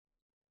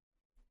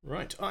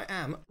Right, I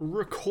am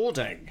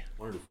recording.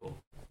 Wonderful.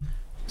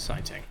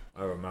 Exciting.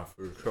 I have a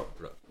mouthful of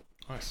chocolate.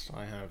 Nice,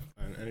 I have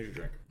an energy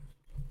drink.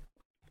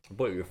 I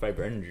bought you your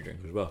favourite energy drink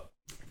as well.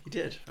 You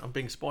did. I'm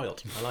being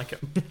spoiled. I like it.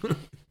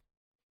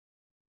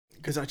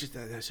 Because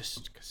there's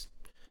just cause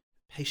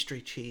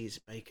pastry, cheese,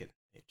 bacon.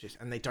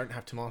 And they don't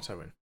have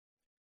tomato in.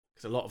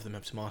 Because a lot of them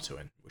have tomato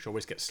in, which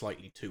always gets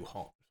slightly too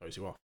hot, throws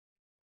you off.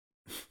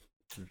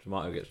 The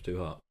tomato gets too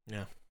hot.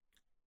 Yeah.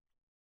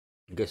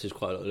 I guess there's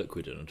quite a lot of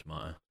liquid in a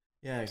tomato.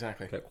 Yeah,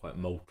 exactly. Get quite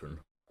molten.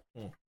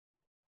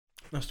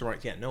 That's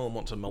right. Yeah, no one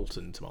wants a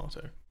molten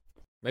tomato.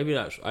 Maybe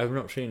that's... I've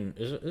not seen...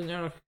 Isn't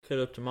there like a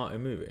killer tomato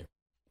movie?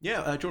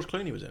 Yeah, George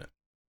Clooney was in it.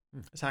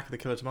 Attack of the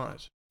Killer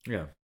Tomatoes.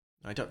 Yeah.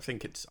 I don't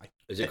think it's...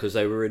 Is it because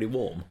they were really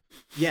warm?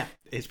 Yeah,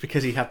 it's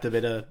because he had the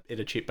bit of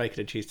bacon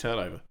and cheese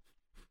turnover.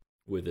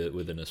 With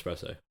an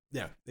espresso?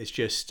 Yeah, it's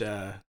just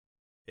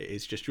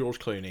George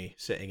Clooney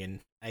sitting in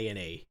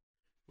A&E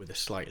with a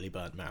slightly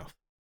burnt mouth.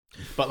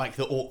 But like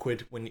the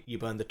awkward when you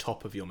burn the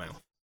top of your mouth.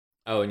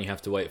 Oh, and you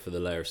have to wait for the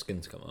layer of skin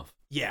to come off.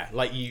 Yeah,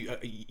 like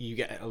you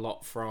get it a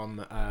lot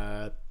from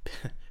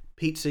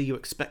pizza you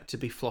expect to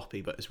be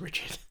floppy but is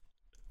rigid.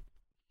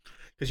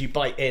 Because you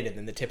bite in and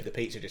then the tip of the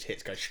pizza just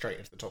goes straight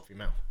into the top of your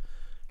mouth.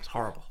 It's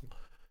horrible.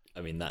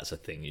 I mean, that's a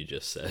thing you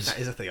just said. That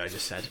is a thing I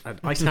just said. And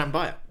I stand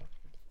by it.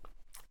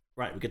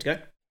 Right, we good to go?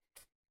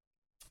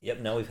 Yep,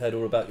 now we've heard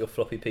all about your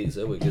floppy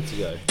pizza, we're good to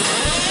go.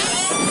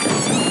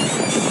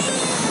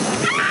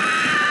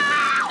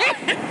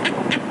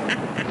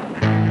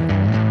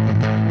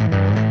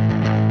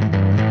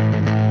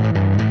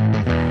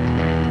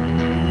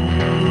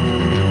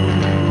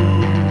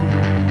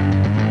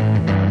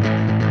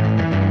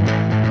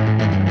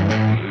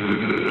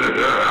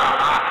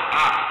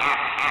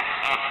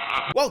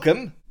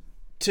 Welcome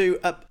to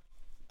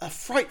a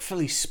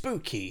frightfully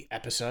spooky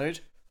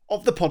episode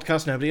of the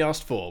podcast nobody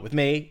asked for, with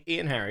me,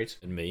 Ian Harried.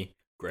 And me,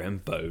 Graham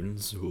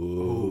Bones.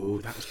 Ooh,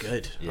 that was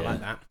good. Yeah. I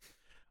like that.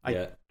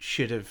 I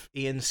should have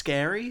Ian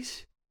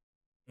Scaries.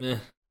 Yeah.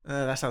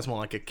 That sounds more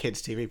like a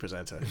kids' TV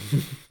presenter.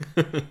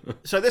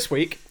 So this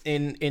week,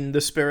 in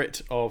the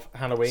spirit of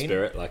Halloween...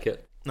 Spirit, like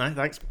it. No,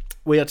 thanks.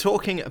 We are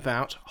talking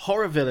about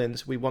horror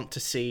villains we want to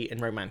see in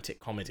romantic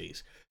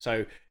comedies.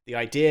 So the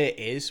idea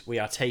is we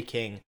are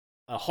taking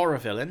a horror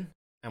villain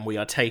and we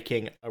are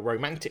taking a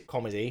romantic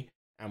comedy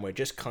and we're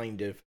just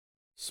kind of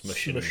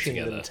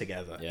smushing them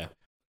together. Yeah.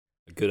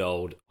 A good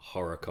old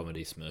horror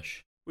comedy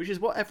smush. Which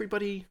is what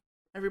everybody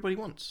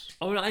wants.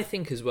 Oh, I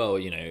think as well,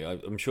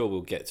 I'm sure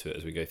we'll get to it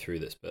as we go through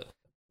this, but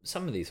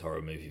some of these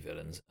horror movie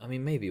villains, I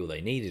mean, maybe all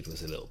they needed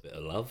was a little bit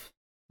of love.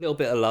 A little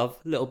bit of love,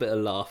 a little bit of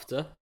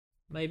laughter.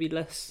 Maybe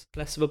less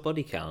of a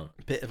body count.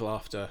 A bit of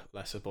laughter,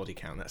 less of body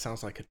count. That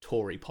sounds like a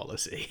Tory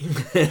policy.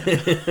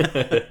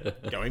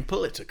 Going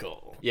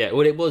political. Yeah,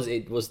 well, it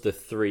was the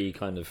three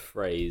kind of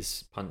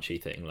phrase punchy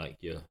thing, like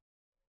your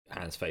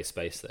hands, face,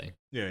 space thing.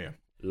 Yeah.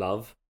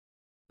 Love,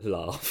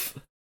 laugh,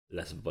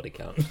 less of a body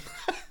count.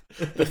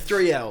 The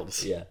three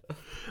L's. Yeah.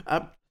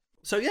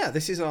 So yeah,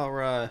 this is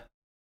our,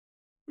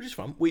 which is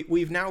fun.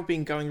 We've now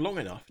been going long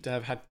enough to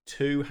have had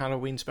 2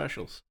 Halloween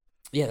specials.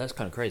 Yeah, that's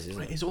kind of crazy,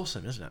 isn't it? It's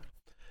awesome, isn't it?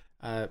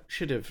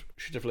 Should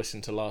have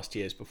listened to last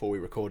year's before we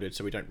recorded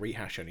so we don't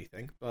rehash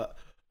anything, but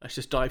let's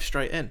just dive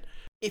straight in.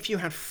 If you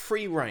had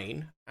free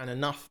reign and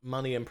enough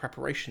money and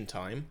preparation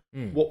time,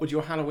 what would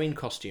your Halloween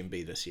costume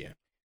be this year?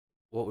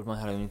 What would my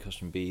Halloween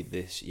costume be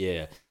this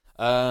year?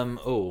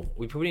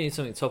 We probably need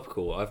something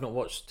topical. I've not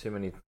watched too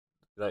many.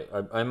 Like,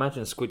 I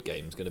imagine Squid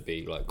Game is going to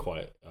be like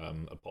quite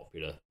a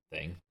popular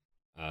thing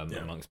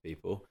amongst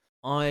people.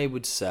 I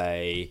would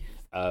say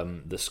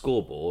the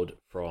scoreboard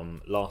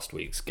from last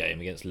week's game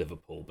against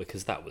Liverpool,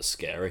 because that was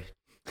scary.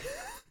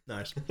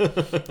 Nice.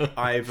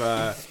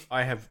 I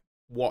have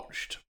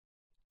watched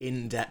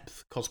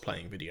in-depth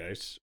cosplaying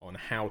videos on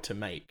how to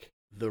make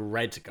the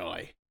red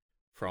guy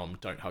from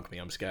Don't Hug Me,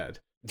 I'm Scared.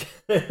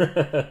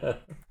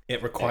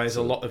 It requires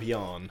a lot of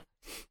yarn.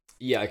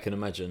 Yeah, I can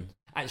imagine.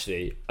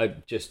 Actually,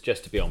 just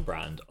to be on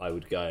brand, I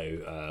would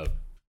go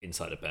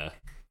inside a bear.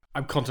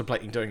 I'm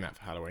contemplating doing that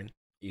for Halloween.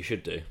 You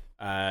should do.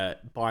 So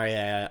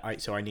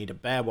I need a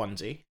bear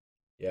onesie.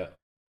 Yeah.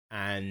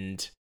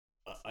 And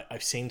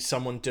I've seen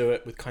someone do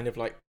it with kind of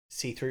like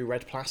see-through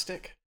red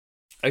plastic.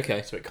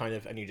 Okay. So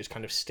and you just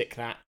kind of stick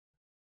that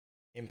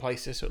in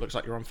places so it looks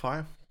like you're on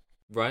fire.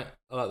 Right,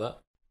 I like that.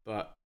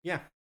 But yeah.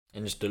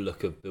 And just a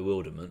look of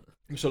bewilderment.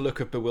 Just a look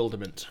of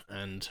bewilderment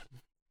and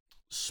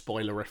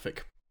spoilerific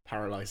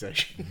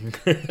paralysation.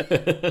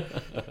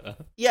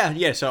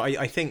 Yeah, so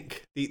I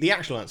think the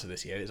actual answer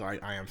this year is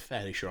I am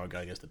fairly sure I'm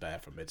going as the bear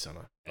from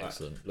Midsummer.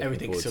 Excellent.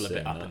 Everything's still a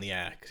bit up in the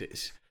air because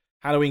it's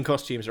Halloween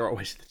costumes are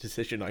always the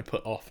decision I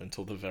put off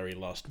until the very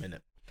last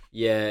minute.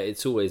 Yeah,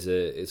 it's always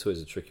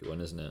a tricky one,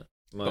 isn't it?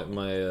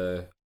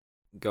 My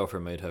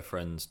girlfriend made her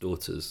friend's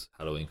daughter's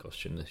Halloween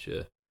costume this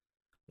year,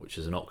 which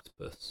is an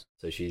octopus.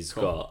 So she's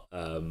got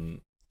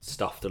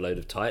stuffed a load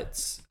of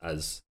tights,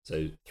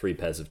 so 3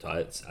 pairs of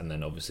tights, and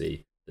then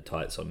obviously the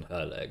tights on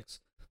her legs.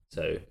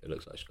 So it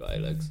looks like she's got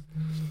 8 legs.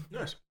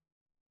 Nice.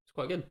 It's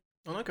quite good.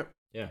 I like it.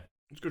 Yeah.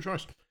 It's a good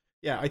choice.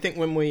 Yeah, I think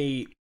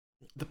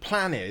the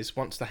plan is,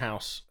 once the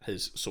house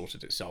has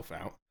sorted itself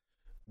out,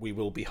 we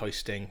will be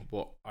hosting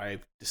what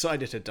I've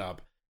decided to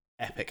dub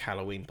epic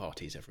Halloween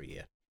parties every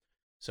year.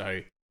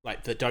 So,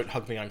 like, the Don't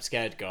Hug Me, I'm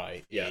Scared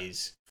guy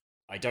is...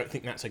 I don't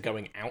think that's a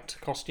going out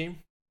costume,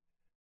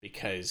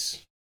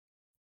 because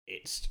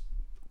it's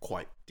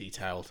quite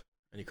detailed,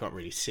 and you can't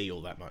really see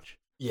all that much.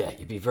 Yeah,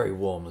 you'd be very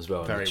warm as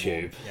well Very in the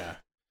tube. warm, yeah.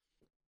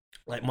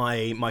 Like,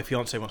 my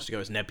fiance wants to go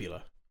as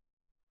Nebula,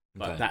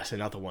 but that's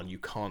another one you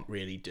can't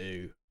really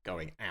do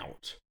going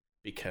out,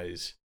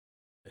 because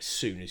as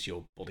soon as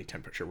your body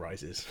temperature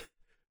rises,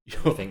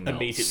 you're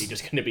immediately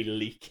just going to be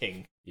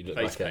leaking. You look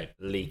like a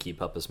leaky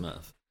Papa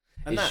Smurf.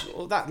 And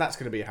that's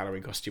going to be a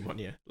Halloween costume one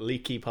year.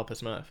 Leaky Papa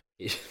Smurf.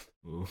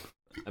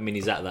 I mean,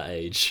 he's at that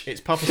age.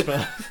 It's Papa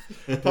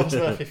Smurf. Papa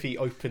Smurf if he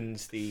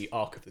opens the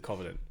Ark of the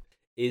Covenant.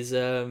 Is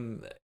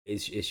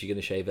she going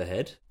to shave her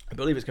head? I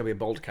believe it's going to be a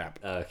bald cap.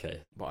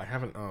 Okay. But I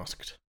haven't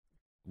asked.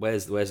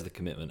 Where's the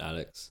commitment,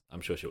 Alex?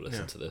 I'm sure she'll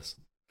listen to this.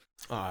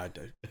 I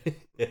don't.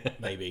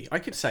 Maybe. I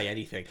could say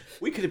anything.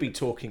 We could have been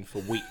talking for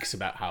weeks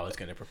about how I was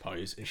going to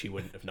propose, and she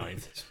wouldn't have known.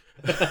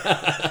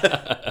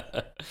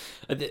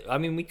 I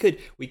mean, we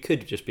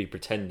could just be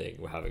pretending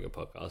we're having a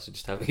podcast and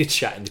just having a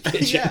chat in the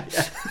kitchen.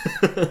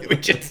 Yeah. We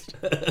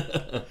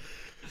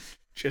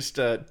just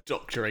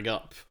doctoring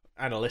up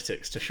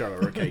analytics to show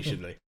her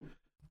occasionally.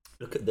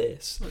 Look at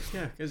this.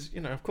 Yeah,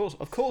 because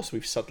of course,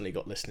 we've suddenly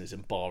got listeners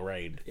in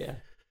Bahrain. Yeah,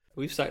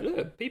 we've said,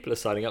 look, people are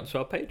signing up to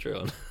our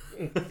Patreon.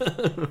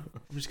 I'm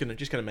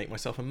just gonna make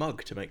myself a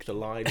mug to make the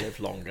line live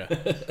longer.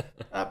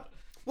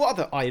 What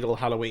other idle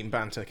Halloween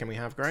banter can we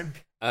have, Graham?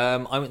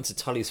 I went to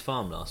Tully's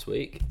Farm last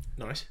week.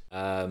 Nice.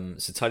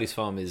 So Tully's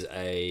Farm is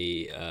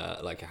a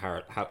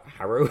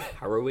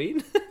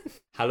Halloween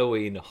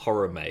Halloween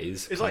horror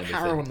maze. It's like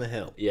Harrow on the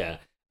Hill. Yeah.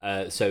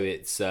 So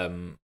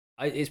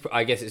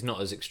I guess it's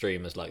not as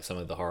extreme as like some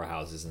of the horror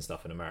houses and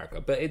stuff in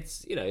America, but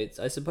it's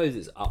I suppose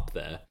it's up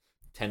there.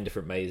 10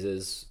 different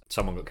mazes.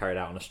 Someone got carried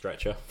out on a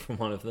stretcher from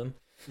one of them.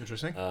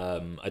 Interesting.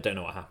 I don't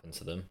know what happened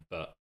to them,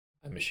 but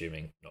I'm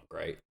assuming not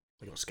great.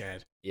 They got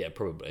scared. Yeah,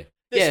 probably.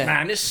 This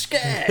man is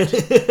scared.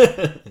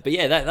 But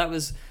yeah, it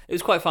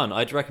was quite fun.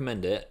 I'd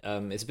recommend it.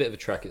 It's a bit of a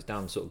trek. It's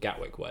down sort of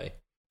Gatwick way.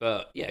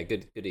 But yeah,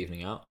 good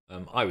evening out.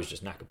 I was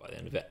just knackered by the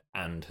end of it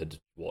and had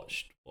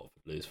watched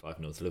Watford lose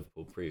 5-0 to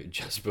Liverpool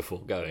just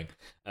before going.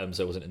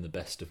 So I wasn't in the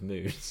best of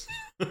moods.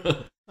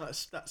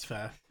 That's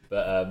fair.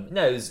 But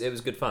no, it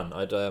was good fun.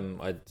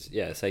 I'd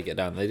say get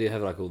down. They do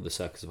have like all the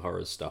Circus of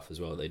Horrors stuff as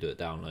well. They do it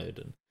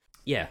download, and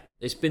yeah,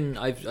 it's been.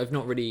 I've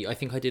not really. I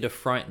think I did a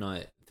Fright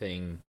Night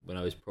thing when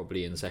I was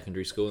probably in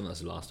secondary school, and that's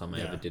the last time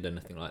I ever did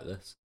anything like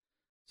this.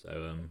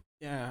 So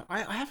yeah,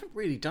 I haven't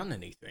really done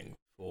anything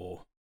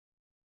for.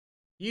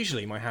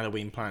 Usually, my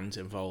Halloween plans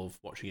involve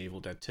watching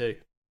Evil Dead 2.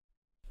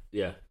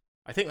 Yeah,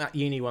 I think that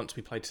uni once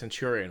we played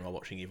Centurion while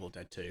watching Evil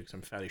Dead 2 because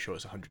I'm fairly sure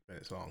it's 100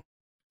 minutes long.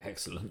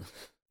 Excellent.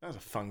 That was a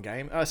fun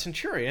game.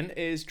 Centurion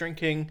is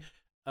drinking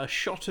a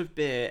shot of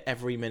beer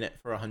every minute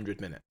for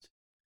 100 minutes.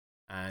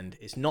 And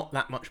it's not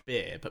that much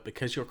beer, but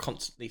because you're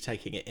constantly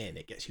taking it in,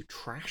 it gets you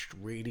trashed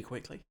really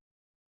quickly.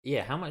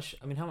 Yeah, how much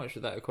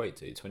would that equate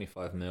to?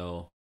 25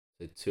 mil,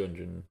 so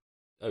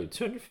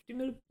 250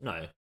 mil?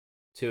 No,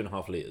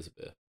 2.5 litres of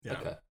beer. Yeah.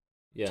 Okay.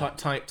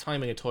 Yeah.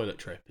 Timing a toilet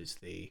trip is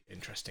the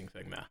interesting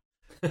thing there.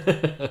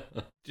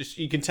 Just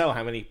you can tell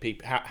how many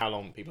people, how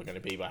long people are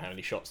going to be by how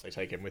many shots they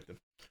take in with them.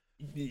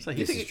 So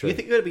you think you're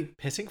going to be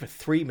pissing for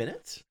 3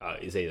 minutes?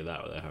 It's either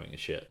that or they're having a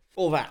shit.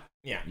 Or that,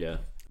 yeah. Yeah.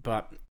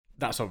 But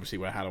that's obviously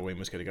where Halloween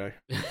was going to go.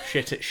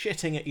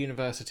 Shitting at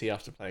university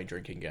after playing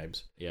drinking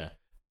games. Yeah.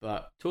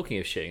 But talking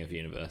of shitting at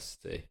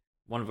university,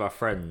 one of our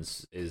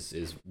friends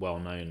is well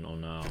known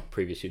on our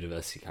previous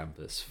university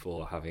campus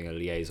for having a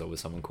liaison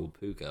with someone called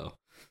Poo Girl.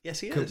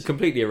 Yes, he is.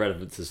 Completely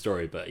irrelevant to the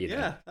story, but you know.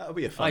 Yeah, that would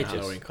be a fun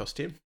Halloween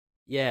costume.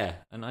 Yeah,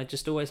 and I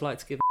just always like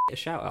to give a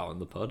shout out on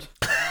the pod.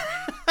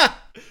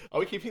 Are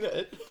we keeping that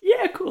in?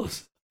 Yeah, of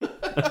course.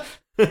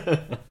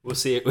 We'll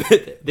see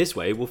it this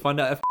way. We'll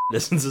find out if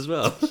listens as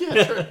well.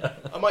 Yeah, true.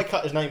 I might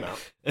cut his name out.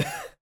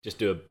 Just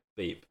do a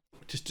beep.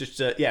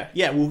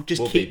 We'll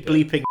keep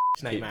bleeping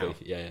his name out.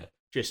 Yeah.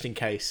 Just in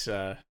case.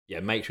 Yeah,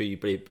 make sure you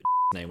bleep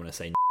name when I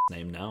say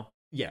name now.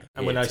 Yeah,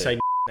 and when I say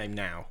name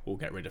now, we'll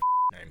get rid of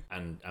name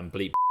and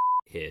bleep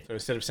here. So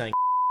instead of saying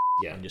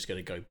I'm just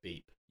going to go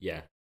beep.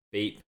 Yeah,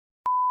 beep,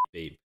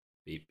 beep,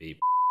 beep, beep.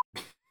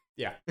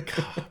 Yeah.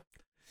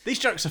 These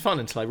jokes are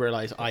fun until I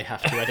realise I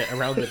have to edit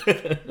around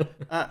them.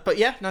 But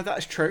yeah, no, that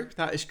is true.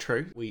 That is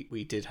true.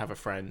 We did have a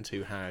friend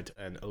who had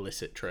an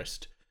illicit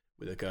tryst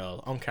with a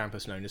girl on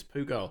campus known as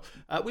Poo Girl.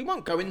 We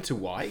won't go into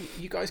why.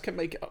 You guys can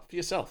make it up for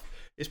yourself.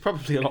 It's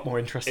probably a lot more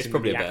interesting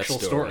than the actual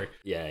story.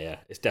 Yeah.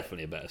 It's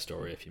definitely a better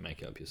story if you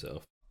make it up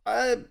yourself.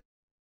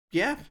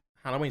 Yeah.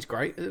 Halloween's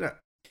great, isn't it?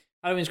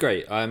 Halloween's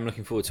great. I'm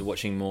looking forward to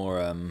watching more.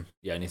 I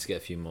need to get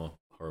a few more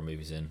horror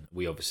movies in.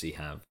 We obviously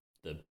have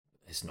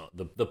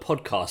the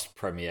podcast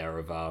premiere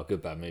of our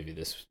Good Bad Movie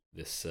this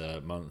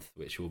month,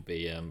 which will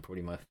be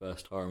probably my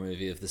first horror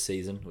movie of the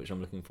season, which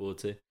I'm looking forward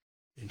to.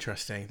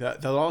 Interesting.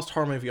 The last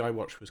horror movie I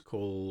watched was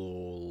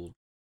called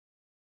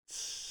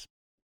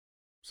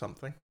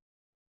something.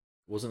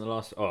 Wasn't the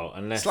last? Oh,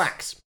 unless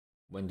Slacks.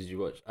 When did you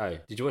watch? Oh,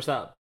 did you watch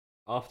that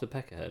after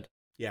Peckerhead?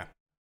 Yeah.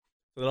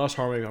 So the last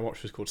horror movie I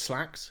watched was called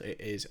Slacks.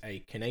 It is a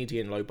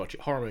Canadian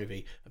low-budget horror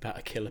movie about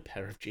a killer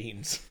pair of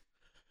jeans,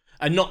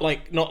 and not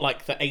like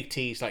the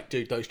 80s. Like,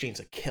 dude, those jeans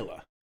are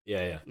killer.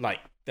 Yeah. Like,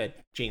 they're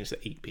jeans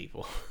that eat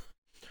people.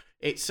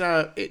 It's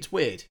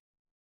weird.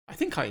 I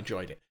think I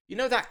enjoyed it. You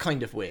know that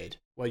kind of weird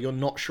where you're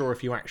not sure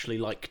if you actually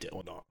liked it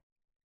or not.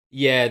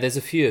 Yeah, there's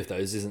a few of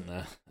those, isn't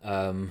there?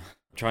 I'm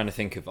trying to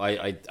think of.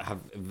 I have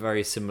a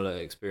very similar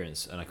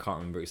experience, and I can't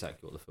remember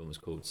exactly what the film was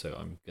called. So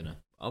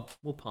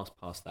we'll pass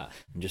past that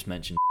and just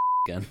mention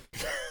again.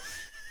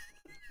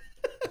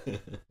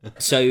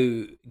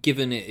 So,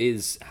 given it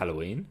is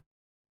Halloween,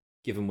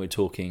 given we're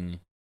talking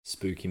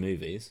spooky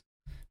movies,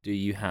 do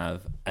you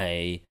have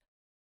a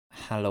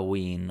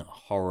Halloween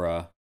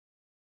horror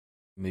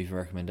movie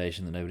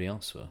recommendation that nobody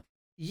asked for?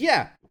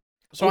 Yeah.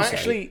 So Also,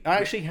 I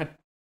actually had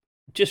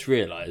just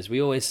realised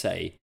we always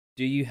say,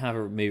 do you have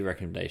a movie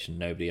recommendation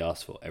nobody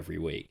asks for every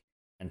week?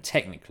 And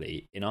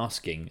technically, in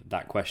asking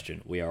that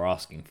question, we are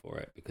asking for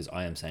it because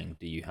I am saying,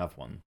 do you have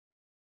one?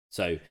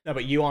 So no,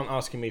 but you aren't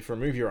asking me for a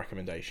movie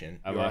recommendation.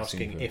 I'm You're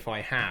asking asking for if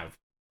I have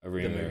a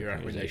movie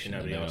recommendation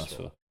nobody asked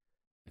for.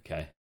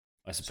 Okay,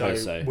 I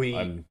suppose so.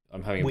 I'm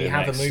having a bit of an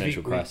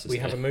existential crisis. We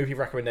have a movie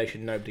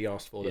recommendation nobody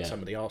asked for that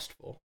somebody asked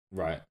for.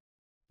 Right.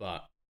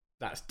 But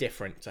that's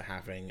different to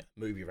having a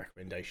movie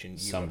recommendation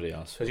Somebody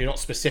asked for. Because you're not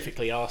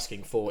specifically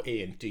asking for,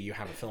 Ian, do you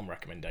have a film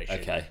recommendation?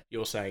 Okay.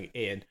 You're saying,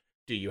 Ian,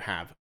 do you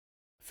have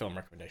film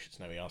recommendations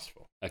nobody asked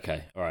for?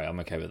 Okay, all right, I'm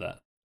okay with that.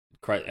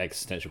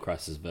 Existential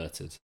crisis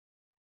averted.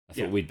 I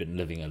thought we'd been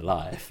living a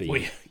lie for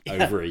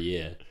over a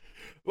year.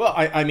 Well,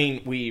 I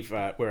mean, we're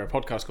a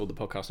podcast called The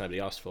Podcast Nobody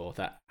Asked For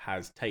that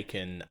has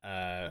taken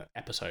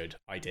episode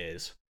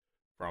ideas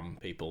from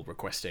people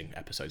requesting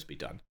episodes be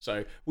done.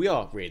 So we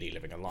are really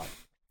living a lie.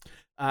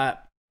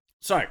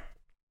 So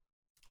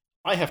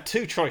I have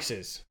two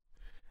choices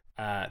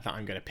that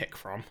I'm going to pick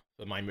from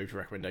for my movie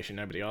recommendation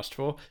nobody asked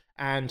for.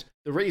 And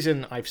the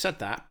reason I've said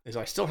that is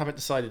I still haven't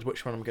decided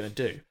which one I'm going to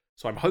do.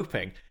 So I'm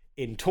hoping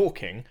in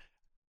talking,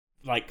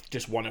 like,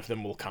 just one of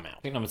them will come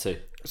out. Pick number 2.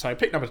 So I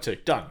pick number 2.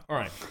 Done. All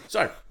right.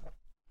 So,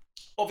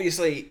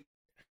 obviously,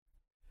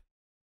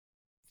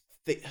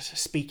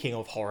 speaking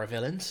of horror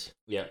villains,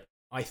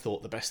 I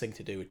thought the best thing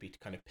to do would be to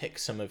kind of pick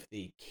some of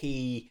the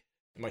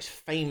most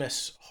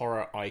famous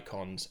horror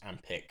icons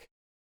and pick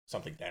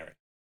something daring.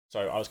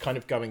 So I was kind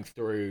of going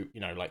through,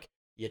 like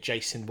your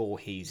Jason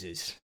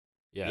Voorheeses,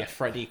 your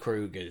Freddy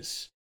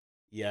Kruegers,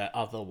 your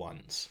other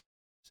ones.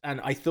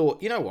 And I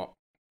thought, you know what?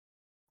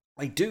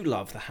 I do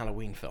love the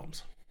Halloween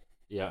films.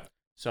 Yeah.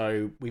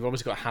 So we've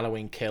obviously got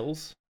Halloween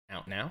Kills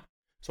out now.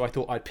 So I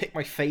thought I'd pick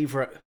my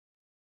favourite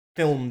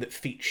film that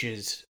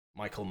features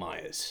Michael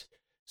Myers.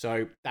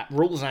 So that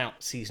rules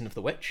out Season of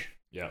the Witch.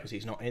 Yeah. Because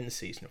he's not in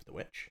Season of the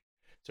Witch.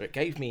 So it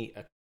gave me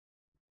a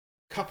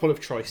couple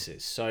of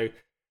choices. So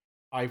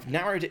I've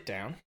narrowed it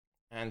down.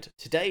 And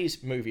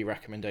today's movie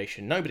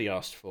recommendation nobody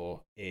asked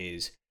for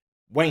is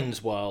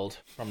Wayne's World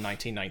from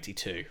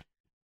 1992.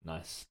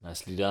 Nice.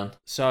 Nicely done.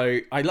 So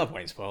I love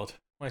Wayne's World.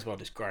 Wayne's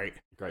World is great.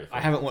 Great film. I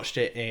haven't watched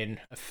it in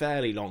a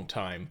fairly long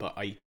time, but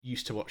I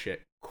used to watch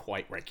it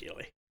quite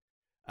regularly.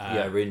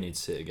 I really need to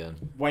see it again.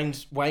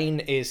 Wayne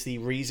is the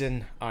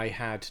reason I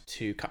had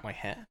to cut my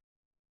hair.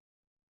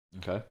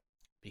 Okay.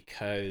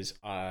 Because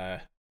I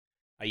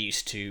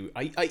used to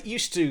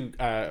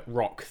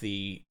rock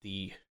the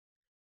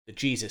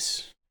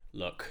Jesus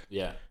look.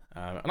 Yeah.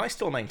 And I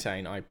still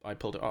maintain I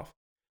pulled it off.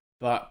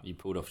 But you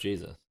pulled off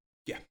Jesus.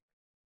 Yeah.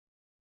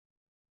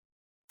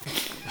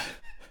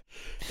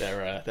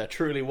 There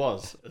truly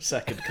was a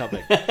second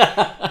coming. So I'm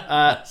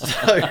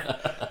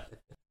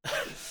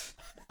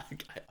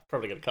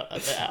probably going to cut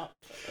that bit out.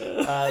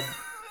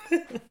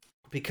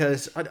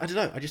 Because I don't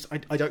know.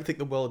 I don't think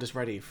the world is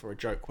ready for a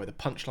joke where the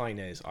punchline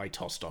is I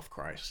tossed off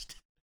Christ.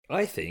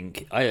 I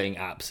think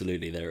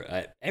absolutely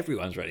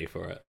everyone's ready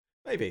for it.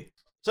 Maybe.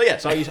 So yeah.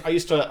 So I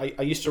used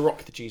to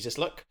rock the Jesus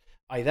look.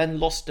 I then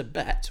lost a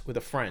bet with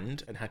a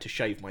friend and had to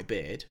shave my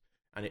beard.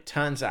 And it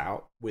turns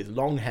out, with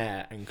long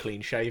hair and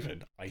clean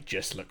shaven, I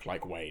just look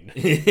like Wayne.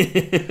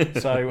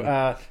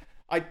 So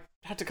I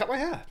had to cut my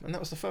hair, and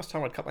that was the first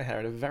time I'd cut my hair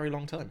in a very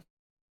long time.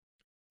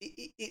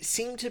 It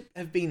seemed to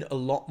have been a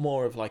lot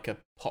more of like a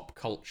pop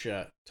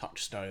culture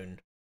touchstone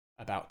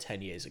about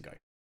 10 years ago.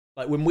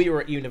 Like when we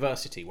were at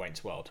university,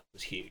 Wayne's World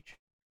was huge.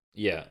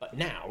 Yeah. But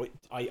now,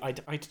 I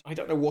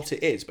don't know what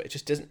it is, but it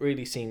just doesn't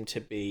really seem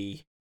to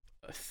be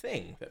a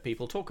thing that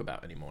people talk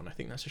about anymore, and I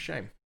think that's a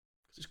shame,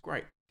 because it's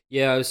great.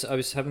 Yeah, I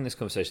was having this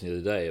conversation the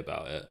other day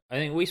about it. I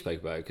think we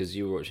spoke about it because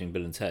you were watching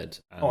Bill and Ted.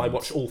 And I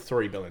watched all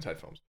 3 Bill and Ted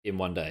films in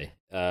one day,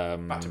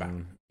 back to back.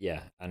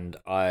 Yeah, and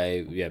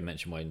I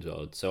mentioned Wayne's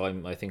World, so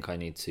I think I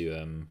need to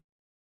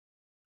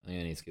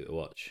give it a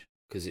watch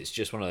because it's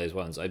just one of those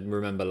ones. I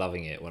remember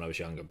loving it when I was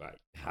younger, but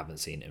I haven't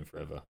seen it in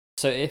forever.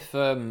 So if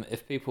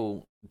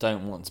people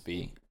don't want to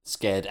be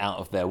scared out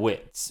of their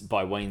wits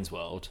by Wayne's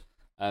World,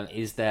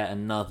 is there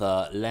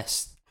another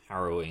less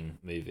harrowing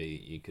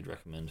movie you could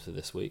recommend for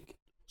this week?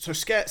 So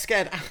scared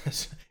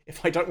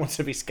if I don't want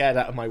to be scared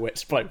out of my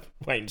wits by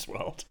Wayne's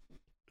World,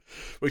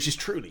 which is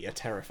truly a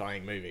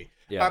terrifying movie.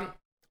 Yeah.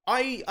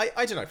 I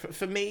don't know.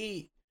 For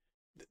me,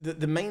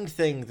 the main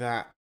thing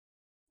that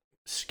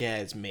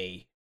scares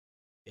me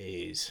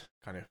is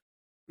kind of,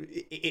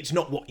 it's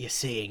not what you're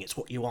seeing, it's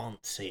what you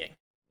aren't seeing.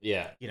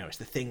 Yeah. You know, it's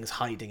the things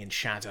hiding in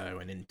shadow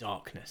and in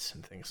darkness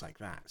and things like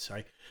that.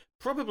 So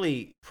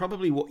probably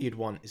what you'd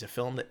want is a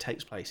film that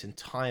takes place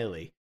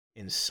entirely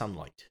in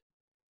sunlight.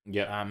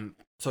 Yeah.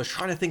 So I was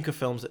trying to think of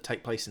films that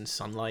take place in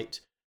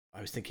sunlight.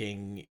 I was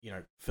thinking,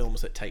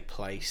 films that take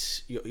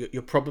place.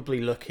 You're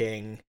probably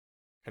looking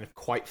kind of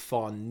quite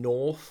far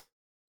north.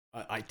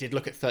 I did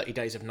look at 30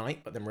 Days of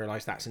Night, but then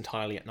realised that's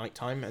entirely at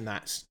nighttime, and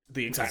that's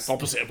the exact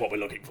opposite of what we're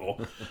looking for.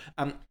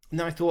 Then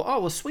I thought,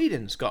 oh, well,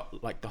 Sweden's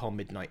got like the whole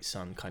midnight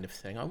sun kind of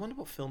thing. I wonder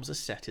what films are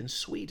set in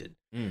Sweden.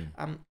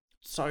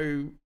 So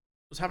I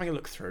was having a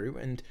look through,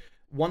 and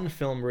one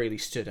film really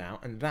stood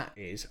out, and that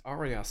is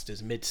Ari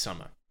Aster's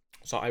Midsummer.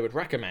 So I would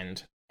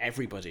recommend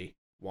everybody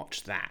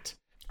watch that.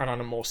 And on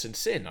a more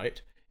sincere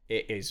note,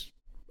 it is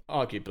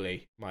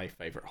arguably my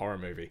favourite horror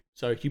movie.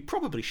 So you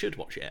probably should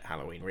watch it at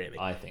Halloween, really.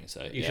 I think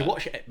so. You should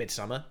watch it at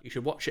Midsummer. You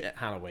should watch it at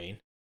Halloween.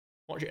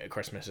 Watch it at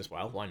Christmas as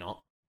well. Why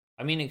not?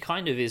 I mean, it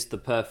kind of is the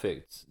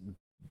perfect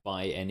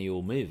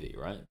biennial movie,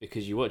 right?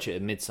 Because you watch it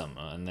at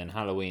Midsummer, and then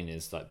Halloween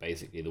is like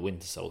basically the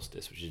winter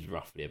solstice, which is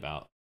roughly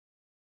about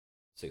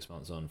 6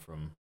 months on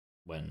from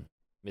when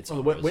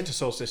Midsummer Well, the winter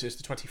solstice is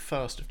the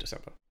 21st of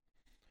December.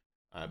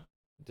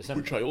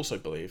 December. Which I also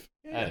believe.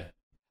 Yeah.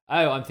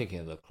 Oh, I'm thinking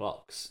of the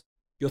clocks.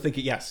 You're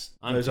thinking, yes.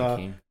 Those are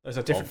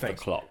different things. The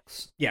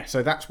clocks. Yeah,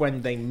 so that's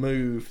when they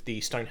move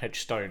the Stonehenge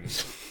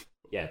stones.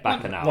 Yeah,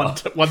 back an hour.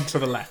 One to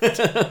the left.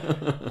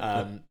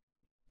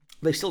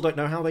 They still don't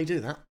know how they do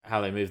that.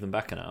 How they move them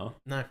back an hour?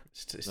 No,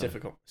 it's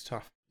difficult. It's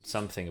tough.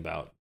 Something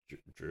about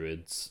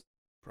druids.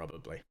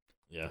 Probably.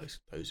 Yeah.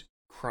 Those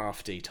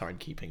crafty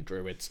timekeeping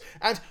druids.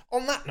 And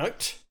on that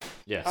note,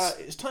 yes,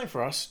 it's time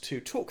for us to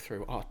talk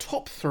through our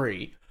top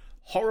 3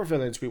 horror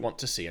villains we want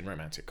to see in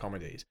romantic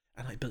comedies.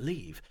 And I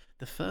believe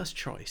the first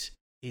choice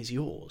is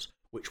yours,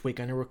 which we're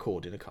going to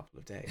record in a couple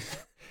of days.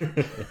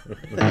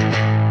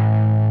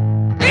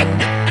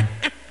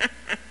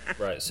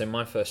 Right, so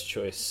my first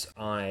choice,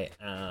 I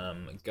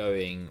am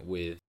going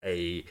with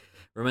a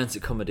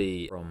romantic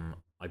comedy from,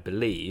 I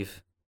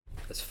believe,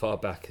 as far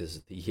back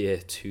as the year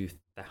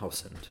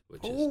 2000,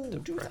 which is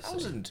depressing.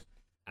 2000!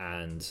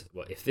 And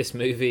well, if this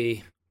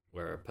movie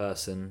were a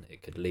person,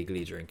 it could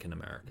legally drink in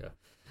America.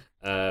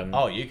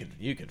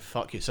 You could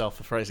fuck yourself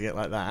for phrasing it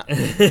like that.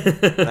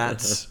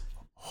 That's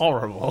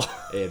horrible.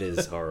 It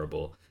is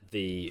horrible.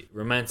 The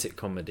romantic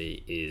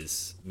comedy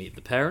is Meet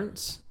the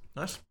Parents.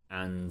 Nice.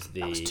 And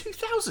that was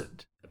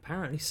 2000?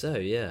 Apparently so,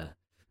 yeah.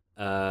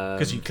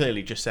 Because you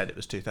clearly just said it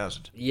was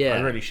 2000. Yeah.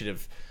 I really should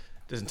have...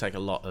 Doesn't take a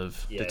lot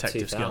of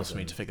detective 2000. skills for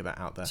me to figure that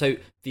out there. So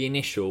the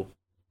initial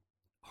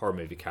horror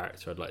movie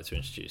character I'd like to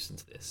introduce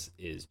into this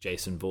is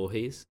Jason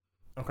Voorhees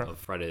of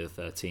Friday the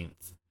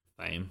 13th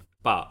fame.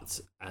 But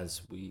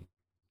as we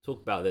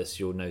talk about this,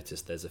 you'll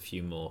notice there's a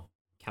few more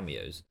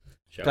cameos.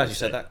 Glad you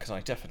said that, because I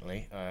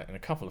definitely, in a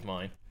couple of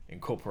mine,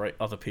 incorporate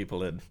other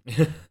people in.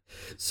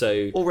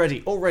 So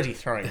already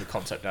throwing the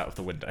concept out of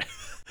the window.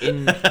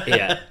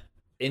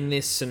 In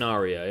this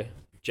scenario,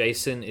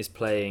 Jason is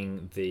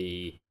playing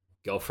the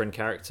girlfriend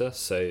character,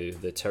 so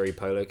the Terry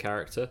Polo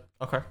character.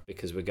 Okay.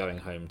 Because we're going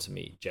home to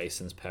meet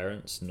Jason's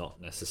parents,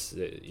 not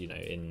necessarily,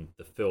 in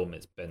the film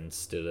it's Ben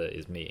Stiller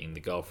is meeting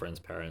the girlfriend's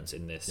parents.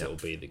 In this, it'll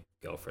be the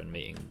girlfriend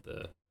meeting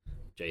the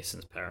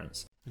Jason's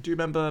parents. Do you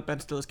remember Ben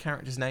Stiller's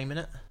character's name in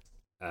it?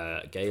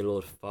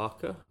 Gaylord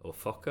Fokker.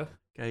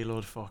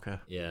 Gaylord Fokker.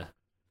 Yeah.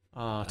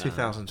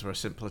 2000s were a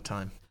simpler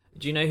time.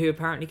 Do you know who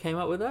apparently came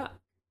up with that?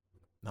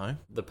 No.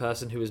 The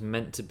person who was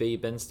meant to be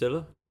Ben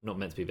Stiller? Not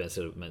meant to be Ben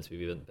Stiller, but meant to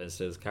be Ben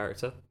Stiller's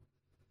character?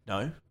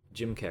 No.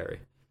 Jim Carrey.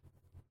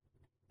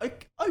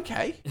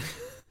 Okay.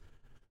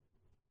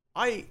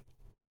 I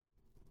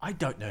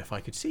don't know if I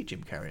could see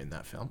Jim Carrey in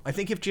that film. I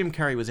think if Jim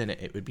Carrey was in it,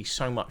 it would be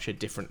so much a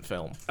different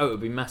film. Oh, it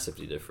would be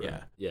massively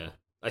different. Yeah.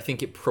 I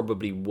think it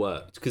probably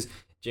worked, because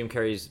Jim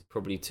Carrey's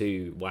probably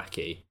too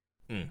wacky,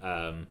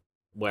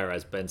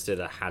 whereas Ben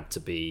Stiller had to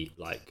be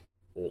like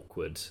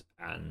awkward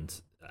and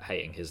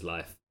hating his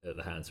life at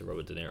the hands of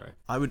Robert De Niro.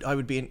 It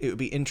would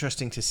be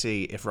interesting to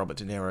see if Robert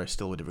De Niro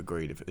still would have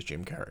agreed if it was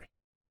Jim Carrey.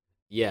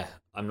 Yeah,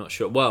 I'm not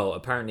sure. Well,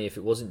 apparently, if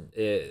it wasn't,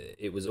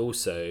 it was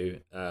also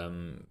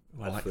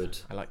offered.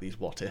 I like these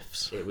what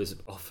ifs. It was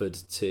offered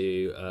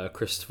to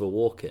Christopher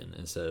Walken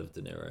instead of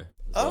De Niro.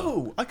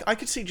 Oh, well. I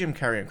could see Jim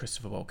Carrey and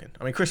Christopher Walken.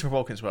 I mean, Christopher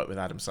Walken's worked with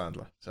Adam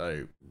Sandler,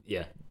 so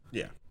yeah.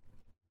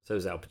 So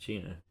is Al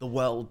Pacino. The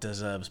world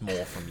deserves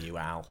more from you,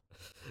 Al.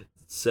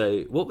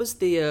 So, what was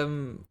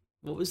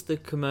the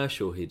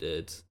commercial he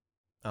did?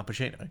 Al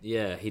Pacino.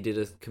 Yeah, he did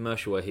a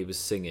commercial where he was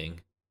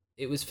singing.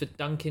 It was for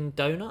Dunkin'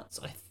 Donuts,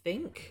 I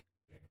think.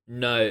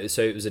 No,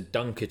 so it was a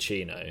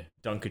Dunkachino.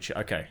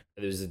 Okay.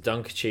 There was a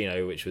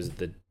Dunkachino, which was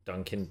the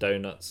Dunkin'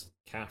 Donuts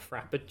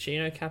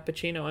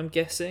Cappuccino, I'm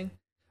guessing.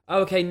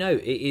 Oh, okay, no,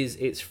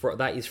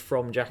 that is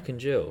from Jack and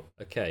Jill.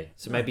 Okay,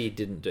 so maybe he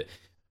didn't do it.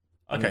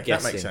 Okay,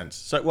 that makes sense.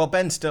 So, well,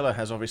 Ben Stiller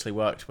has obviously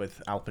worked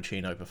with Al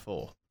Pacino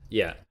before.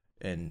 Yeah.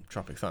 In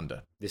Tropic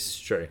Thunder. This is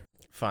true.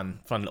 Fun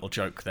little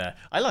joke there.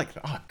 I like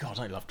that. Oh, God,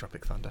 I love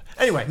Tropic Thunder.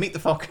 Anyway, Meet the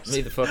Fockers.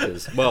 Meet the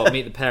Fockers. Well,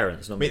 Meet the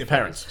Parents, not Meet the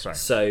Parents, sorry.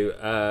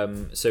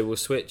 So we'll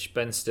switch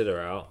Ben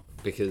Stiller out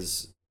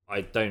because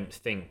I don't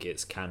think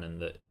it's canon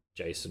that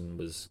Jason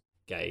was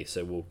gay,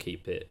 so we'll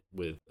keep it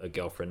with a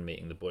girlfriend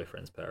meeting the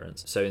boyfriend's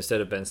parents. So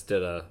instead of Ben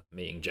Stiller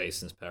meeting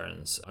Jason's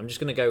parents, I'm just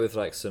going to go with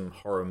like some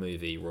horror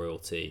movie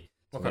royalty.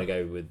 So I'm going to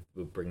go with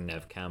we'll bring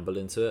Nev Campbell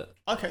into it.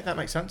 Okay, that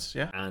makes sense,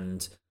 yeah.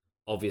 And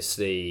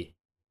obviously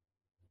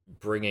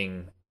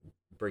bringing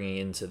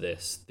into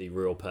this the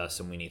real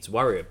person we need to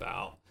worry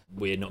about.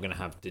 We're not going to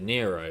have De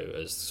Niro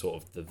as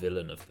sort of the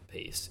villain of the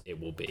piece. It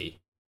will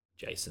be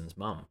Jason's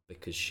mum,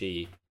 because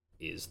she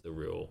is the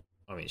real...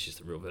 I mean, she's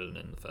the real villain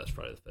in the first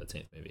Friday the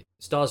 13th movie.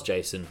 Stars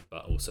Jason,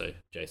 but also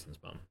Jason's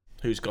mum.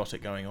 Who's got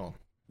it going on?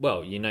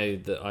 Well, you know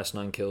that Ice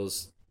Nine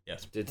Kills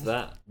did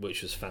that,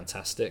 which was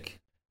fantastic.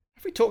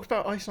 Have we talked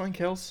about Ice Nine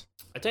Kills?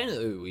 I don't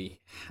know that we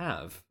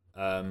have.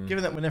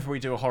 Given that whenever we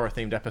do a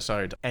horror-themed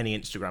episode, any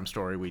Instagram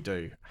story we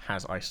do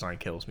has Ice Nine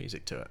Kills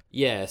music to it.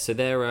 Yeah, so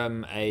they're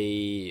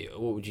a...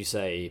 What would you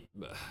say?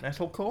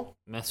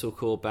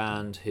 Metalcore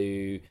band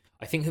who...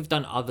 I think have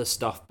done other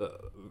stuff, but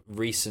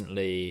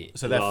recently,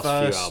 so the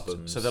few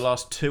albums... So the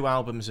last 2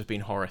 albums have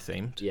been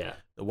horror-themed. Yeah.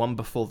 The one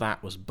before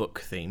that was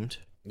book-themed.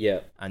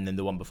 Yeah. And then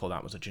the one before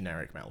that was a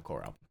generic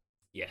metalcore album.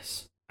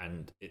 Yes.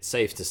 And it's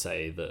safe to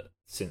say that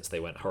since they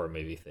went horror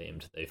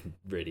movie-themed, they've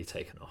really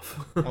taken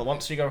off. Well,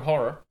 once you go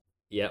horror...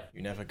 Yep.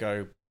 You never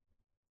go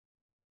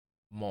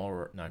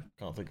more... No,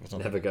 can't think of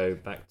something. Never go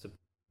back to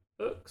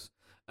books.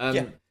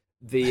 Yeah.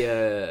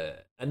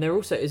 And there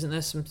also... Isn't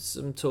there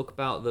some talk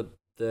about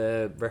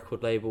the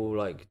record label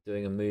like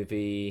doing a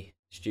movie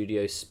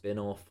studio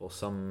spin-off or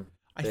some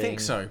I think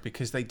so,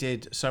 because they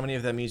did so many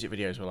of their music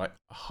videos were like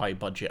high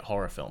budget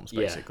horror films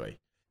basically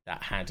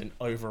that had an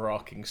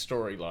overarching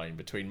storyline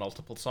between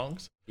multiple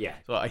songs. Yeah.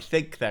 So I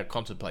think they're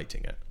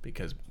contemplating it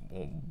because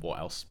what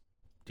else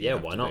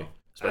why not?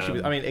 Especially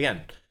with, I mean,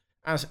 again,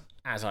 as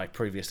I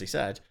previously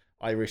said,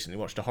 I recently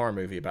watched a horror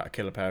movie about a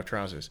killer pair of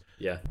trousers.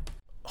 Yeah.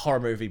 Horror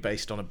movie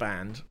based on a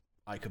band.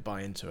 I could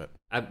buy into it.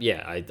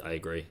 I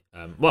agree.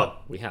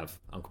 Well, we have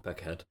Uncle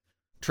Peckerhead.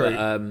 True.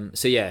 But,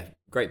 so yeah,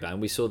 great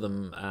band. We saw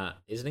them at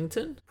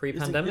Islington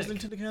pre-pandemic.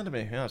 Islington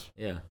Academy, yes.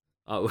 Yeah.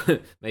 Oh,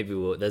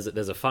 maybe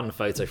there's a fun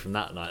photo from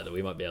that night that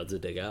we might be able to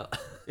dig out.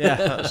 Yeah,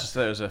 that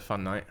was a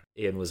fun night.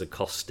 Ian was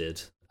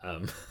accosted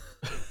on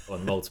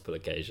multiple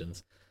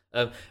occasions.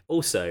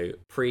 Also,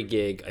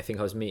 pre-gig, I think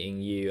I was meeting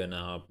you and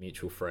our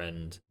mutual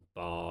friend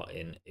Bar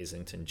in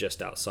Islington,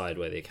 just outside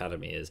where the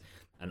academy is.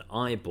 And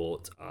I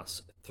bought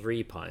us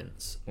 3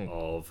 pints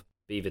of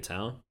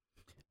Beavertown,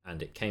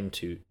 and it came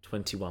to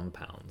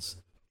 £21.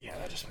 Yeah,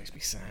 that just makes me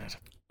sad.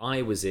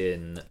 I was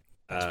in...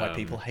 That's why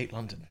people hate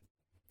London.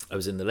 I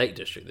was in the Lake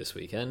District this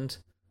weekend.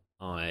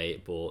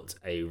 I bought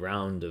a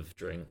round of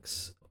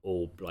drinks,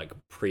 all like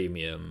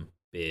premium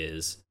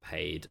beers,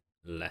 paid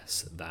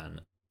less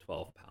than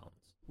 £12.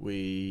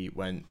 We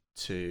went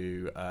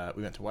to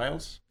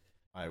Wales.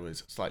 I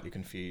was slightly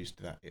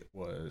confused that it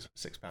was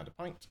 £6 a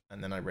pint,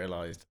 and then I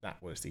realised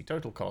that was the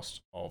total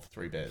cost of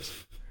 3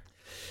 beers,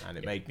 and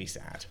it made me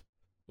sad.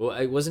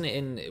 Well, wasn't it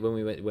in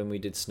when we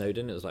did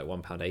Snowdon? It was like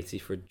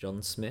 £1.80 for a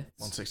John Smith's.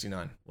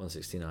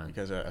 £1.69.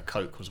 Because a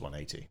Coke was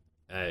 £1.80.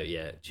 Oh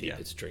yeah,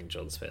 cheaper to drink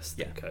John Smith's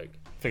than Coke.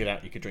 Figured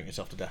out you could drink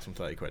yourself to death from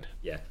 £30.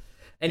 Yeah.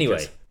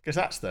 Anyway, because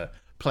that's the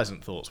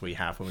pleasant thoughts we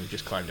have when we've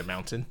just climbed a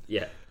mountain.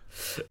 Yeah.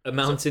 A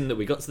mountain that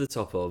we got to the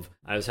top of.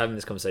 I was having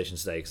this conversation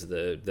today because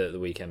the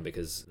weekend,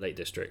 because Lake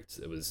District,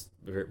 it was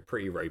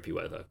pretty ropey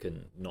weather,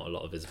 not a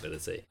lot of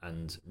visibility,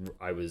 and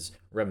I was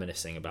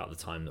reminiscing about the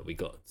time that we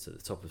got to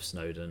the top of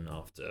Snowdon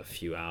after a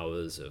few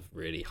hours of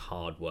really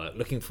hard work,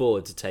 looking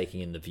forward to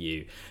taking in the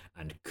view,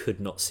 and could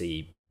not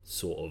see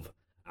sort of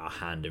our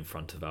hand in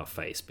front of our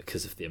face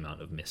because of the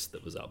amount of mist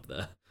that was up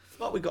there.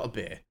 Well, we got a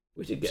beer.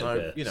 We did get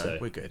a beer.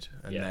 We're good.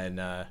 And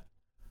then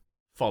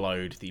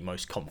followed the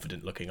most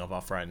confident looking of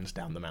our friends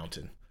down the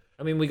mountain.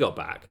 I mean, we got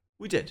back.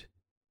 We did.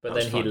 But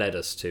then he led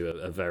us to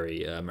a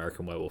very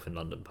American Werewolf in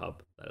London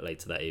pub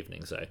later that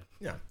evening, so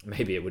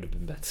maybe it would have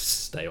been better to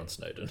stay on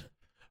Snowdon.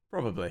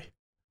 Probably.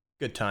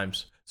 Good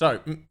times. So,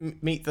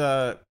 meet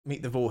the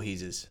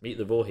Voorheeses. Meet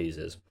the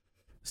Voorheeses.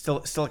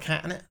 Still a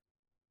cat in it?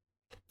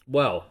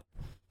 Well,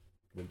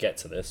 we'll get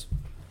to this.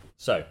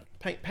 So,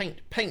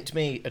 paint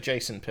me a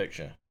Jason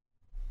picture.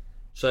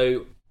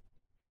 So,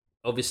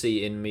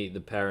 obviously, in Meet the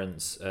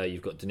Parents,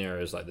 you've got De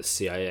Niro as like the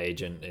CIA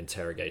agent,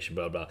 interrogation,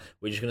 blah blah.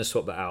 We're just gonna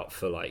swap that out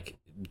for like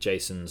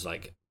Jason's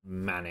like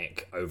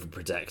manic,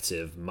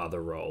 overprotective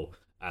mother role,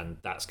 and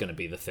that's gonna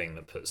be the thing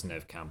that puts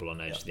Nev Campbell on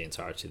edge the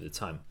entirety of the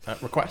time.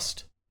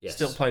 Request. Yes.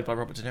 Still played by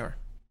Robert De Niro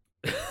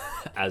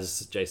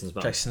as Jason's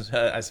mum.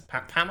 As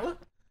Pamela.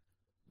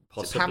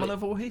 Is it Pamela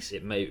Voorhees?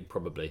 It may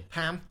probably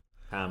Pam.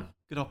 Pam.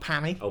 Good old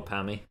Pammy. Oh,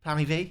 Pammy.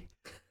 Pammy V.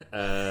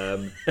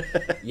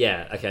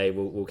 Yeah. Okay.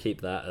 We'll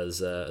keep that as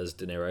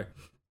De Niro.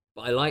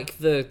 But I like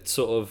the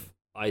sort of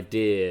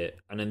idea,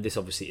 and then this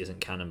obviously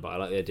isn't canon, but I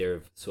like the idea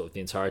of sort of the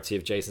entirety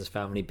of Jason's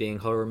family being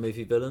horror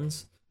movie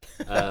villains.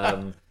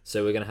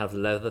 So we're gonna have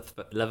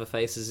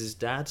Leatherface as his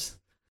dad.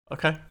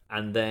 Okay.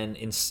 And then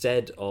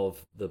instead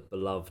of the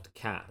beloved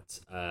cat,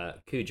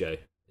 Cujo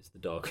is the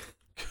dog.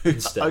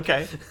 Instead.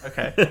 Okay.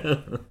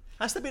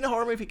 Has there been a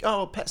horror movie?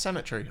 Oh, Pet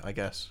Sematary, I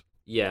guess.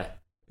 Yeah.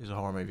 Is a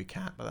horror movie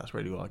cat, but that's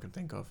really all I can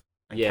think of.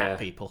 And Yeah. Cat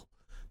People,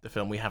 the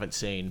film we haven't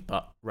seen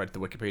but read the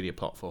Wikipedia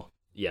plot for.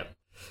 Yeah.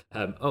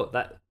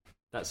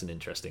 That's an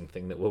interesting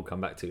thing that we'll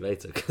come back to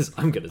later, because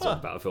I'm going to talk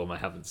about a film I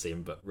haven't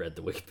seen but read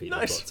the Wikipedia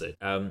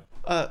plot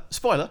to.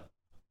 Spoiler.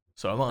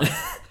 So am I.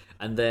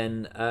 And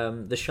then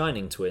the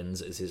Shining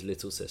twins is his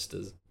little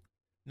sisters.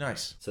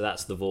 Nice. So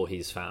that's the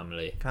Voorhees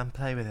family. Come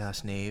play with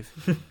us, Neve.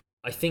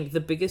 I think the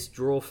biggest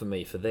draw for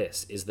me for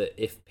this is that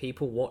if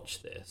people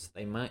watch this,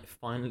 they might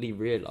finally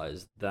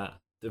realise that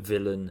the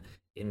villain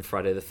in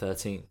Friday the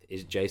 13th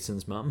is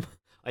Jason's mum.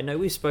 I know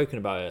we've spoken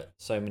about it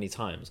so many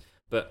times,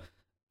 but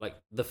like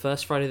the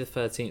first Friday the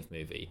 13th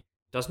movie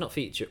does not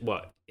feature,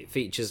 it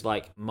features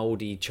like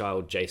mouldy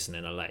child Jason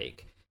in a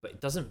lake, but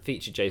it doesn't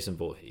feature Jason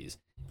Voorhees.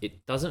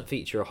 It doesn't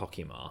feature a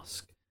hockey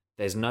mask.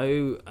 There's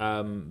no,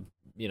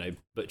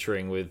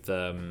 butchering with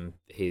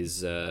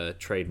his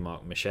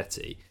trademark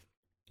machete.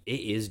 It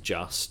is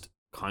just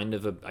kind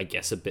of a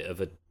bit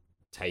of a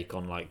take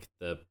on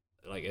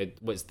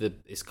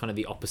it's kind of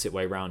the opposite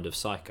way round of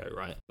Psycho,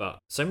 right? But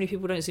so many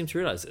people don't seem to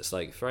realise this.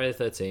 Like Friday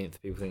the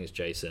 13th, people think it's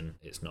Jason,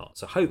 it's not.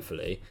 So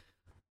hopefully,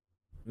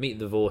 Meet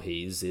the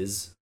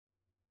Voorheeses,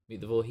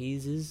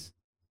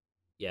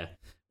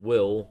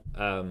 will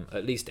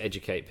at least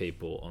educate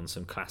people on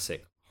some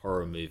classic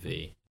horror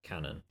movie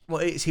canon.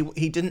 Well,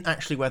 he didn't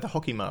actually wear the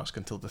hockey mask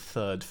until the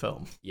third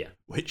film. Yeah.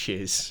 Which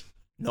is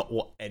not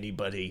what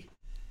anybody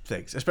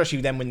thinks.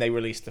 Especially then when they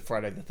released the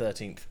Friday the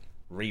 13th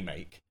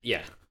remake.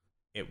 Yeah.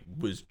 It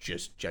was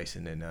just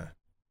Jason in a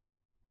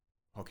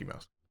hockey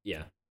mask.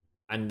 Yeah.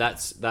 And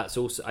that's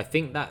also, I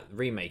think that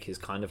remake is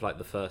kind of like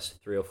the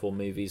first 3 or 4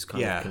 movies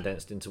kind of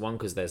condensed into one,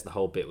 because there's the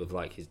whole bit with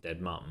like his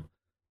dead mum,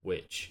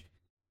 which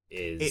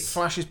is... It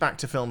flashes back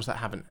to films that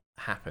haven't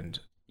happened.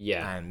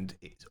 Yeah. And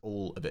it's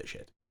all a bit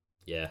shit.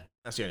 Yeah.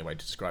 That's the only way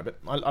to describe it.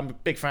 I'm a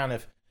big fan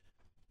of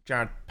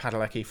Jared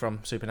Padalecki from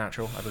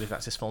Supernatural. I believe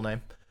that's his full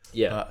name.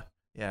 Yeah. But,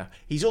 yeah.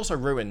 He's also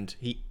ruined...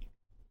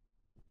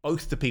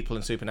 Both the people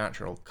in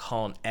Supernatural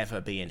can't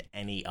ever be in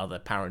any other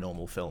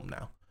paranormal film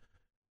now.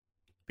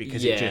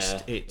 Because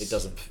it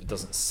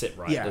doesn't sit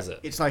right, does it?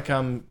 It's like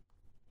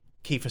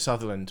Kiefer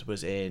Sutherland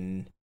was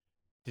in...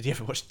 Did you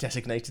ever watch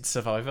Designated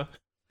Survivor?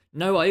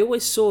 No, I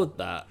always saw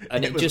that,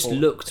 and it just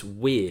looked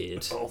weird.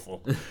 It's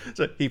awful.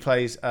 So he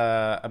plays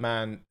a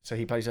man... So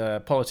he plays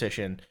a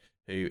politician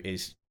who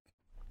is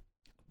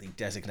the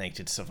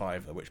designated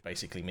survivor, which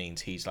basically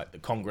means he's like the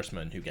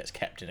congressman who gets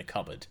kept in a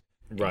cupboard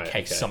in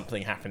case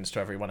something happens to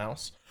everyone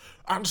else.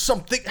 And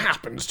something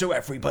happens to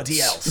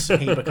everybody else.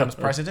 He becomes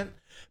president.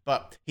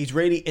 But he's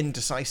really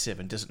indecisive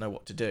and doesn't know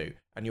what to do.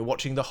 And you're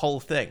watching the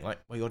whole thing like,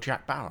 well, you're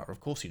Jack Bauer. Of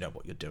course you know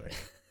what you're doing.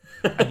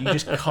 And you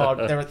just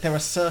can't... There are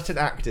certain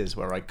actors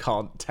where I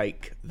can't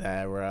take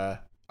their...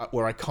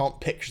 where I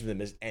can't picture them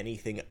as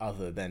anything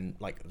other than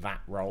like that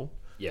role.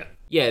 Yeah.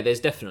 Yeah, there's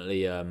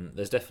definitely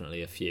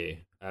a few.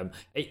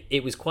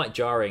 It was quite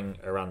jarring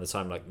around the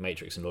time like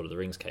Matrix and Lord of the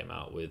Rings came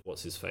out with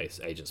what's his face,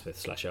 Agent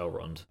Smith /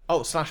 Elrond. Oh,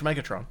 /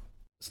 Megatron.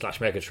 /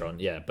 Megatron,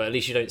 yeah. But at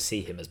least you don't see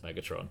him as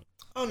Megatron.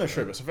 Oh no,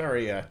 true. It's a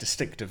very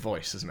distinctive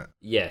voice, isn't it?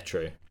 Yeah,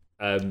 true.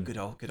 Good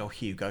old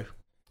Hugo.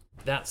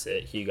 That's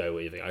it, Hugo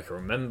Weaving. I can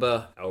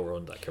remember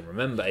Elrond, I can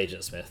remember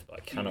Agent Smith, but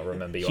I cannot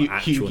remember your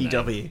actual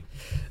name.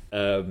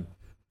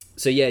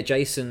 So yeah,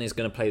 Jason is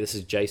going to play this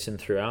as Jason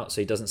throughout, so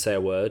he doesn't say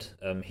a word.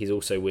 He's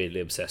also weirdly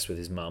obsessed with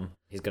his mum.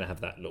 He's going to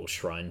have that little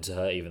shrine to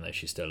her, even though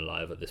she's still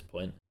alive at this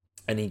point.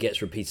 And he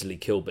gets repeatedly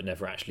killed, but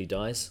never actually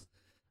dies.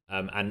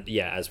 And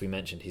yeah, as we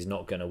mentioned, he's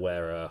not going to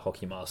wear a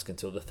hockey mask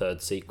until the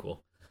third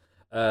sequel.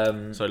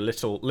 So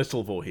little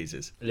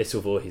Voorheeses.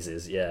 Little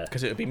Voorheeses, yeah.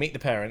 Because it would be Meet the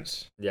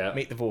Parents, yeah.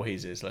 Meet the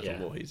Voorheeses, Little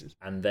Voorheeses.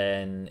 And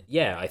then,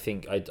 yeah, I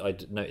think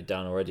I'd noted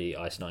down already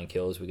Ice Nine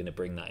Kills. We're going to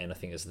bring that in, I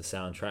think, as the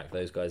soundtrack.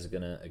 Those guys are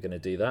gonna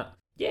do that.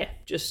 Yeah,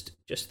 just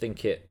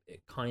think it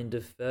kind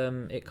of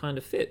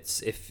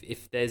fits.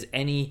 If there's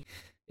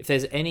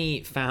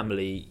any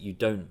family you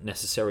don't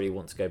necessarily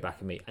want to go back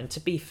and meet, and to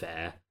be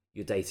fair,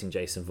 you're dating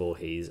Jason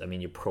Voorhees, I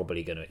mean, you're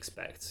probably going to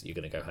expect you're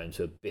going to go home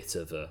to a bit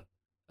of a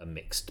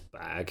mixed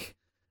bag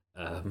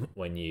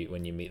when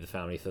you meet the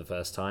family for the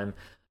first time.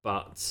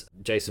 But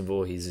Jason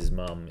Voorhees'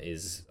 mum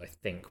is, I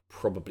think,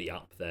 probably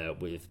up there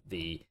with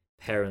the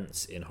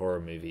parents in horror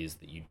movies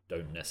that you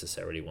don't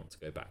necessarily want to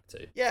go back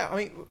to. Yeah, I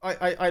mean,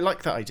 I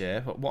like that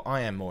idea, but what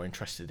I am more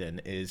interested in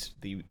is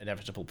the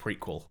inevitable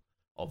prequel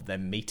of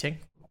them meeting.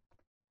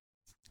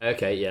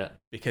 Okay, yeah.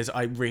 Because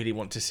I really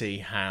want to see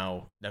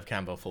how Nev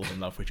Campbell falls in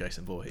love with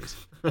Jason Voorhees.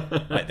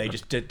 Like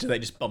do they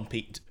just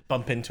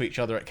bump into each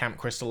other at Camp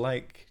Crystal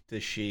Lake?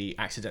 Does she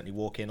accidentally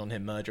walk in on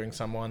him murdering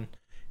someone?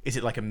 Is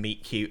it like a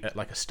meet cute at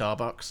like a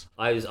Starbucks?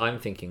 I'm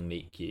thinking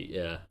meet cute.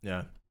 Yeah.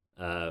 Yeah.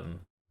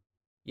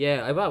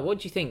 Yeah. About what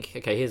do you think?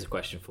 Okay, here's a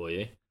question for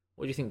you.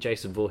 What do you think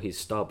Jason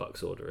Voorhees'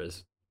 Starbucks order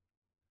is?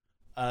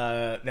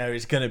 There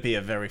is going to be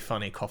a very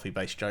funny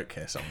coffee-based joke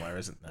here somewhere,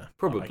 isn't there?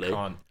 Probably.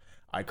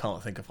 I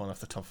can't think of one off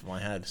the top of my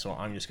head, so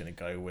I'm just going to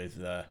go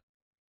with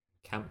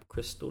Camp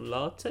Crystal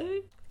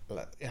Latte.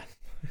 Yeah,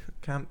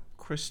 Camp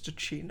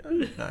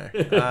Cristocino. No,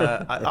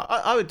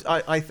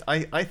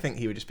 I think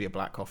he would just be a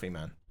black coffee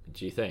man.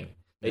 Do you think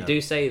they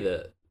do say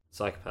that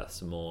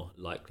psychopaths are more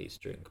likely to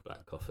drink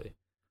black coffee?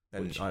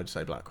 Then I'd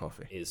say black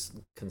coffee is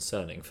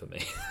concerning for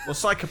me. Well,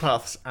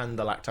 psychopaths and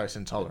the lactose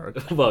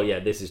intolerant. Well, yeah,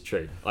 this is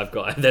true.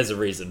 There's a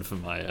reason for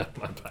my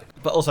black.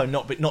 But also,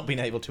 not being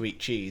able to eat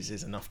cheese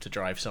is enough to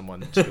drive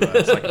someone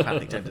to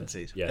psychopathic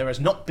tendencies. Yeah. There has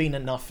not been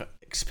enough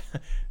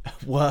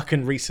work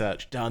and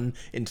research done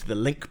into the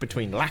link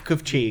between lack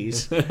of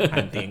cheese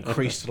and the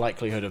increased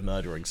likelihood of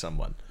murdering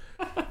someone.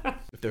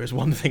 If there is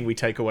one thing we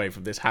take away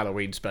from this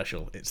Halloween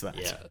special, it's that.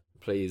 Yeah,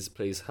 please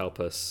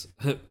help us.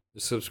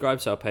 Subscribe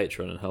to our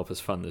Patreon and help us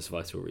fund this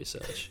vital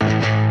research.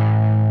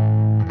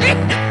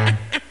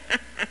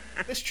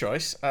 This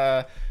choice,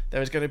 there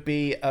is going to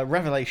be a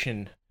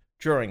revelation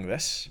during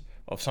this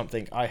of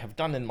something I have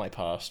done in my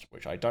past,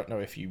 which I don't know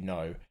if you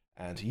know,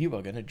 and you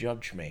are going to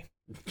judge me.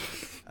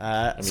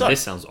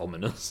 This sounds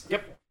ominous.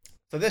 Yep.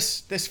 So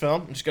this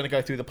film, I'm just going to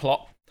go through the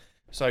plot.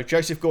 So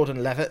Joseph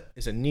Gordon-Levitt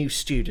is a new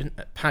student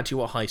at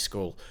Padua High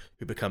School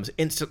who becomes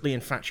instantly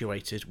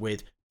infatuated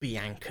with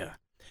Bianca.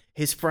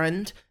 His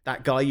friend,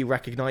 that guy you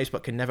recognise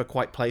but can never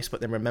quite place,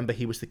 but then remember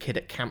he was the kid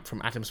at camp from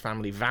Addams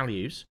Family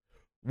Values,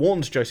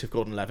 warns Joseph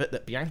Gordon-Levitt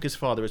that Bianca's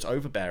father is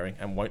overbearing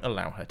and won't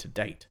allow her to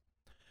date.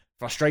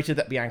 Frustrated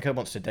that Bianca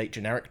wants to date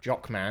generic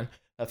jock man,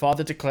 her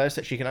father declares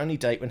that she can only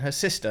date when her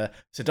sister,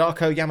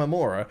 Sadako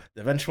Yamamura,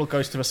 the vengeful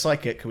ghost of a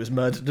psychic who was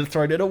murdered and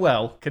thrown in a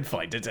well, can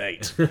find a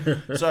date.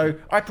 So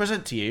I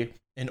present to you,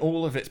 in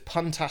all of its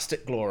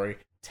puntastic glory,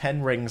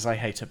 10 Rings I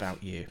Hate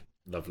About You.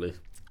 Lovely.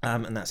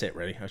 And that's it,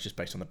 really. I was just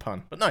based on the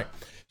pun. But no.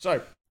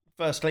 So,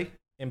 firstly,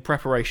 in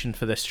preparation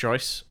for this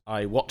choice,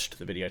 I watched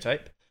the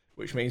videotape,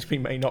 which means we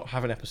may not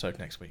have an episode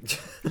next week.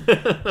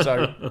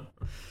 So,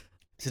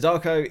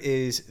 Sadako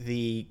is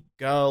the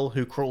girl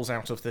who crawls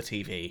out of the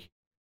TV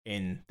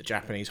in the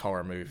Japanese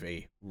horror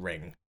movie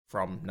Ring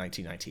from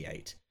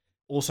 1998.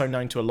 Also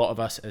known to a lot of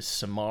us as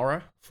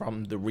Samara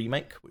from the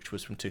remake, which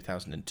was from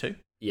 2002.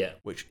 Yeah.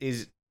 Which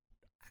is,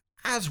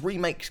 as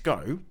remakes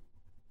go,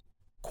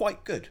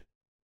 quite good.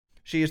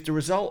 She is the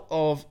result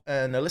of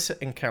an illicit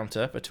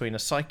encounter between a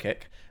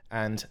psychic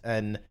and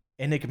an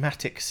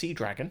enigmatic sea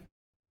dragon.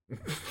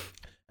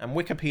 And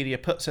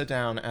Wikipedia puts her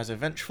down as a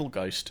vengeful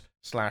ghost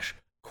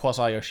 /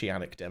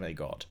 quasi-oceanic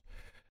demigod.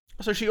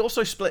 So she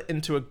also split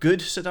into a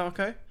good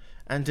Sadako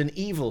and an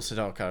evil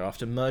Sadako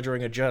after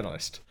murdering a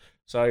journalist.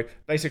 So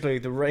basically,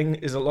 The Ring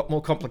is a lot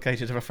more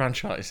complicated of a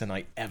franchise than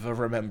I ever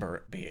remember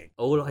it being.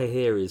 All I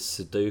hear is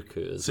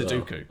Sudoku as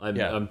Sudoku,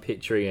 well. I'm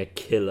picturing a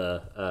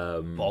killer...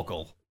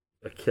 Boggle.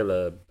 A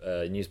killer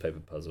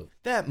newspaper puzzle.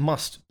 There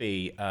must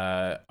be...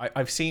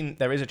 I've seen...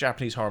 There is a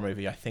Japanese horror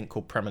movie, I think,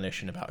 called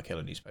Premonition about a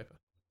killer newspaper.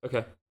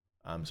 Okay.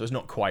 So it's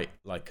not quite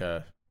like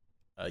a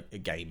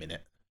game in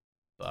it.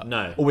 But,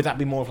 no. Or would that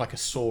be more of like a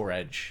Saw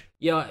Edge?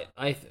 Yeah,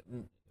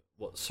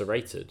 what,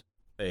 serrated?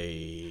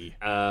 That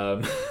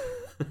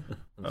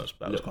was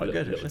quite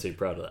good. A little too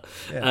proud of that.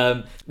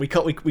 Yeah. We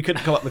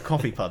couldn't come up with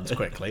coffee puns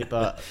quickly,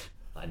 but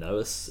I know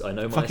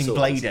my fucking swords.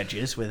 blade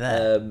edges were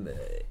there.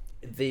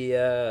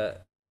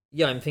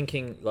 I'm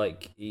thinking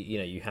like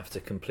you have to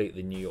complete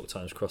the New York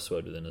Times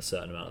crossword within a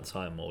certain amount of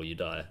time, or you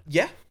die.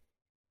 Yeah,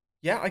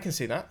 I can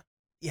see that.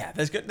 Yeah,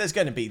 there is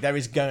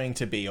going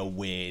to be a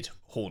weird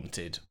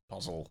haunted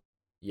puzzle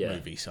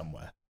movie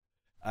somewhere.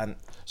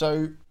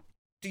 So,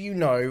 do you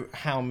know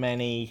how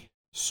many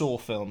Saw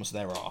films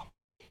there are?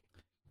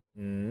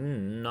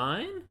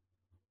 9?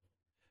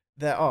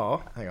 There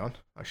are. Hang on,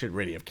 I should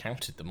really have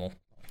counted them all.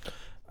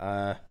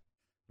 I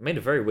made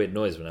a very weird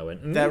noise when I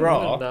went. There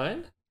are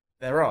 9.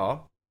 There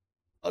are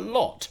a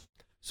lot.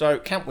 So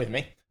count with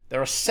me.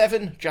 There are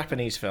 7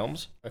 Japanese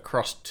films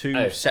across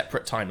 2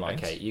 separate timelines.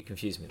 Okay, you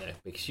confused me there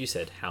because you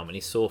said how many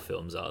Saw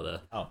films are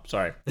there? Oh,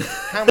 sorry.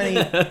 How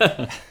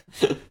many?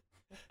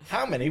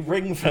 How many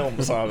Ring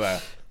films are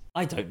there?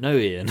 I don't know,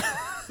 Ian.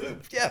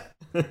 Yeah.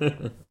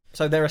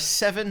 So there are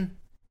 7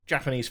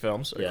 Japanese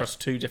films across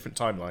 2 different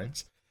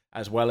timelines,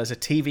 as well as a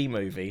TV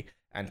movie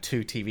and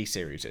 2 TV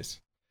series.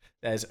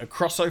 There's a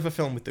crossover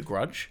film with The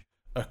Grudge,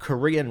 a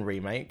Korean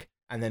remake,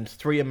 and then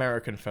 3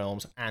 American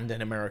films and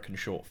an American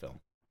short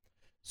film.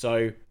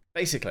 So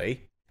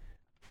basically,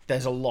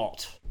 there's a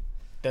lot.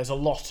 There's a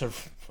lot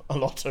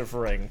of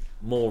Ring.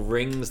 More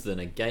rings than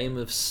a game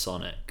of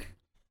Sonic.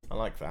 I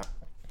like that.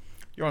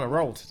 You're on a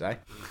roll today.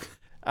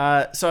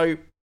 So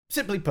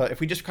simply put, if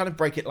we just kind of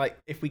break it, like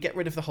if we get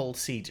rid of the whole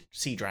sea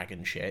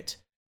dragon shit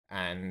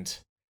and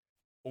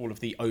all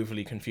of the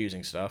overly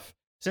confusing stuff.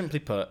 Simply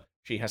put,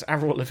 she has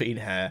Avril Lavigne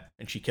hair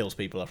and she kills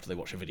people after they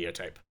watch a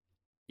videotape.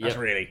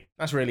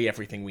 That's really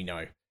everything we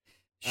know.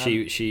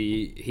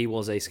 He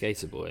was a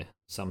skater boy.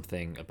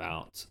 Something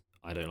about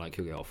I don't like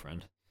your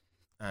girlfriend.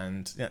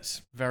 And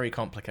it's very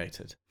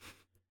complicated.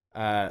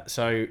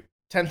 So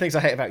 10 Things I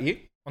Hate About You,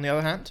 on the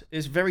other hand,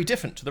 is very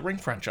different to the Ring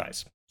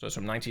franchise. So it's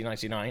from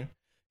 1999.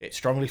 It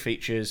strongly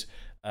features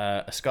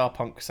a ska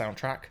punk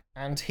soundtrack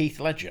and Heath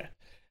Ledger.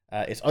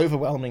 It's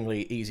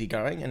overwhelmingly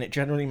easygoing, and it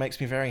generally makes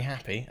me very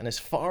happy. And as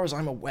far as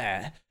I'm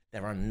aware,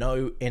 there are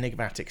no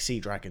enigmatic sea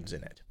dragons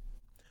in it.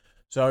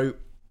 So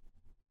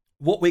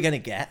what we're going to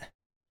get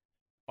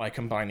by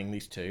combining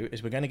these two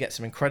is we're going to get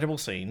some incredible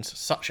scenes,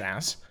 such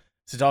as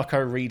Sadako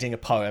reading a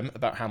poem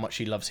about how much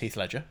he loves Heath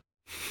Ledger.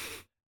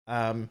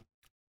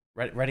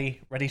 Ready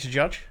to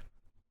judge?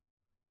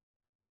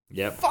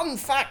 Yep. Fun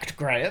fact,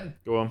 Graham.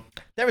 Go on.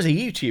 There is a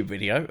YouTube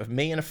video of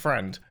me and a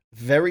friend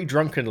very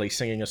drunkenly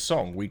singing a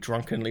song we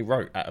drunkenly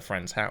wrote at a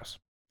friend's house.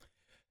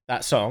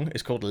 That song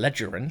is called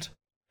Ledgerand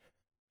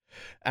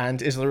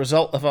and is the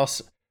result of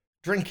us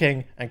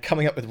drinking and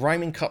coming up with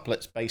rhyming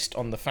couplets based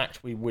on the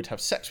fact we would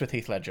have sex with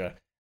Heath Ledger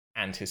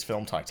and his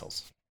film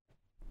titles.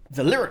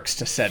 The lyrics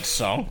to said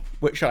song,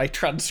 which I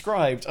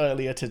transcribed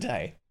earlier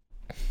today.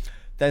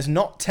 There's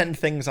not 10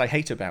 things I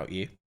hate about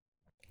you.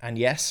 And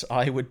yes,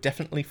 I would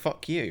definitely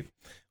fuck you.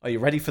 Are you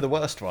ready for the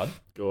worst one?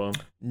 Go on.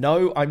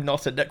 No, I'm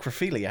not a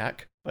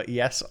necrophiliac, but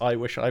yes, I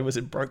wish I was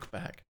in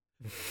Brokeback.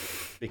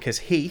 Because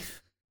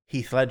Heath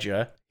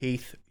Ledger,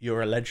 Heath,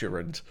 you're a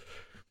ledgerand.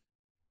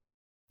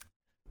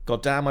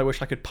 God damn, I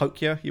wish I could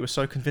poke you. You were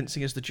so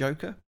convincing as the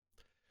Joker.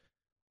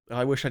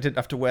 I wish I didn't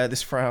have to wear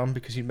this frown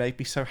because you made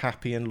me so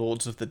happy in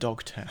Lords of the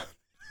Dogtown.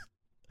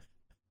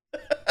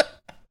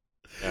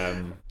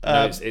 No,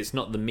 it's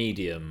not the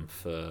medium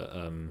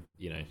for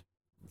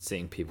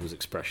seeing people's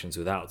expressions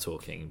without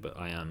talking, but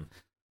I am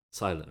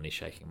silently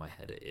shaking my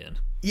head at Ian.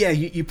 Yeah,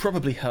 you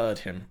probably heard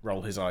him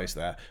roll his eyes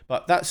there.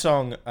 But that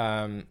song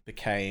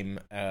became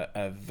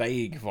a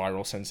vague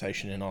viral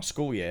sensation in our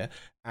school year,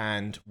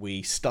 and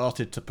we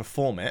started to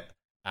perform it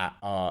at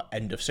our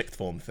end of sixth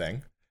form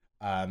thing.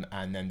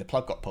 And then the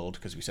plug got pulled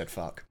because we said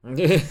fuck.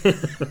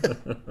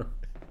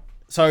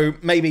 So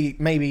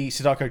maybe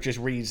Sadako just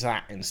reads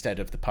that instead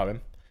of the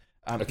poem.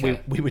 Okay.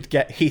 We would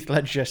get Heath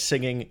Ledger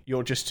singing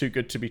 "You're Just Too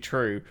Good to Be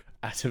True"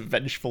 at a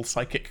vengeful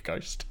psychic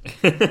ghost.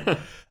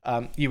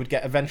 You would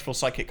get a vengeful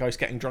psychic ghost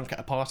getting drunk at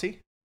a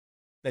party,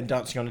 then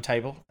dancing on a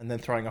table, and then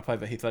throwing up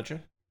over Heath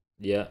Ledger.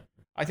 Yeah.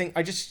 I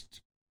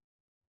just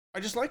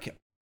like it.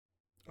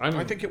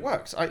 I think it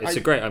works. I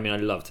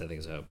love 10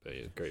 Things I Hate About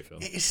You. It's a great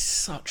film. It is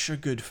such a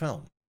good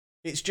film.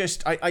 It's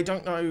just I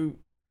don't know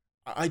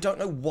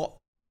what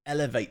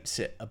elevates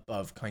it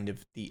above kind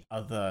of the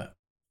other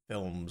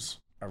films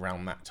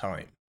around that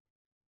time.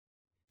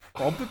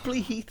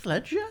 Probably Heath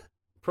Ledger?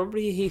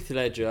 Probably Heath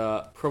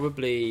Ledger.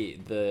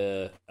 Probably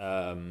the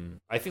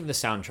I think the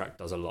soundtrack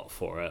does a lot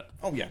for it.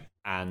 Oh yeah.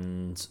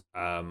 And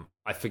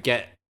I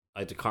forget,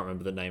 I can't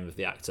remember the name of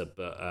the actor,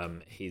 but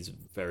he's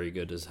very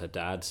good as her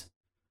dad.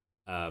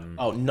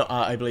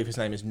 I believe his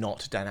name is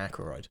not Dan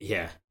Aykroyd.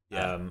 Yeah.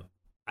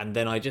 And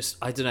then I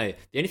don't know.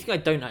 The only thing I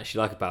don't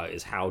actually like about it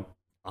is how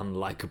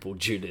unlikable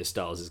Julia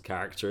Stiles'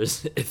 character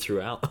is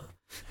throughout.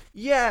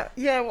 Yeah.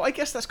 Well, I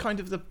guess that's kind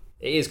of the.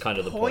 It is kind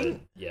of the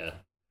point. Yeah.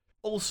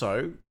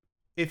 Also,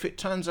 if it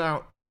turns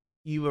out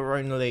you were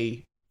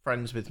only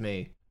friends with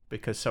me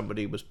because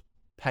somebody was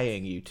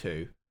paying you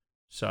to,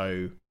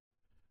 so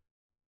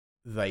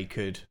they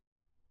could.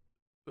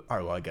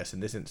 Oh, I guess in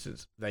this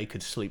instance they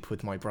could sleep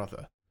with my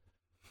brother.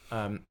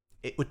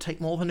 It would take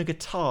more than a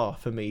guitar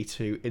for me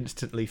to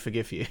instantly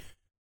forgive you.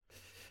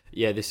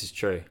 Yeah, this is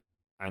true.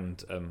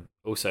 And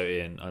also,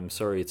 Ian, I'm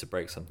sorry to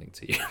break something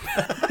to you.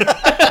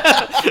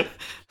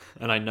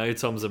 And I know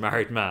Tom's a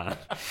married man.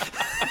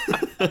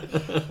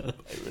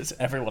 It was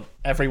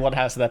everyone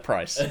has their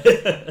price.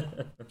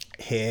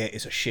 Here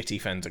is a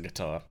shitty Fender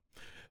guitar.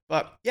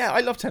 But yeah, I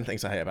love 10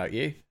 Things I Hate About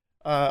You.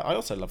 I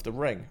also love The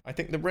Ring. I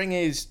think The Ring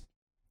is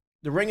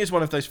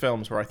one of those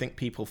films where I think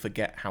people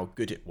forget how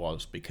good it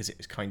was because it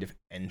has kind of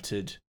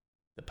entered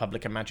the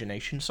public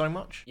imagination so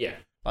much. Yeah.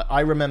 Like,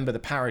 I remember the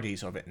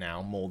parodies of it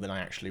now more than I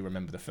actually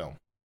remember the film.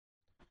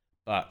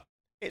 But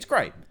it's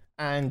great.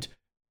 And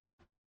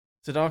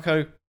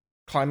Sadako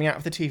climbing out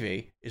of the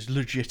TV is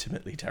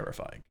legitimately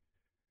terrifying.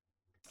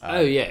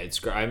 Oh yeah, it's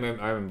great. I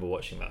remember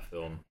watching that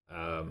film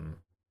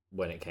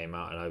when it came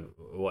out, and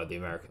the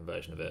American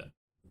version of it.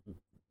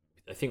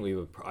 I think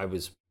I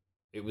was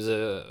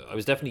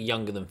definitely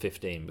younger than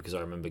 15 because I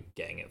remember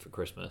getting it for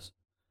Christmas.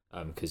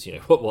 Because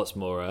what's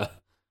more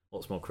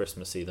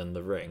Christmassy than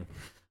The Ring?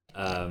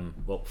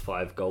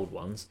 5 gold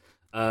ones.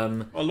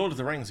 Well, Lord of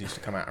the Rings used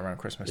to come out around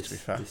Christmas. To be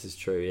fair, this is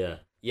true. Yeah.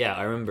 Yeah,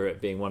 I remember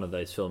it being one of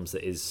those films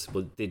that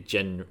did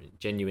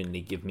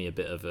genuinely give me a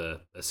bit of a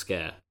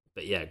scare.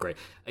 But yeah, great.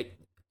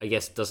 I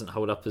guess it doesn't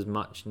hold up as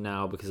much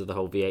now because of the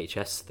whole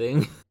VHS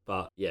thing.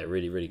 But yeah,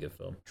 really, really good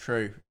film.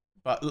 True.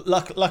 But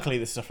luckily,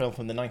 this is a film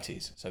from the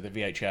 90s, so the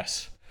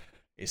VHS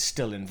is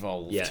still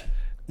involved. Yeah.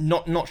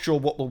 Not sure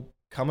what will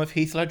come of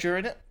Heath Ledger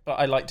in it, but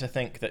I like to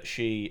think that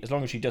as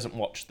long as he doesn't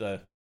watch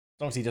the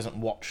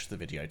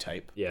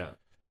videotape,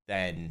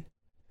 then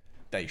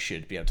they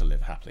should be able to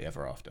live happily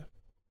ever after,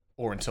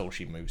 or until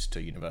she moves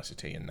to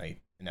university and they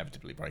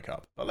inevitably break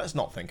up. But let's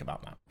not think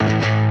about that.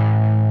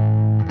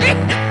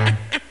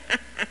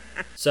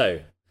 So,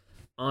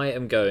 I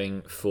am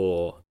going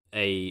for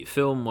a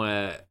film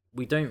where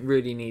we don't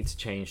really need to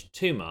change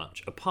too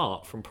much,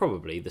 apart from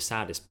probably the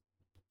saddest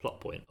plot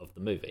point of the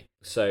movie.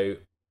 So,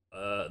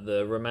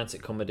 the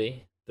romantic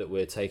comedy that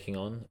we're taking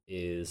on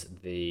is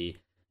the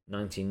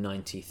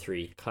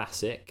 1993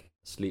 classic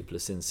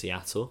Sleepless in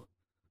Seattle,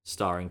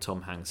 starring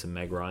Tom Hanks and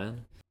Meg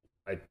Ryan.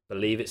 I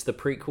believe it's the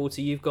prequel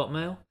to You've Got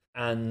Mail.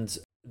 And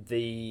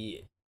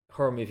the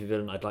horror movie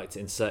villain I'd like to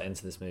insert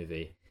into this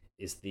movie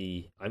is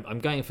I'm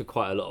going for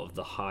quite a lot of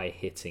the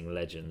high-hitting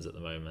legends at the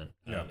moment.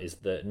 Is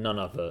none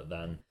other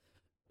than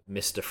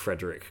Mr.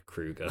 Frederick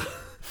Krueger.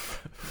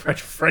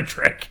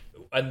 Frederick.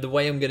 And the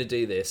way I'm going to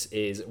do this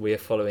is we're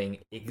following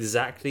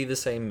exactly the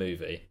same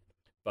movie,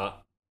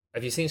 but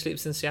have you seen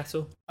Sleepless in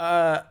Seattle?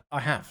 I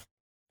have.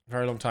 A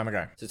very long time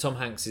ago. So Tom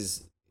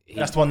Hanks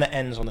that's the one that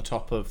ends on the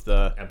top of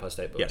the Empire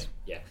State Building.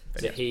 Yes.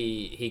 Yeah. So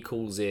he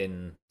calls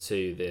in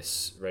to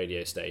this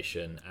radio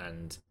station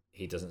and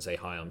he doesn't say,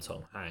 "Hi, I'm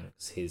Tom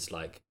Hanks." His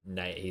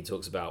he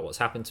talks about what's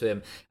happened to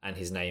him, and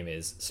his name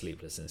is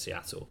Sleepless in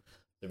Seattle.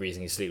 The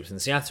reason he's sleepless in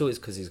Seattle is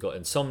because he's got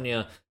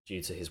insomnia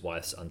due to his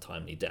wife's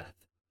untimely death.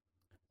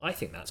 I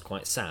think that's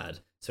quite sad.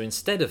 So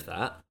instead of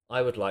that,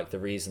 I would like the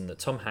reason that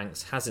Tom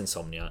Hanks has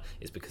insomnia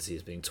is because he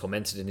is being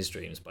tormented in his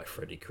dreams by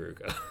Freddy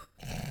Krueger.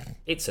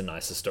 It's a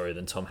nicer story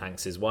than Tom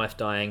Hanks' wife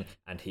dying,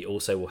 and he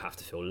also will have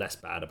to feel less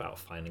bad about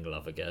finding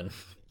love again.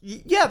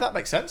 Yeah, that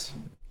makes sense.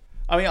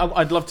 I mean,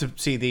 I'd love to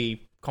see the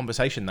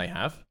conversation they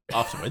have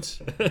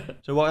afterwards.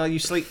 So why are you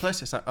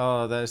sleepless? It's like,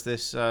 there's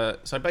this...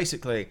 so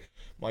basically,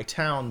 my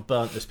town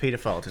burnt this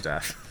paedophile to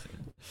death.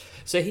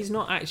 So he's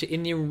not actually...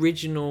 In the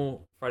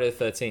original Friday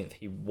the 13th,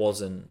 he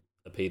wasn't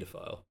a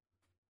paedophile.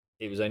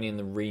 It was only in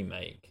the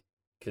remake,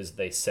 because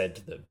they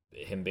said that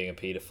him being a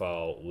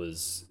paedophile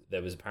was...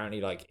 There was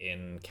apparently,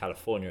 in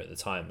California at the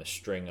time, a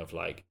string of,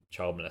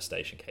 child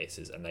molestation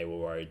cases, and they were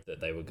worried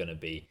that they were going to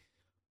be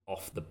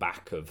off the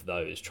back of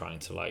those trying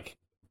to,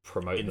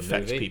 promote the movie.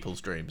 Infect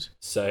people's dreams.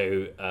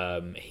 So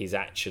he's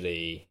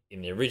actually,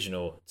 in the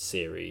original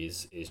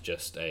series, is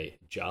just a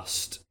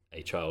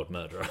child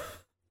murderer.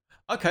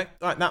 Okay,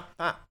 right,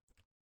 that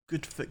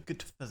good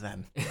for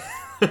them.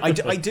 I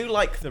do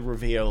like the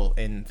reveal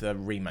in the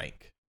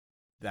remake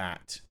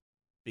that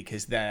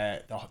because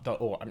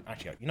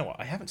actually, you know what?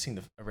 I haven't seen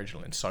the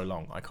original in so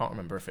long. I can't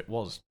remember if it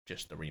was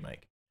just the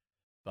remake,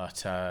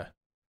 but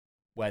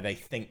where they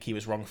think he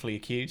was wrongfully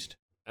accused.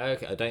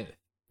 Okay, I don't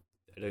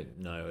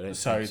know.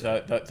 So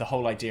the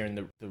whole idea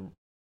in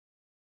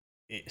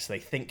it's they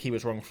think he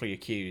was wrongfully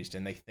accused,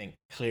 and they think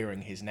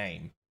clearing his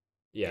name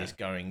is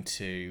going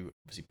to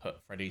obviously put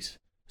Freddy's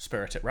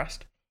spirit at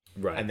rest.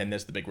 Right. And then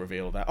there's the big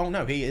reveal that, oh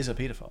no, he is a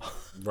paedophile.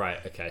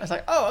 Right, okay. I was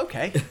like, oh,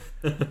 okay.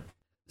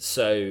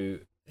 So,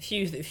 a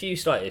few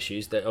slight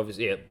issues. That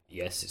obviously,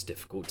 yes, it's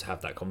difficult to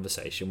have that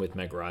conversation with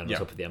Meg Ryan on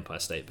top of the Empire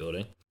State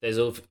Building. There's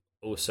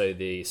also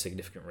the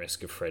significant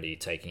risk of Freddy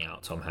taking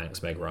out Tom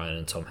Hanks, Meg Ryan,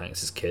 and Tom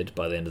Hanks' kid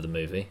by the end of the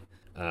movie.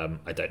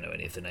 I don't know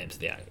any of the names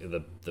of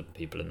the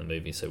people in the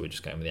movie, so we're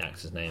just going with the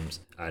actors'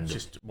 names. And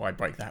just why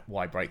break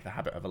the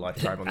habit of a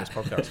lifetime on this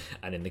podcast?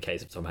 And in the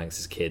case of Tom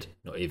Hanks' kid,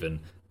 not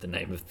even the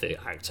name of the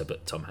actor,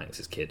 but Tom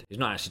Hanks' kid. He's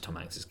not actually Tom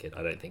Hanks' kid.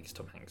 I don't think he's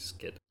Tom Hanks'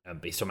 kid.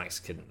 But he's Tom Hanks'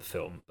 kid in the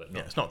film, but not.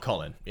 Yeah, it's not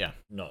Colin. Yeah,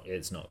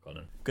 it's not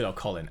Colin. Good old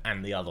Colin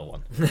and the other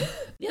one.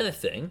 The other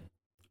thing,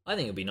 I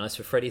think it'd be nice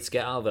for Freddy to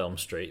get out of Elm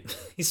Street.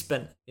 He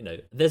spent,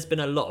 there's been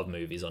a lot of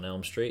movies on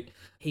Elm Street.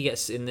 He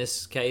in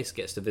this case,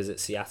 gets to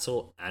visit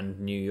Seattle and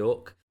New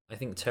York. I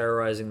think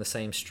terrorizing the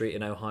same street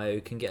in Ohio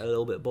can get a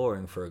little bit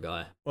boring for a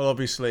guy. Well,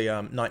 obviously,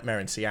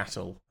 Nightmare in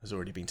Seattle has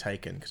already been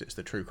taken because it's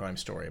the true crime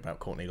story about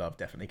Courtney Love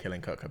definitely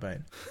killing Kurt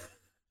Cobain.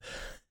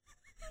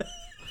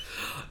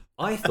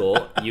 I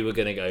thought you were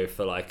going to go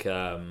for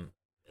LaShawn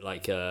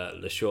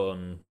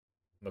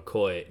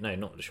McCoy. No,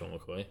 not LaShawn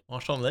McCoy.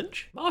 Marshawn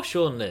Lynch?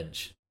 Marshawn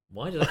Lynch.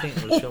 Why did I think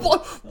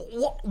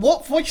LaShawn...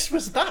 What voice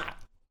was that?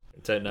 I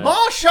don't know.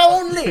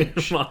 Marshawn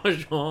Lynch!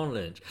 Marshawn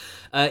Lynch.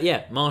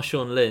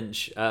 Marshawn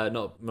Lynch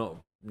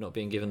not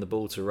being given the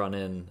ball to run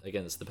in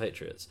against the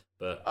Patriots.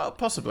 But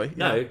possibly.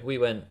 No, yeah. we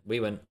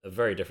went a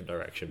very different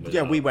direction.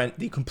 We went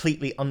the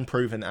completely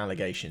unproven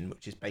allegation,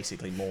 which is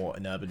basically more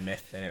an urban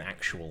myth than an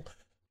actual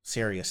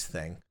serious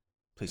thing.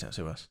 Please don't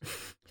sue us.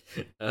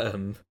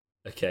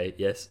 Okay,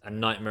 yes.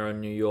 And Nightmare on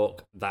New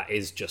York, that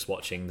is just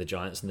watching the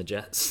Giants and the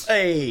Jets.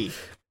 Hey!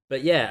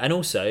 But yeah, and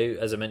also,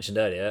 as I mentioned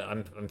earlier,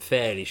 I'm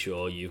fairly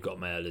sure You've Got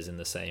Mail is in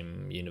the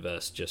same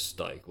universe, just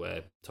like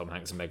where Tom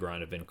Hanks and Meg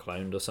Ryan have been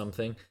cloned or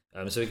something.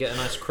 So we get a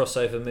nice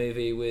crossover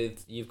movie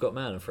with You've Got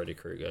Mail and Freddy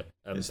Krueger.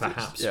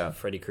 Perhaps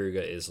Freddy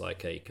Krueger is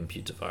like a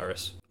computer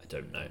virus. I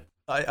don't know.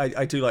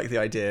 I do like the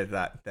idea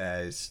that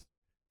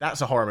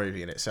that's a horror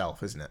movie in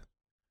itself, isn't it?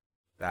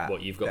 that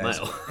what, you've got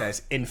mail?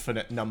 There's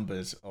infinite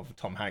numbers of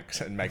Tom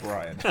Hanks and Meg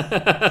Ryan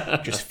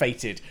just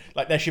fated.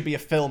 Like, there should be a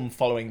film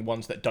following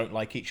ones that don't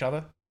like each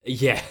other.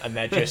 Yeah. And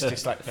they're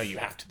just like, no, you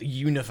have to. The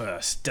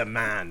universe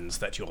demands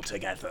that you're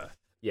together.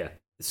 Yeah.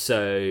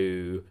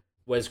 So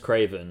Wes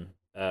Craven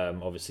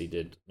obviously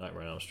did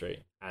Nightmare on Elm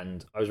Street,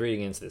 and I was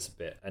reading into this a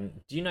bit.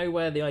 And do you know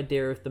where the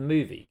idea of the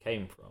movie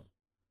came from?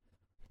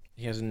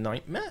 He has a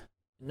nightmare?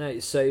 No.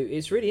 So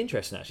it's really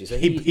interesting, actually. So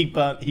he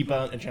burnt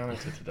a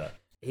janitor to death.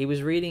 He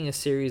was reading a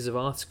series of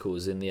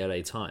articles in the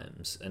LA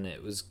Times, and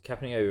it was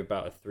happening over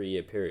about a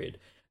 3-year period.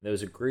 There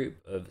was a group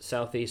of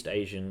Southeast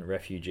Asian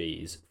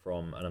refugees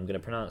from, and I'm going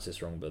to pronounce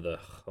this wrong, but the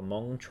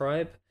Hmong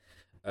tribe.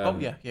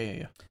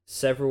 Yeah.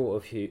 Several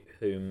of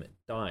whom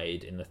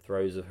died in the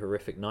throes of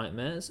horrific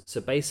nightmares. So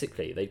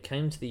basically, they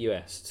came to the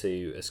US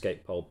to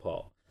escape Pol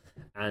Pot,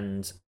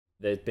 and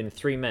there'd been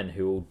 3 men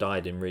who all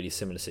died in really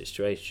similar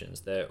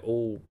situations. They're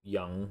all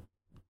young,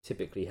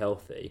 typically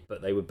healthy,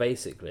 but they were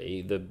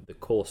basically, the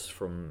course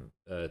from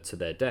to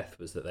their death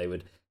was that they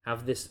would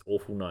have this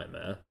awful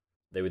nightmare.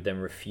 They would then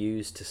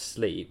refuse to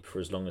sleep for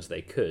as long as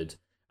they could,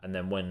 and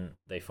then when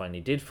they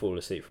finally did fall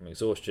asleep from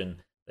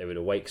exhaustion, they would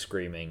awake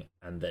screaming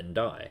and then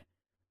die.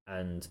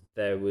 And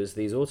there was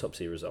these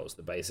autopsy results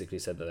that basically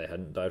said that they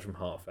hadn't died from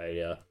heart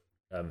failure,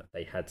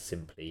 they had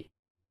simply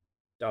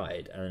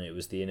died, and it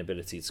was the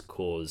inability to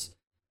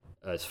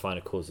find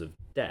a cause of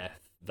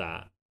death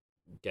that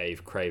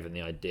gave Craven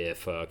the idea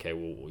for, okay,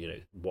 well, you know,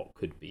 what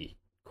could be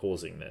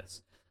causing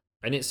this?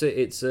 And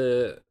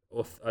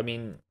I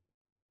mean,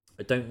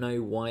 I don't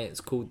know why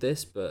it's called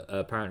this, but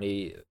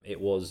apparently it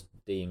was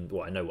deemed,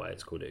 well, I know why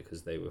it's called it,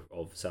 because they were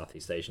of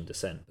Southeast Asian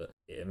descent, but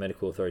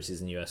medical authorities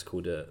in the US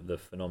called it the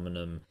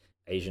phenomenon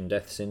Asian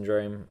death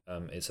syndrome.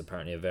 It's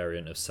apparently a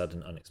variant of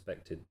sudden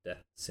unexpected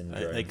death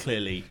syndrome. They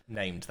clearly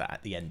named that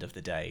at the end of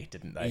the day,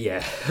 didn't they?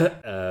 Yeah.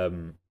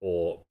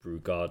 Or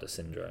Brugada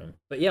syndrome.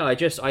 But yeah,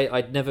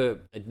 I'd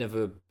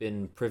never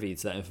been privy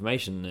to that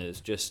information. It's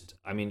just,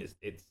 I mean,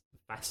 it's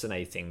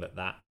fascinating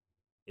that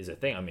is a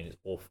thing. I mean, it's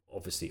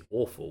obviously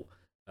awful.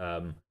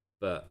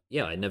 But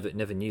yeah, I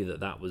never knew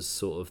that was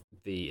sort of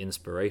the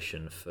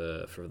inspiration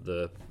for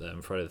the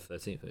Friday the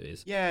 13th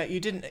movies. Yeah, you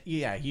didn't.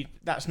 Yeah,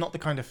 that's not the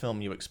kind of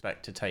film you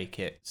expect to take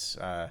its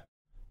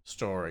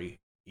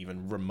story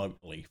even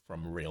remotely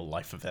from real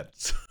life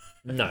events.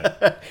 No.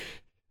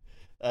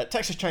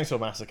 Texas Chainsaw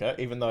Massacre,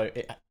 even though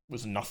it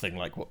was nothing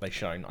like what they've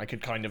shown, I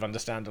could kind of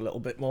understand a little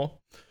bit more.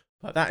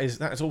 But that is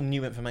all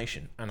new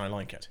information, and I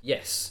like it.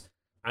 Yes,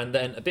 and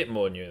then a bit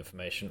more new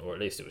information, or at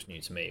least it was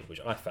new to me, which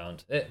I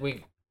found.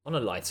 On a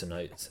lighter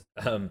note,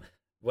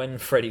 when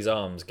Freddy's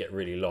arms get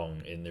really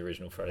long in the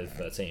original Friday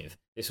the 13th,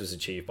 this was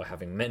achieved by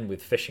having men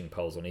with fishing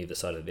poles on either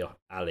side of the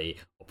alley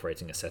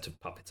operating a set of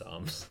puppet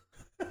arms.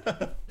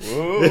 That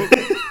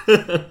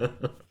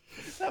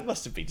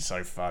must have been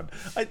so fun.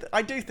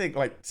 I do think,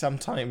 like,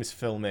 sometimes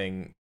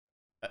filming,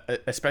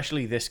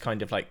 especially this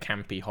kind of like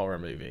campy horror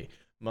movie,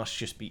 must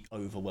just be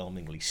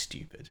overwhelmingly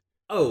stupid.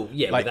 Oh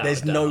yeah, like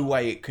there's no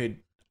way it could.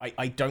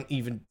 I don't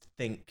even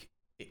think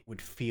it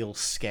would feel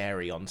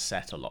scary on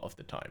set a lot of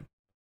the time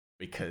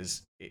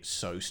because it's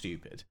so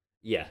stupid.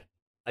 Yeah,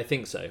 I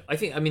think so.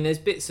 I mean, there's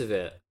bits of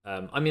it.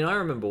 I mean, I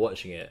remember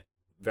watching it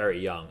very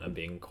young and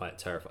being quite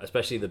terrified,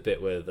 especially the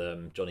bit with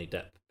Johnny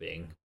Depp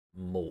being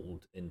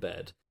mauled in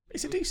bed.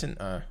 It's a decent.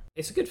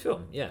 It's a good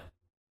film, yeah.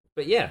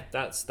 But yeah,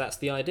 that's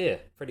the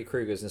idea. Freddy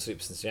Krueger's in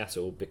Sleepless in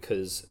Seattle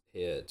because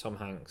Tom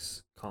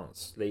Hanks can't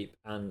sleep,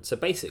 and so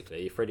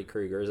basically Freddy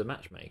Krueger is a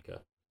matchmaker.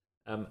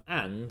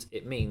 And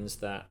it means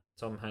that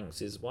Tom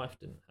Hanks' wife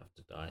didn't have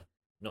to die.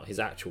 Not his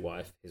actual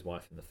wife, his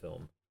wife in the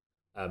film.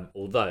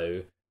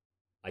 Although,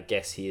 I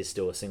guess he is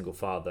still a single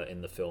father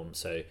in the film,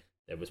 so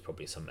there was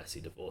probably some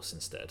messy divorce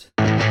instead.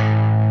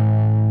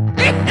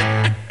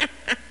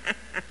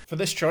 For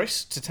this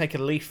choice, to take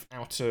a leaf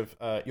out of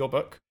your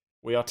book,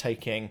 we are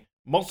taking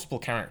multiple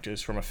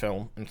characters from a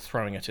film and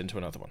throwing it into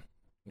another one.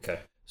 Okay.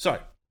 So,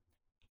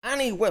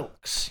 Annie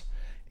Wilkes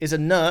is a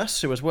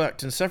nurse who has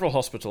worked in several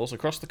hospitals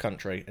across the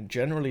country and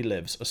generally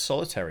lives a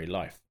solitary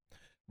life.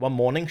 One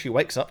morning, she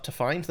wakes up to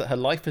find that her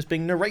life is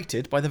being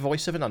narrated by the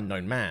voice of an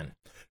unknown man.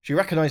 She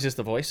recognises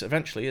the voice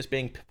eventually as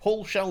being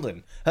Paul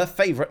Sheldon, her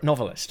favourite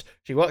novelist.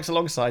 She works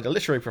alongside a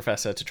literary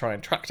professor to try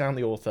and track down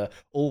the author,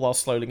 all while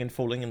slowly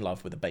falling in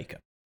love with a baker.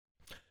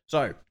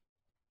 So,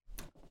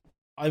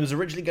 I was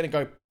originally going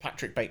to go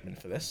Patrick Bateman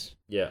for this.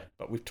 Yeah.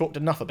 But we've talked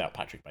enough about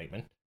Patrick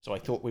Bateman, so I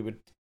thought we would...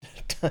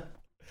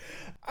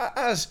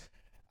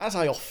 As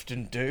I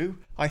often do,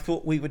 I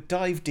thought we would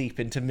dive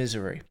deep into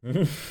misery.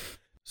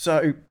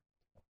 So,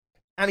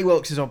 Annie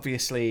Wilkes is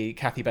obviously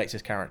Kathy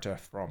Bates' character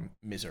from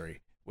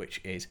Misery, which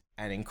is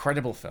an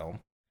incredible film.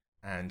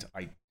 And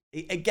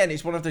again,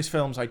 it's one of those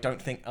films I don't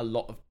think a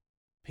lot of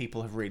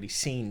people have really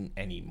seen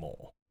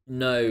anymore.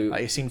 No.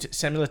 It seems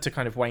similar to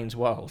kind of Wayne's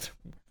World.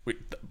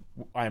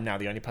 I am now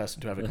the only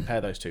person to ever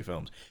compare those two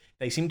films.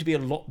 They seem to be a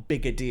lot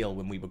bigger deal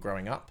when we were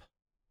growing up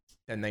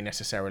than they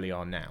necessarily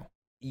are now.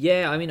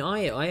 Yeah, I mean,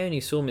 I only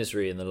saw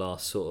Misery in the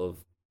last sort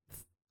of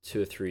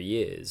 2 or 3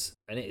 years,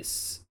 and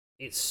it's, I mean, it's a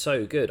It's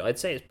so good. I'd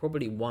say it's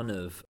probably one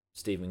of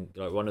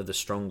the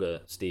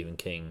stronger Stephen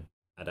King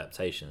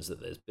adaptations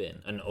that there's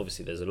been, and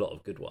obviously there's a lot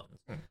of good ones.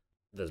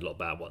 There's a lot of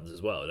bad ones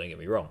as well. Don't get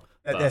me wrong.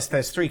 But,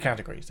 there's three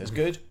categories. There's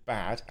good,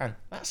 bad, and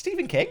that's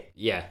Stephen King.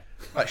 Yeah,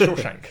 Like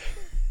Shawshank.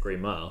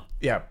 Green Mile.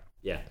 Yeah.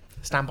 Yeah.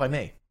 Stand by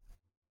Me.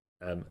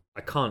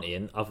 I can't,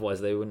 Ian.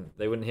 Otherwise, they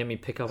wouldn't hear me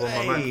pick up on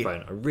my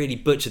microphone. I really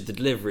butchered the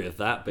delivery of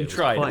that, but You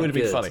tried. It would have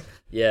been funny.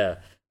 Yeah.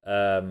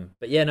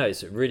 But yeah, no,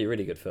 it's a really,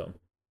 really good film.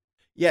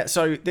 Yeah.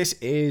 So this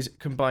is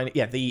combining.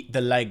 Yeah.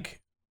 The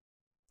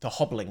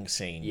hobbling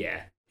scene.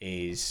 Yeah.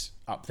 Is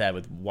up there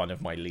with one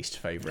of my least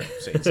favourite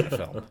scenes in the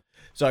film.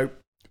 So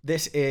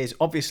this is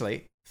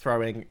obviously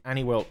throwing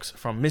Annie Wilkes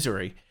from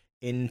Misery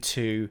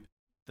into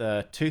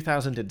the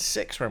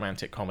 2006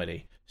 romantic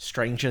comedy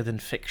Stranger Than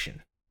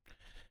Fiction.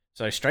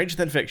 So Stranger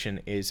Than Fiction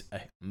is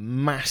a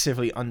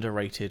massively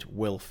underrated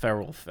Will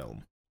Ferrell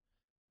film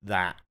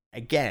that,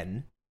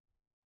 again,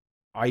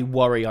 I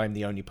worry I'm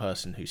the only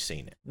person who's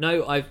seen it.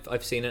 No,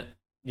 I've seen it.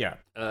 Yeah.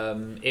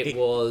 It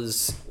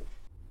was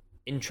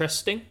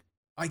interesting.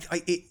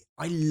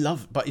 I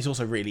love, but it's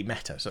also really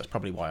meta, so that's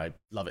probably why I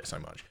love it so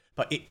much.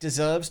 But it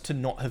deserves to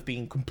not have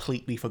been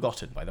completely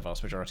forgotten by the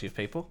vast majority of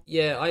people.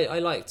 Yeah, I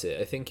liked it.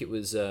 I think it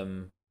was.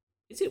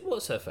 Is it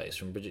What's Her Face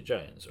from Bridget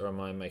Jones, or am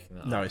I making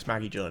that up? No, it's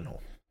Maggie Gyllenhaal.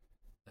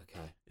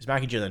 Okay. It's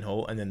Maggie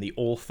Gyllenhaal, and then the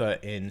author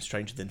in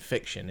Stranger Than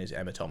Fiction is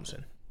Emma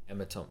Thompson.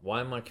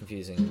 Why am I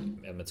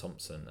confusing Emma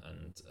Thompson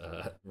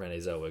and Renee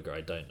Zellweger? I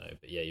don't know,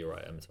 but yeah, you're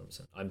right, Emma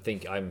Thompson.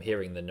 I'm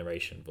hearing the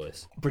narration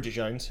voice. Bridget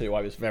Jones, who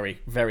I was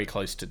very, very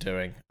close to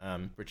doing.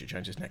 Bridget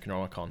Jones's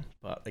Necronomicon,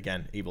 but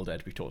again, Evil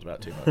Dead we talked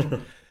about too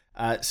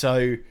much.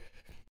 So,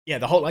 yeah,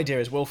 the whole idea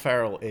is Will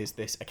Ferrell is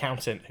this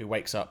accountant who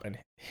wakes up and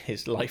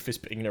his life is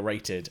being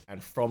narrated,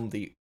 and from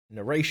the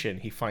narration,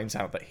 he finds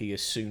out that he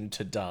is soon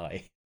to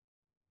die.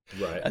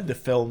 Right. And the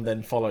film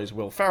then follows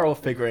Will Ferrell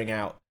figuring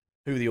out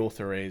who the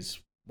author is,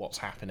 what's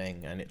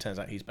happening, and it turns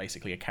out he's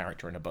basically a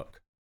character in a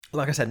book.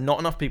 Like I said, not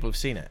enough people have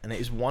seen it, and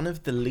it is one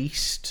of the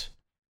least.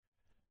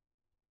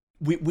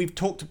 We've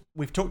talked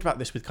about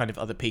this with kind of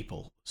other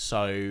people.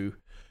 So,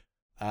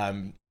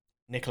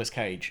 Nicolas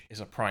Cage is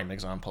a prime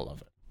example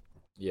of it.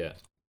 Yeah.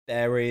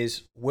 There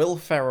is Will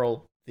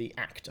Ferrell, the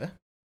actor,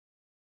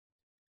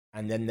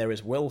 and then there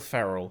is Will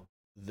Ferrell,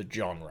 the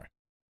genre.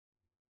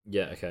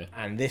 Yeah, okay.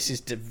 And this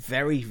is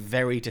very,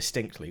 very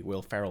distinctly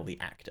Will Ferrell, the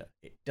actor.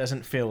 It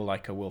doesn't feel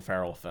like a Will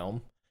Ferrell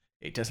film.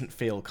 It doesn't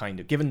feel kind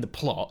of... Given the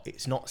plot,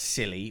 it's not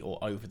silly or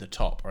over the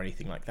top or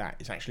anything like that.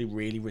 It's actually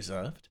really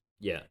reserved.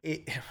 Yeah.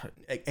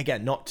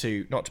 Again, not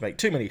to make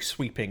too many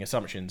sweeping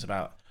assumptions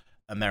about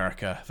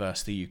America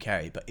versus the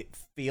UK, but it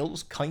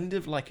feels kind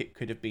of like it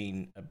could have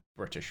been a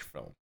British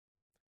film.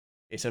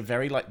 It's a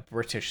very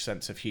British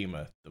sense of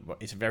humour.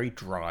 It's very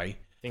dry. I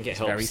think it it's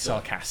helps. Very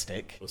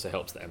sarcastic. Also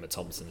helps that Emma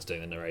Thompson's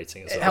doing the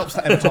narrating as well. It helps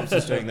that Emma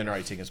Thompson's doing the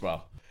narrating as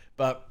well.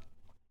 But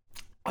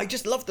I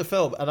just love the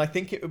film, and I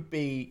think it would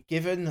be,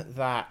 given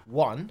that,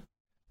 one,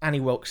 Annie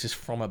Wilkes is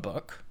from a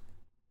book.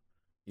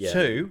 Yeah.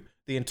 Two,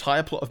 the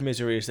entire plot of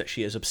Misery is that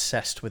she is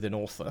obsessed with an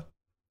author.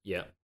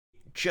 Yeah.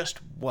 It just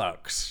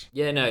works.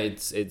 Yeah, no,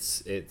 it's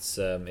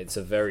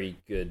a very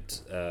good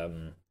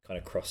kind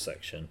of cross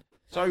section.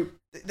 So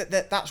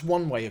that's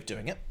one way of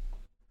doing it.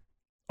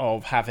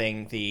 Of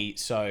having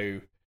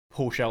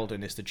Paul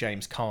Sheldon is the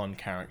James Caan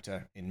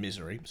character in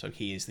Misery, so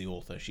he is the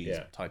author, she's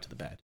tied to the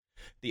bed.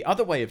 The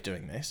other way of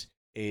doing this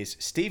is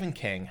Stephen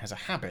King has a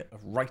habit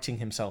of writing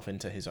himself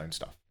into his own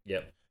stuff.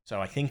 Yep.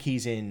 So I think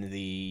he's in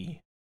the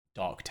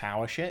Dark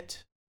Tower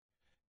shit.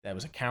 There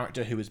was a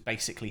character who was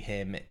basically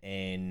him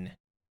in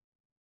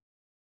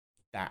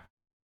that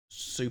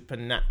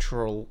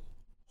supernatural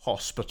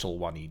hospital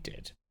one he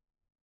did.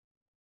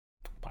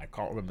 But I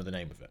can't remember the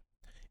name of it.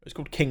 It was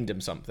called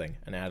Kingdom something,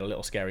 and it had a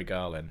little scary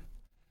girl in.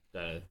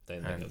 No,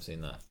 don't think I've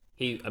seen that.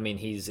 He's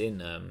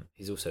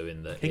also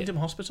in the Kingdom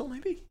Hospital,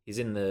 maybe? He's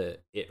in the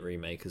It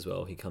remake as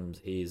well.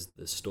 He's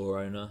the store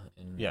owner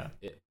in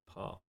It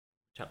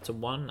Chapter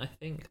 1, I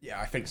think.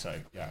 Yeah, I think so,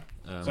 yeah.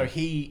 So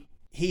he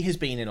has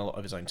been in a lot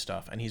of his own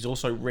stuff, and he's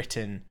also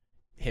written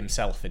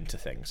himself into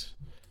things.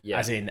 Yeah.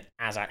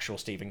 As actual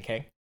Stephen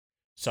King.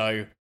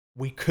 So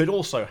we could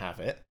also have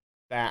it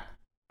that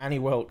Annie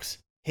Wilkes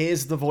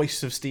hears the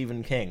voice of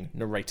Stephen King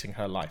narrating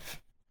her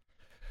life.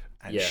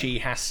 And she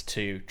has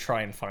to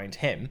try and find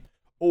him,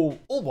 all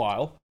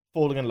while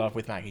falling in love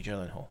with Maggie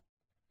Gyllenhaal.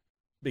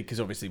 Because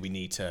obviously we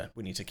need to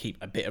keep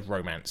a bit of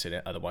romance in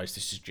it, otherwise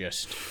this is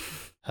just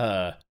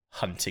her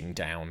hunting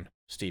down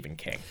Stephen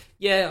King.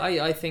 Yeah,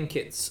 I think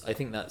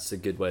that's a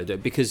good way to do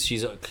it, because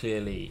she's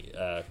clearly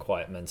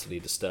quite mentally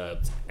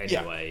disturbed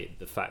anyway. Yeah.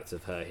 The fact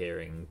of her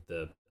hearing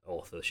the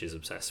author she's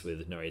obsessed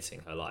with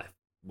narrating her life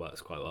works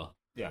quite well.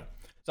 Yeah.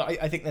 So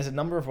I think there's a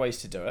number of ways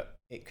to do it.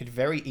 It could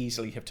very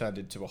easily have turned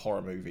into a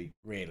horror movie,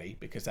 really,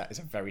 because that is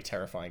a very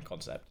terrifying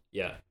concept.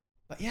 Yeah.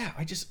 But yeah,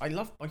 I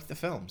love both the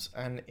films,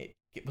 and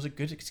it was a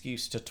good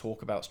excuse to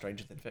talk about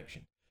Stranger Than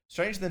Fiction.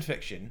 Stranger Than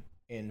Fiction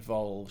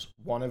involves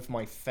one of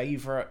my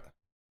favourite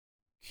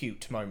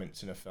cute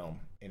moments in a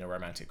film, in a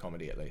romantic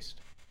comedy at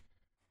least.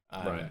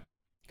 Right.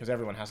 because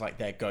everyone has like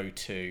their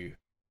go-to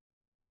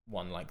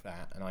one like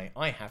that, and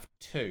I have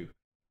two.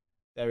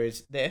 There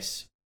is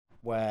this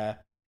where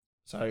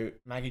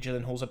Maggie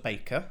Gyllenhaal's a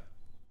baker.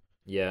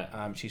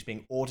 Yeah. She's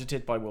being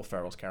audited by Will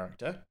Ferrell's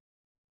character.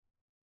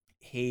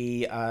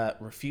 He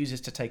refuses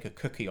to take a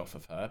cookie off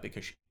of her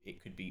because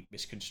it could be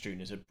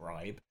misconstrued as a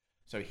bribe.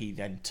 So he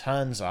then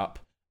turns up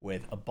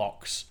with a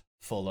box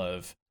full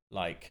of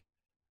like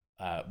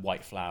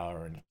white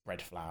flour and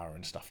bread flour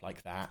and stuff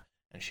like that.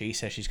 And she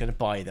says she's going to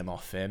buy them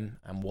off him.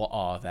 And what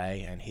are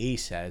they? And he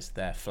says,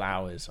 they're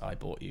flowers. I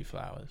bought you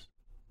flowers.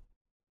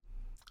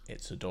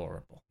 It's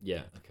adorable.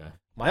 Yeah, okay.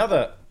 My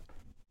other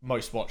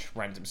most watched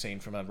random scene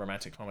from a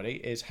romantic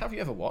comedy is, have you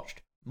ever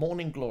watched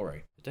Morning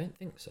Glory? I don't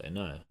think so,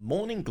 no.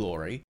 Morning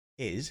Glory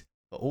is,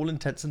 for all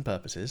intents and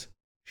purposes,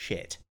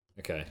 shit.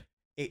 Okay.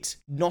 It's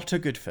not a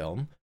good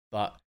film,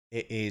 but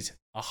it is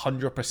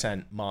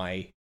 100%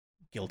 my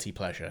guilty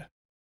pleasure.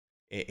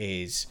 It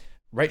is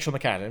Rachel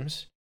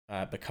McAdams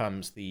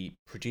becomes the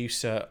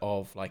producer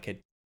of like a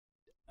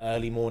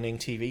early morning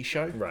TV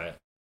show. Right.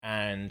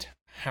 And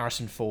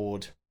Harrison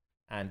Ford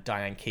and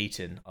Diane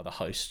Keaton are the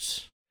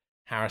hosts.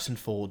 Harrison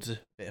Ford's a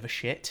bit of a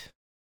shit.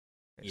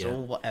 It's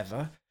all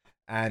whatever.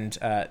 And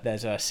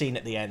there's a scene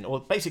at the end, or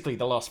basically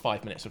the last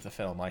 5 minutes of the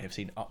film, I have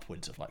seen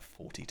upwards of like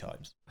 40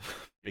 times.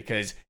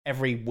 Because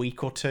every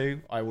week or two,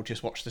 I will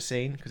just watch the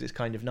scene because it's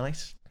kind of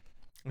nice.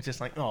 It's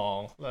just like,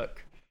 oh,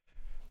 look.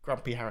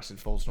 Grumpy Harrison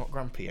Ford's not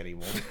grumpy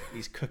anymore.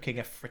 He's cooking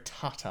a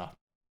frittata.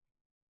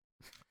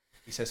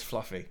 He says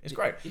fluffy. It's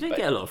great. You don't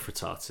get a lot of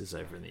frittatas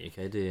over in the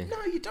UK, do you?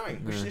 No, you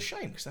don't, which is a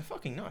shame because they're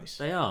fucking nice.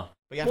 They are.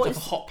 But you have to have a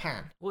hot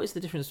pan. What is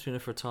the difference between a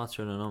frittata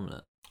and an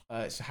omelette?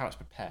 It's how it's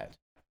prepared.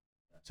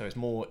 So it's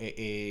more.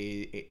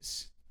 I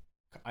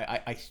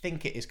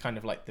think it is kind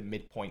of like the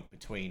midpoint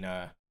between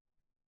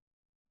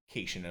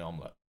quiche and an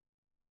omelette.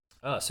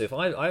 Ah, so if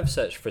I've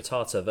searched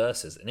frittata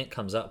versus, and it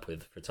comes up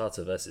with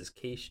frittata versus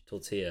quiche,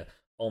 tortilla,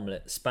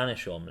 omelette,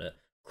 Spanish omelette,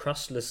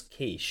 crustless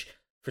quiche,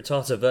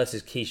 frittata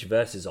versus quiche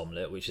versus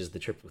omelette, which is the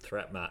triple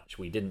threat match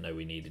we didn't know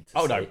we needed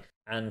to see. No.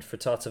 And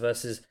frittata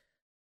versus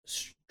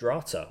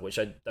strata, which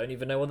I don't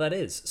even know what that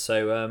is.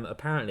 So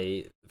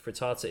apparently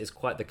frittata is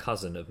quite the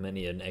cousin of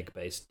many an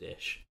egg-based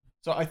dish.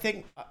 So I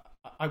think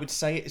I would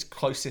say it is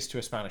closest to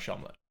a Spanish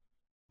omelette.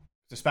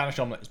 The Spanish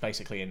omelette is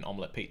basically an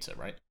omelette pizza,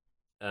 right?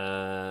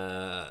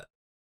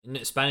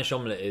 Spanish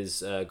omelette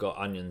is got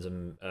onions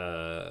and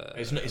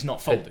it's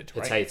not folded,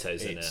 right?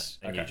 Potatoes in it,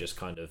 and you just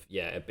kind of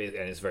a bit,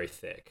 and it's very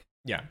thick.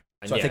 Yeah,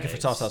 and so I think a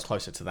frittata is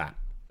closer to that.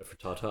 A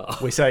frittata.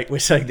 We're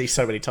saying these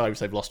so many times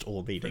they've lost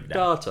all meaning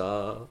now.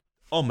 Frittata.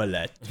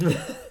 Omelette.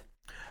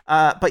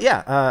 But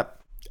yeah,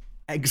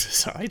 eggs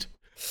aside,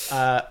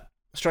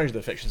 Stranger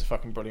Than Fiction is a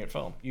fucking brilliant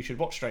film. You should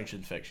watch Stranger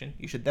Than Fiction.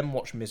 You should then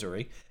watch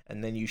Misery,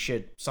 and then you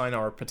should sign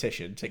our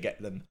petition to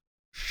get them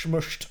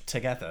smushed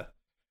together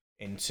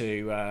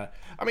into. I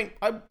mean,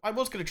 I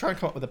was going to try and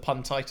come up with a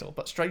pun title,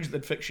 but Stranger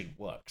Than Fiction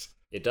works.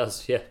 It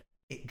does, yeah.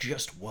 It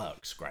just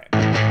works, Graham.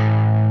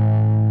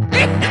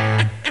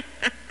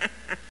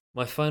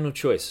 My final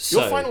choice.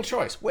 Your final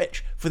choice,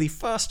 which, for the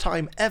first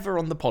time ever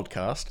on the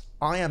podcast,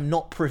 I am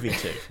not privy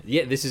to.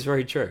 Yeah, this is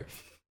very true.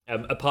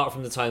 Apart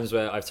from the times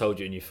where I've told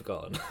you and you've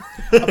forgotten.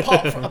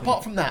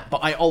 apart from that,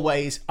 but I've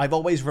always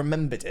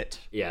remembered it.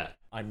 Yeah.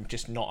 I'm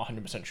just not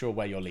 100% sure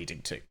where you're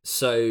leading to.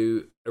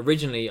 So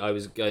originally I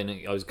was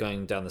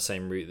going down the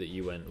same route that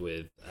you went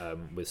with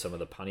some of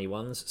the punny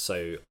ones.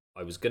 So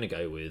I was going to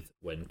go with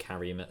When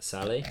Carrie Met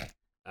Sally.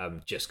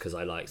 Just because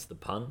I liked the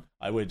pun.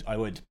 I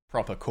would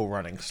proper cool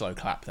running slow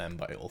clap them,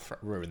 but it'll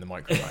ruin the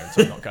microphone,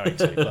 so I'm not going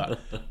to.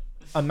 But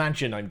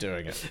imagine I'm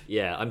doing it.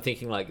 Yeah, I'm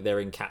thinking like they're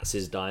in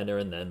Katz's diner,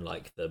 and then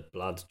like the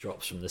blood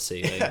drops from the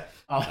ceiling.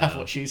 I'll have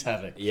what she's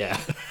having. Yeah.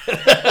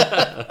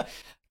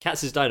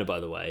 Katz's diner, by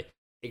the way,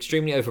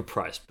 extremely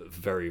overpriced, but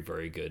very,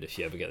 very good if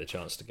you ever get the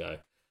chance to go.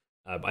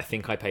 I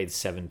think I paid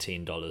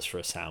 $17 for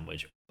a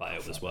sandwich, but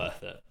it was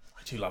worth it.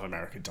 I do love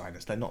American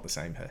diners. They're not the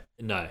same here.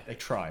 No. They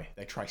try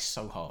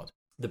so hard.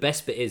 The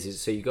best bit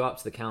is so you go up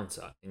to the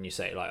counter and you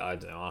say, like, I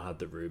don't know, I'll have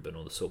the Reuben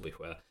or the salt beef,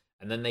 whatever,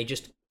 and then they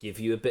just give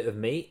you a bit of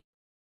meat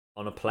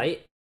on a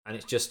plate, and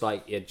it's just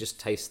like, just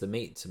taste the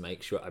meat to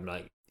make sure. I'm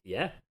like,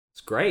 yeah,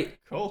 it's great.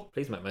 Cool.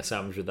 Please make my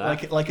sandwich with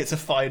that. Like it's a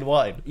fine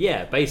wine.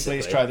 Yeah, basically.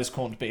 Please try this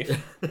corned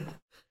beef.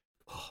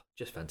 Oh,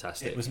 just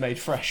fantastic. It was made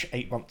fresh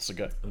 8 months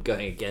ago. I'm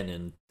going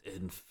again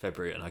in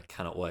February, and I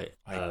cannot wait.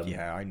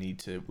 I need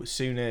to. As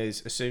soon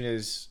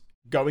as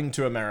going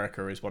to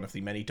America is one of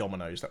the many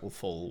dominoes that will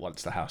fall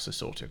once the house is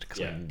sorted,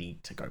 because I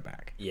need to go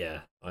back.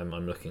 Yeah, I'm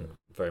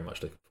very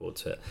much looking forward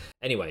to it.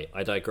 Anyway,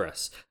 I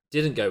digress.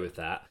 Didn't go with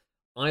that.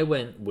 I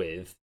went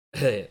with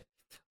a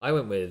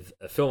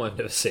film I've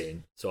never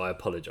seen, so I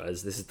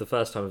apologise. This is the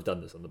first time I've done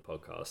this on the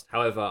podcast.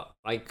 However,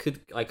 I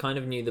kind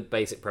of knew the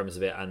basic premise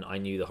of it, and I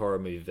knew the horror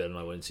movie villain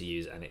I wanted to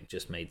use, and it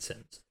just made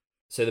sense.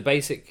 So the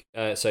basic,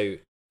 as I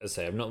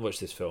say, I've not watched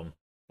this film,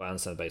 but I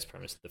understand the basic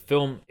premise. The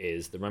film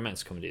is, the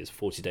romantic comedy is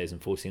 40 Days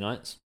and 40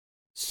 Nights.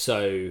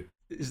 So...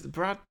 Is the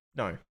Brad?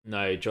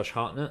 No, Josh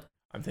Hartnett.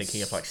 I'm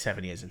thinking of like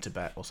 7 Years in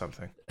Tibet or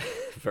something.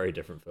 Very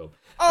different film.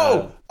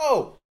 I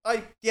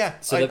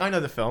know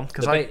the film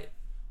because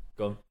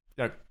Go on.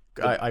 No,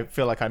 I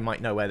feel like I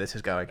might know where this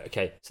is going.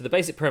 Okay, so the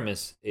basic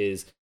premise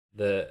is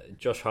that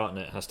Josh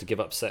Hartnett has to give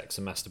up sex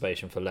and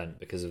masturbation for Lent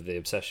because of the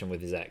obsession with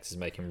his ex is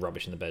making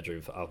rubbish in the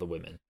bedroom for other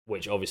women,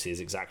 which obviously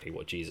is exactly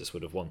what Jesus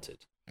would have wanted.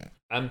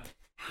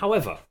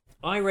 However,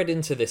 I read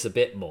into this a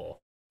bit more.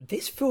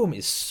 This film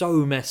is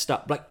so messed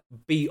up, like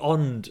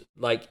beyond,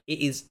 like it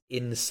is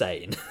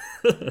insane.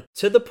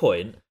 To the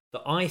point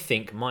that I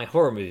think my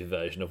horror movie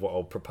version of what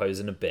I'll propose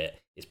in a bit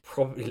is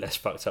probably less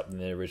fucked up than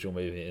the original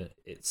movie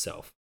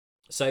itself.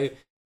 So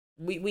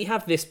we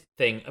have this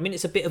thing. I mean,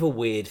 it's a bit of a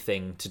weird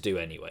thing to do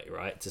anyway,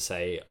 right? To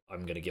say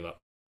I'm going to give up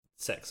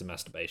sex and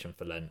masturbation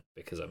for Lent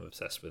because I'm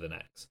obsessed with an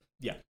ex.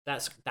 Yeah,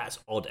 that's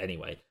odd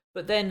anyway.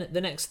 But then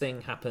the next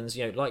thing happens.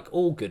 You know, like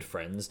all good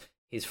friends,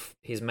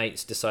 his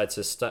mates decide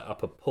to set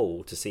up a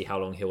pool to see how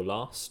long he'll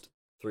last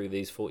through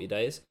these 40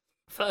 days.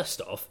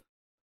 First off,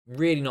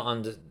 really not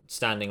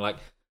understanding. Like,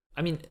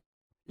 I mean,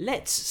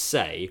 let's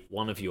say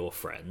one of your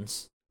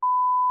friends,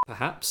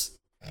 perhaps.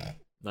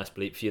 Nice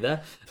bleep for you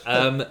there.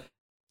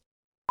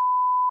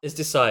 Has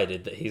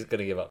decided that he's going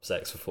to give up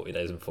sex for 40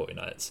 days and 40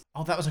 nights.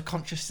 Oh, that was a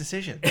conscious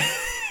decision.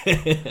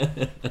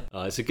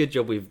 It's a good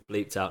job we've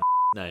bleeped out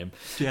name.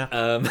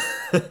 Yeah.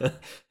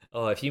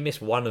 If you miss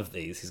one of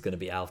these, he's going to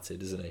be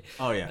outed, isn't he?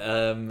 Oh,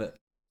 yeah.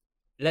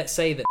 Let's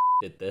say that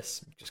did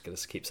this. I'm just going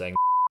to keep saying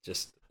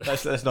just...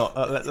 Let's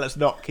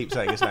not keep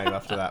saying his name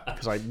after that,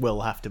 because I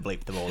will have to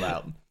bleep them all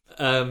out.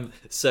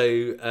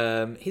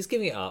 So he's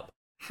giving it up.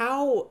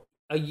 How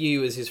are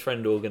you, as his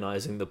friend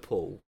organising the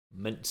pool,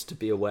 meant to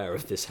be aware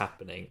of this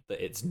happening?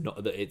 That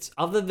it's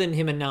other than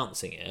him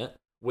announcing it,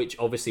 which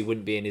obviously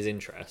wouldn't be in his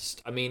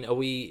interest. I mean,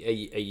 are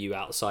you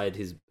outside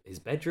his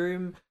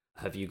bedroom?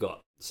 Have you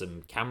got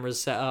some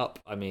cameras set up?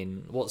 I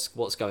mean, what's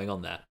going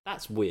on there?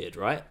 That's weird,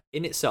 right?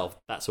 In itself,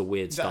 that's a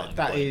weird starting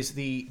That point. is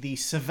the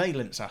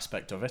surveillance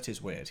aspect of it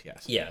is weird.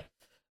 Yes. Yeah.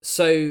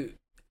 So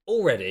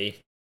already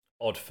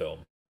odd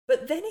film,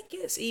 but then it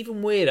gets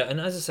even weirder. And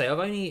as I say,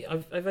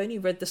 I've only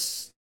read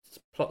the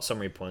plot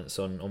summary points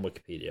on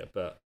Wikipedia,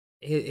 but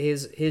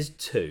here's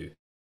two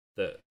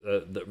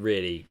that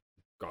really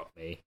got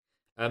me.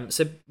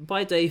 So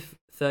by day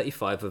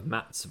 35 of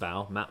Matt's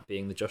vow, Matt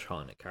being the Josh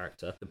Hartnett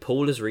character, the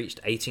pool has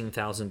reached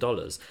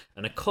 $18,000,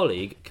 and a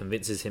colleague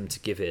convinces him to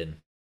give in.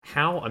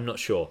 How? I'm not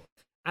sure.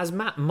 As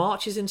Matt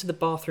marches into the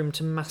bathroom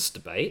to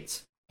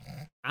masturbate,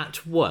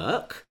 at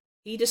work,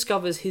 he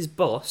discovers his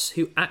boss,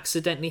 who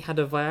accidentally had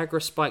a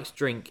Viagra-spiked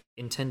drink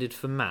intended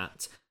for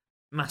Matt,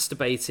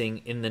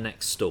 masturbating in the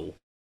next stall.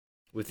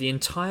 With the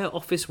entire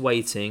office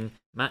waiting,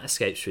 Matt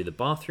escapes through the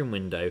bathroom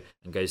window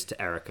and goes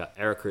to Erica.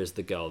 Erica is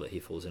the girl that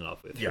he falls in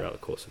love with throughout the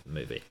course of the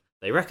movie.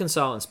 They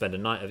reconcile and spend a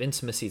night of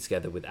intimacy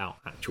together without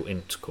actual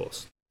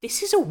intercourse.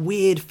 This is a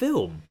weird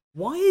film.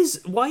 Why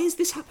is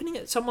this happening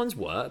at someone's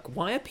work?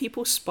 Why are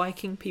people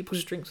spiking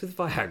people's drinks with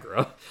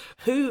Viagra?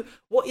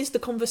 What is the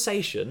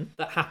conversation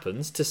that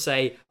happens to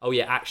say, oh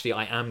yeah, actually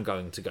I am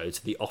going to go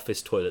to the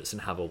office toilets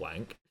and have a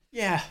wank?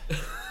 Yeah.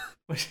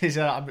 Which is,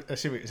 I'm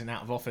assuming it's an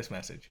out-of-office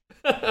message.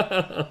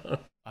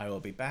 I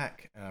will be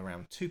back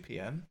around 2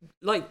 p.m.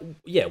 Like,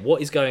 yeah,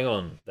 what is going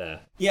on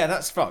there? Yeah,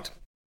 that's fucked.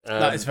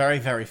 That is very,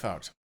 very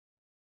fucked.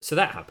 So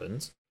that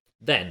happens.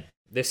 Then,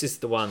 this is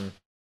the one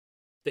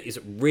that is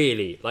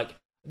really, like,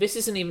 this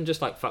isn't even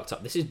just, like, fucked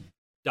up. This is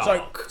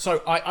dark.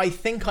 So I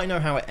think I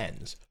know how it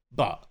ends,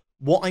 but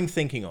what I'm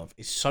thinking of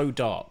is so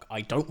dark,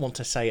 I don't want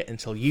to say it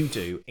until you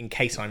do, in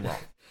case I'm wrong.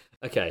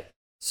 Okay,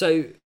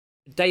 so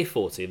day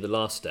 40, the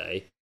last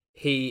day,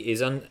 he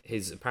is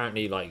he's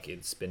apparently, like,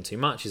 it's been too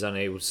much. He's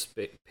unable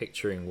to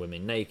picturing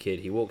women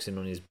naked. He walks in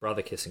on his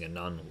brother kissing a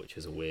nun, which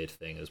is a weird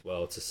thing as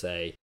well to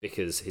say,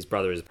 because his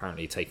brother is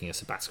apparently taking a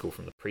sabbatical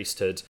from the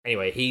priesthood.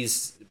 Anyway,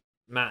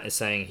 Matt is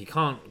saying he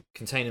can't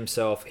contain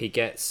himself. He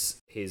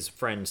gets his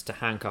friends to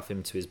handcuff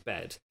him to his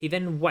bed. He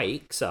then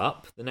wakes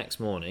up the next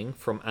morning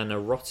from an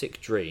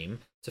erotic dream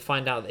to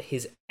find out that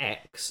his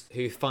ex,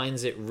 who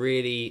finds it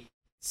really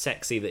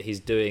sexy that he's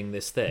doing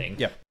this thing,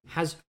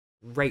 has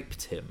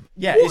raped him.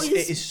 Yeah,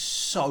 it is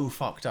so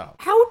fucked up.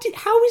 How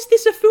is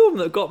this a film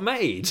that got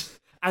made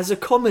as a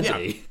comedy?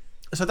 Yeah.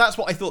 So that's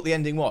what I thought the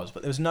ending was,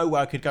 but there was no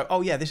way I could go,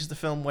 oh yeah, this is the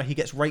film where he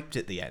gets raped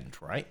at the end,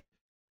 right?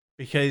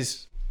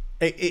 Because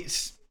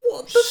it's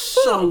what the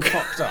so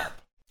fuck? fucked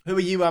up. Who are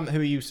you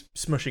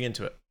smushing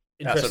into it?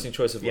 Interesting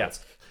choice of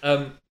words.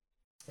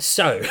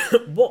 So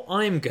what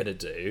I'm gonna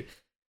do,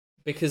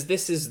 because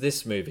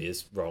this movie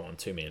is wrong on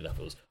too many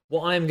levels,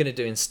 what I'm gonna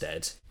do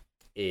instead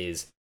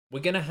is we're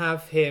going to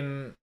have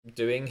him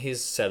doing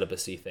his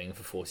celibacy thing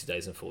for 40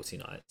 days and 40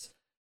 nights.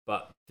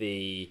 But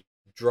the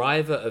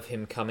driver of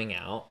him coming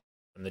out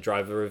and the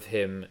driver of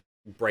him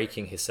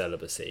breaking his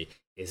celibacy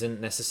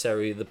isn't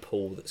necessarily the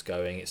pool that's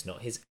going. It's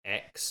not his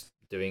ex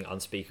doing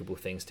unspeakable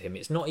things to him.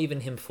 It's not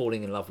even him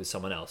falling in love with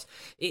someone else.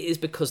 It is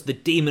because the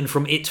demon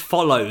from It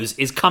Follows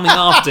is coming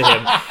after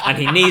him and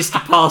he needs to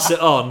pass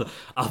it on.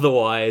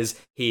 Otherwise,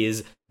 he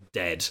is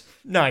dead.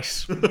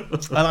 Nice.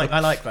 I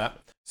like that.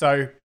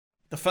 So...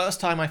 the first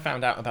time I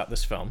found out about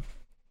this film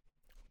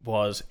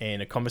was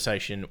in a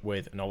conversation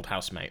with an old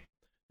housemate.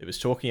 It was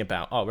talking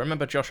about,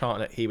 remember Josh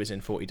Hartnett? He was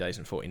in 40 Days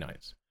and 40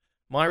 Nights.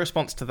 My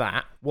response to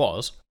that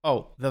was,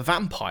 the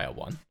vampire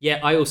one. Yeah,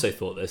 I also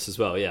thought this as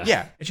well, yeah.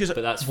 Yeah. And she was like,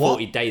 but that's what?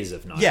 40 Days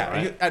of Night,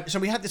 yeah, right? So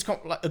we had this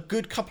a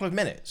good couple of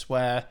minutes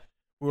where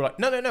we were like,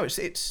 no,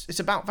 it's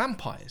about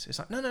vampires. It's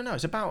like, no,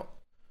 it's about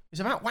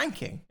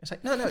wanking. It's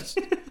like, no,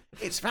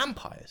 it's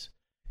vampires.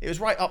 It was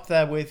right up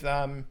there with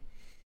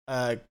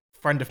a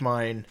friend of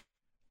mine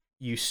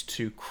used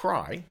to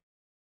cry,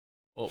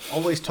 or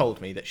always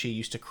told me that she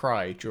used to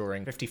cry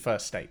during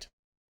 51st State.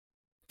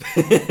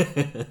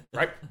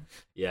 Right?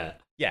 Yeah.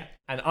 Yeah.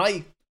 And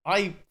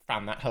I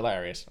found that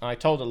hilarious. I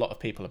told a lot of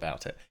people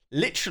about it.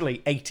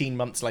 Literally 18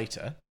 months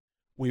later,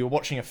 we were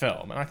watching a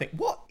film, and I think,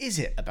 what is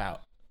it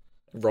about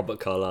Robert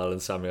Carlyle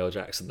and Samuel L.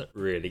 Jackson that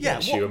really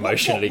gets you what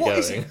emotionally what going?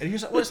 is it? And he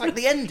was like, well, it's like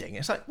the ending.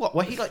 It's like, what?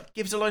 Where he like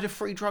gives a load of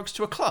free drugs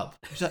to a club.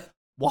 He's like,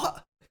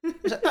 what?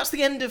 He's like, that's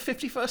the end of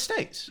 51st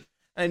Dates.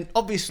 And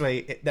obviously,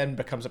 it then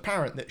becomes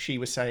apparent that she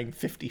was saying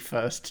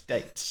 51st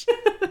Dates.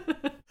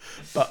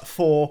 But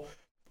for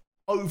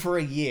over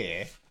a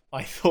year,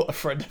 I thought a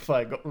friend of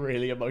mine got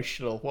really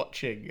emotional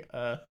watching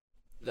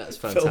that's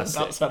film fantastic.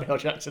 about Samuel L.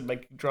 Jackson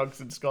making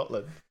drugs in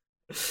Scotland.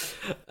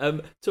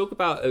 Talk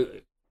about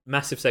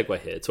massive segue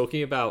here.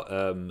 Talking about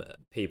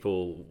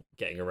people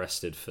getting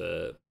arrested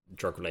for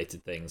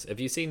drug-related things. Have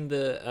you seen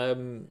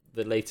the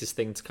latest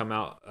thing to come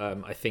out?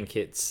 I think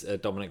it's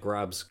Dominic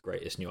Raab's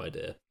greatest new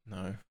idea.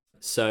 No.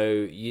 So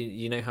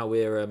you know how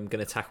we're going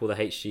to tackle the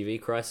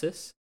HGV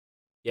crisis?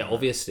 Yeah,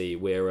 obviously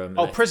we're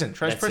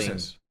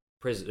prisons.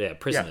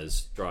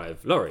 Prisoners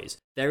drive lorries.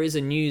 There is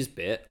a news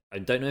bit, I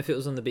don't know if it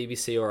was on the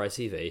BBC or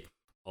ITV,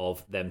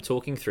 of them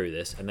talking through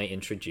this, and they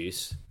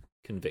introduce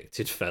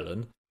convicted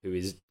felon who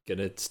is going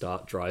to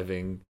start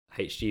driving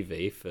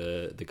HGV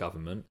for the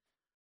government.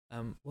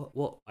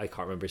 What I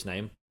can't remember his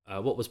name.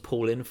 What was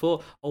Paul in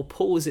for? Oh,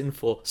 Paul was in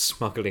for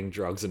smuggling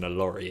drugs in a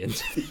lorry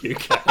into the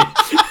UK.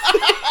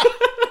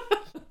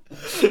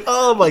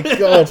 Oh my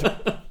god.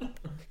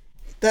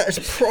 That is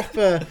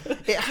proper.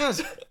 It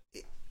has.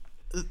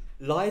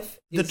 Life.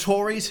 The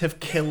Tories have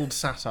killed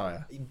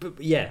satire.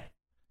 Yeah.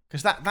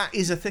 Because that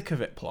is a thick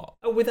of it plot.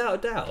 Oh, without a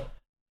doubt.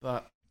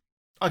 But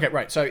okay,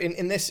 right. So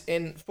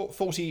in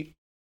 40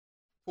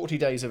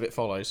 days of It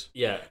Follows.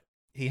 Yeah.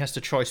 He has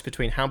to choice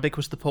between how big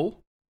was the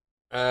pool.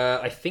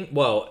 I think.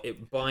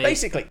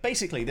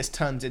 Basically, this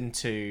turns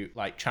into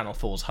like Channel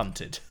 4's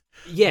Hunted.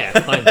 Yeah,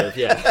 kind of.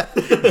 Yeah.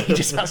 He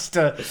just has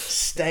to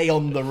stay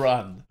on the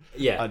run.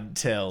 Yeah.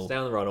 Until stay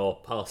on the run or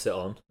pass it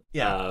on.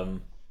 Yeah.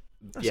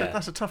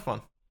 That's a tough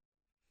one.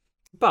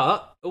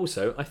 But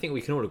also, I think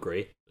we can all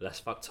agree, less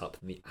fucked up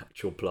than the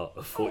actual plot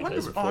of 40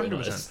 Days and 40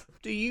 Nights.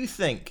 Do you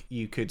think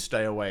you could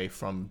stay away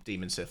from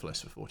demon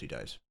syphilis for 40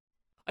 days?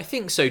 I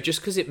think so,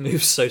 just because it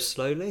moves so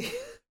slowly.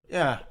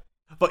 Yeah.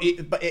 But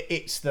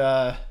it's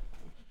the...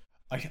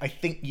 I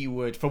think you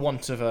would, for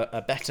want of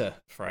a better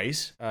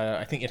phrase,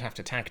 I think you'd have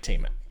to tag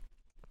team it.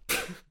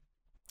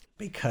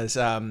 Because...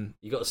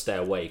 you got to stay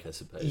awake, I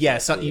suppose. Yeah,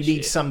 so you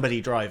need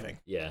somebody driving.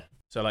 Yeah.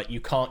 So like you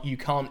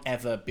can't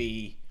ever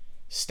be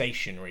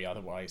stationary,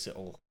 otherwise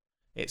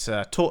it's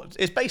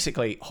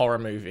basically horror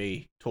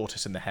movie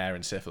Tortoise and the Hare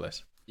and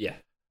syphilis. Yeah.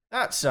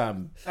 That's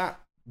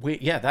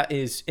that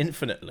is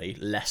infinitely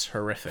less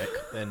horrific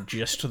than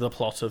just the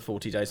plot of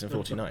 40 Days and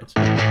 40 Nights.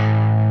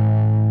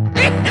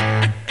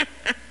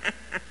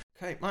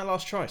 Okay, my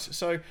last choice.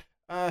 So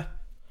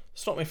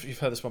stop me if you've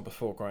heard this one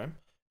before, Graham.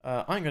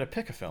 I'm going to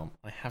pick a film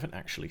I haven't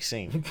actually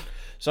seen.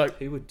 So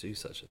who would do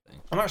such a thing?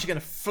 I'm actually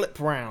going to flip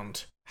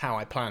round how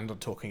I planned on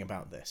talking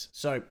about this.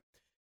 So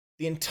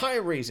the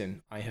entire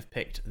reason I have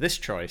picked this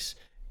choice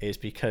is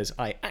because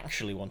I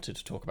actually wanted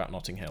to talk about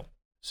Notting Hill.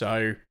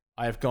 So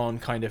I have gone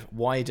kind of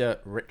wider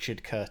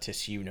Richard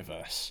Curtis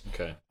universe.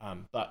 Okay.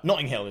 But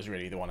Notting Hill is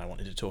really the one I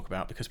wanted to talk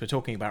about because we're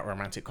talking about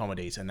romantic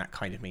comedies, and that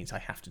kind of means I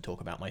have to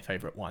talk about my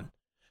favourite one.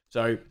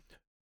 So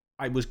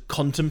I was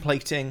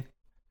contemplating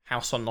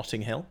House on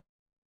Notting Hill.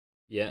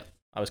 Yeah.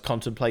 I was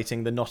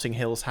contemplating The Notting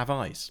Hills Have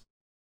Eyes.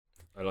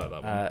 I like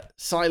that one.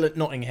 Silent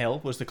Notting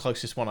Hill was the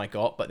closest one I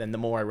got, but then the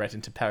more I read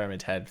into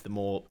Pyramid Head, the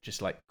more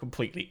just like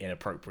completely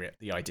inappropriate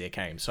the idea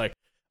came. So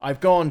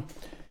I've gone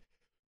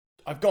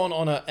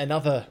on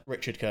another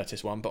Richard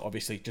Curtis one, but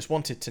obviously just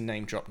wanted to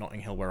name drop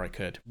Notting Hill where I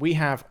could. We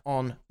have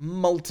on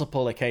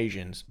multiple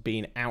occasions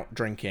been out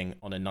drinking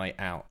on a night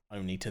out,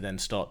 only to then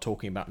start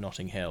talking about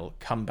Notting Hill,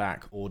 come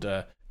back,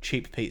 order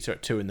cheap pizza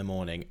at 2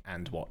 a.m,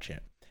 and watch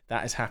it.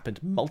 That has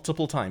happened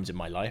multiple times in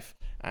my life,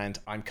 and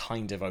I'm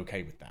kind of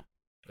okay with that.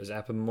 Has it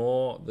happened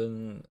more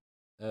than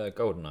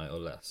GoldenEye or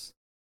less?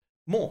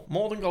 More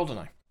than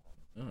GoldenEye.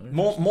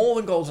 Oh, more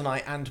than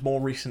GoldenEye, and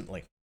more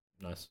recently.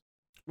 Nice.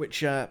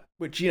 Which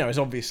is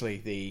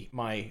obviously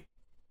my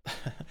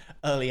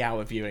early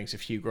hour viewings of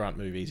Hugh Grant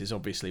movies is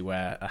obviously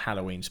where a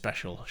Halloween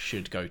special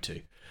should go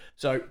to.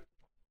 So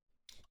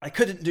I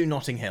couldn't do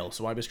Notting Hill,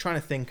 so I was trying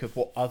to think of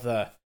what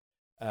other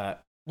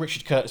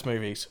Richard Curtis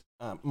movies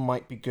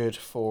might be good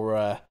for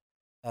a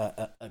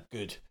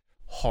good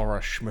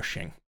horror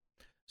schmushing.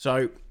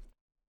 So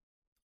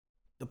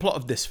the plot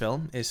of this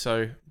film is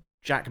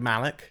Jack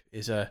Malik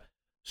is a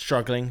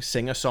struggling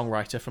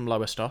singer-songwriter from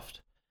Lowestoft.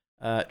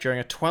 During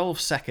a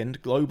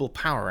 12-second global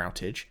power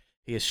outage,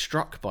 he is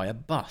struck by a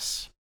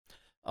bus.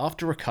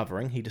 After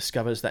recovering, he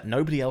discovers that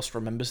nobody else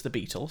remembers the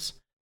Beatles,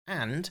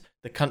 and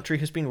the country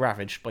has been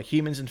ravaged by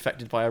humans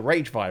infected by a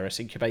rage virus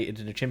incubated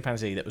in a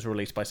chimpanzee that was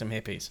released by some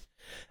hippies.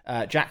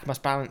 Jack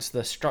must balance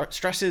the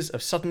stresses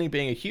of suddenly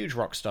being a huge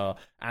rock star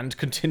and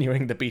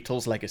continuing the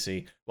Beatles'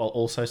 legacy while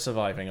also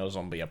surviving a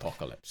zombie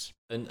apocalypse.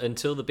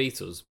 Until the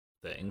Beatles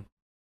thing,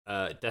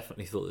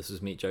 definitely thought this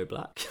was Meet Joe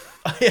Black.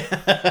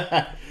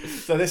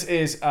 So this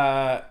is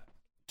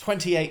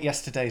 28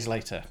 Yesterdays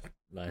Later.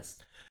 Nice.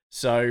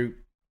 So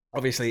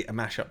obviously a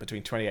mashup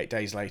between 28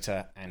 Days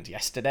Later and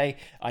Yesterday.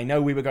 I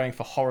know we were going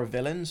for horror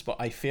villains, but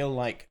I feel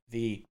like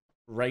the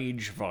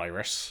rage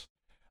virus,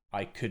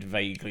 I could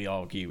vaguely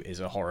argue, is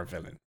a horror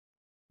villain.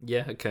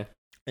 Yeah, okay.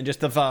 And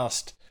just the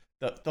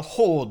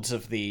hordes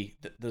of the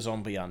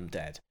zombie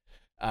undead.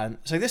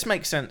 So this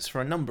makes sense for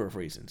a number of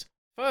reasons.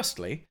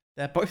 Firstly,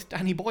 they're both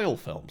Danny Boyle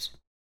films.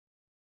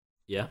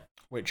 Yeah.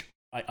 Which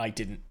I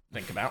didn't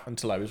think about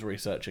until I was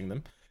researching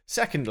them.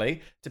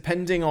 Secondly,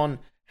 depending on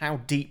how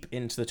deep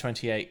into the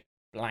 28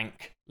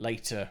 blank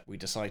later we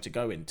decide to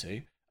go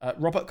into,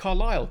 Robert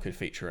Carlyle could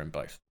feature in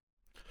both.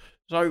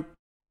 So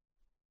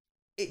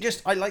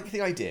I like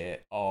the idea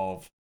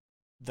of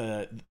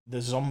the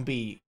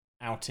zombie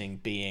outing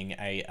being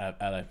a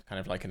kind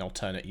of like an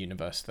alternate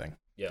universe thing.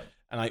 Yeah.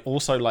 And I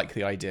also like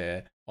the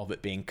idea of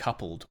it being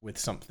coupled with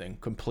something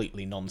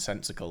completely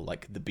nonsensical,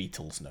 like the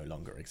Beatles no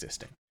longer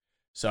existing.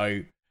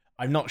 So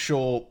I'm not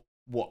sure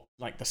what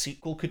like the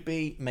sequel could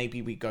be.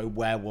 Maybe we go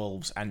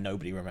werewolves and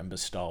nobody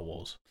remembers Star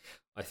Wars.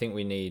 I think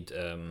we need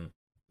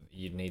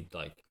you'd need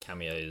like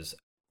cameos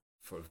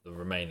for the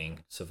remaining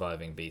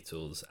surviving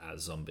Beatles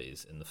as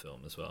zombies in the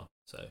film as well.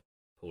 So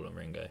Paul and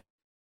Ringo.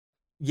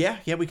 Yeah,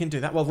 we can do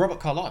that. Well, Robert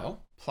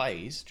Carlyle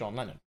plays John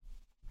Lennon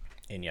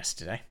in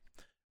Yesterday,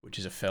 which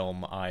is a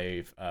film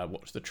I've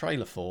watched the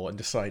trailer for and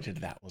decided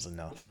that was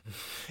enough.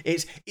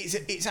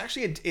 It's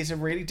actually a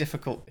really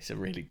difficult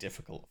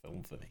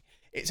film for me.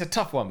 It's a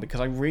tough one because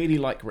I really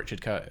like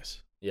Richard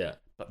Curtis. Yeah.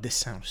 But this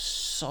sounds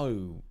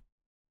so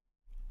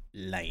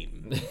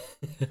lame.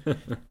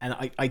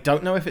 And I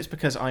don't know if it's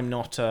because I'm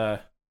not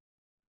a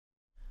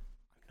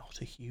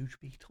huge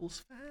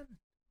Beatles fan.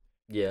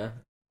 Yeah.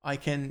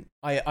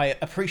 I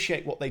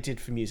appreciate what they did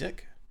for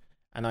music,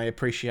 and I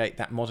appreciate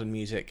that modern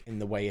music in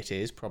the way it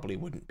is probably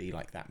wouldn't be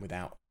like that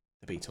without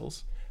the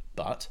Beatles.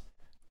 But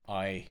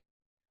I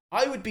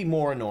would be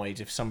more annoyed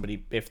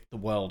if the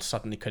world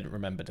suddenly couldn't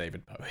remember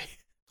David Bowie.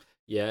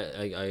 Yeah,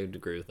 I would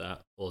agree with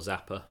that. Or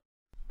Zappa.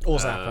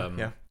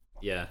 Yeah.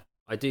 Yeah,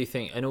 I do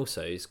think, and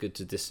also it's good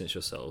to distance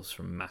yourselves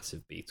from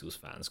massive Beatles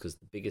fans, because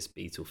the biggest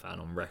Beatle fan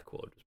on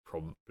record was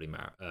probably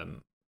not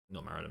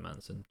Marilyn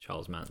Manson,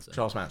 Charles Manson.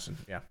 Charles Manson,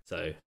 yeah.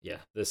 So yeah,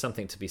 there's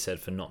something to be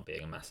said for not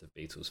being a massive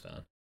Beatles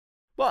fan.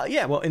 Well,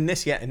 yeah. Well, in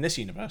this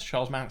universe,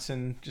 Charles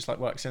Manson just like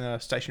works in a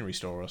stationery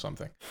store or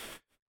something.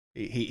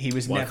 He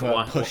was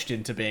never pushed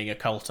into being a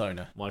cult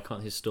owner. Why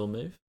can't his store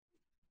move?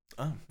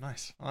 Oh,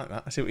 nice. I like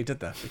that. I see what you did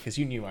there, because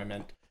you knew I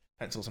meant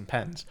pencils and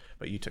pens,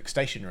 but you took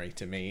stationery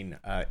to mean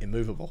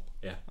immovable.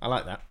 Yeah, I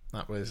like that.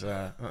 That's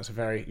a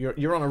very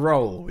you're on a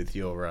roll with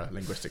your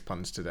linguistic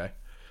puns today.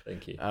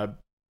 Thank you.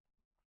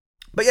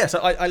 But yeah, so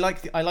I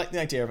like the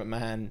idea of a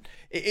man.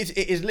 It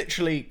is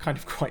literally kind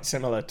of quite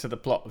similar to the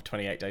plot of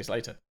 28 Days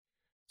Later.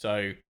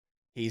 So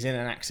he's in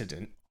an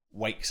accident,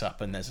 wakes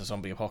up, and there's a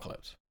zombie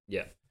apocalypse.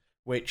 Yeah,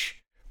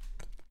 which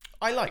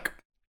I like.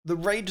 The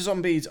rage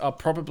zombies are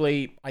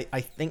probably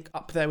I think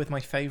up there with my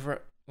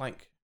favorite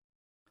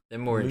they're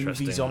more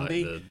interesting.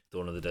 Zombie. Like the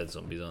Dawn of the Dead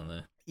zombies, aren't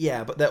they?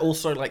 Yeah, but they're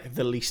also like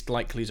the least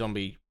likely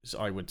zombies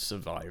I would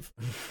survive.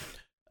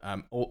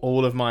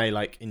 All of my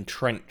like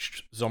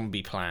entrenched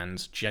zombie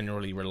plans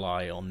generally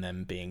rely on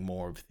them being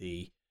more of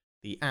the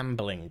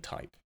ambling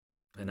type.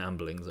 An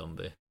ambling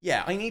zombie.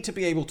 Yeah, I need to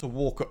be able to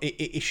walk.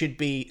 It should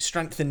be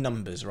strength in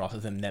numbers rather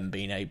than them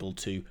being able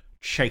to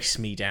chase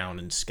me down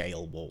and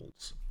scale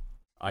walls.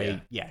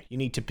 You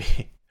need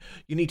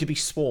to be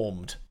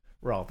swarmed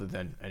rather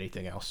than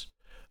anything else.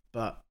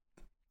 But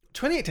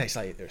 28 Days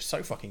Later is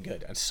so fucking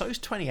good, and so is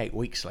 28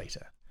 Weeks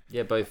Later.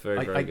 Yeah, both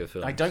very good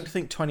films. I don't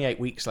think 28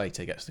 Weeks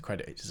Later gets the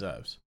credit it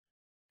deserves.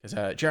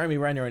 Because Jeremy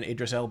Renner and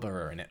Idris Elba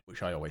are in it,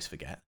 which I always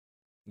forget.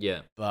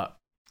 Yeah. But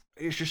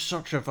it's just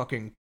such a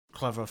fucking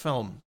clever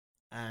film.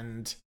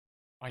 And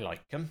I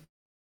like them.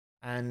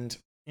 And,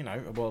 A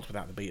World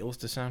Without the Beatles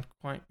does sound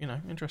quite,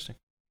 interesting.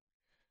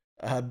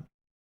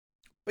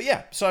 But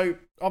yeah, so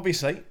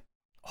obviously,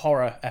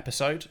 horror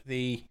episode.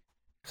 The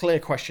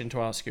clear question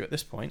to ask you at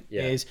this point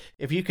is,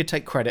 if you could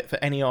take credit for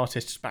any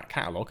artist's back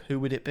catalogue, who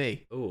would it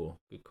be? Oh,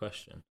 good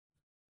question.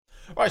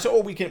 All right, so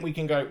we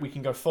can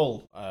go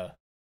full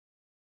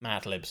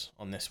Mad Libs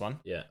on this one.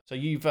 Yeah. So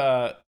you've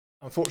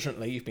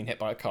unfortunately you've been hit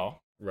by a car.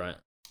 Right.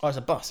 Oh, it's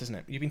a bus, isn't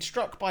it? You've been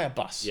struck by a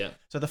bus. Yeah.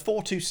 So the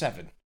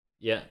 427.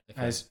 Yeah.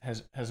 Okay.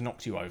 has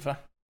knocked you over.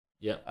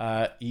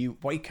 Yeah. You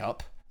wake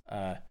up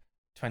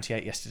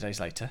 28 Yesterdays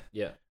Later.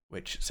 Yeah.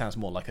 which sounds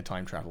more like a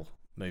time travel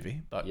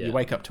movie. But Yeah. you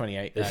wake up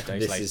 28 days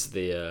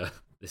later.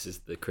 This is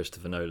the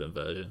Christopher Nolan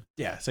version.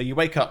 Yeah, so you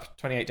wake up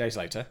 28 days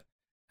later,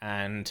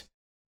 and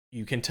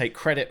you can take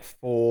credit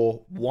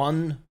for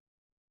one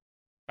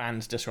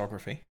band's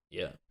discography,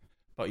 Yeah.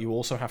 but you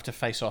also have to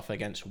face off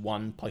against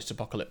one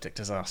post-apocalyptic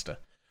disaster.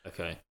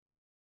 Okay.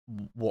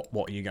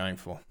 What are you going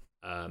for?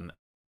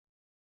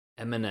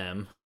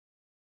 Eminem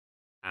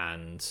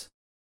and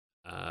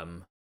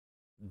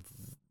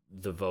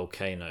the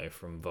volcano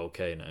from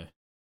Volcano.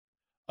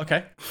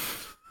 Okay.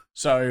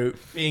 So,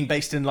 being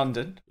based in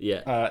London,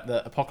 Yeah.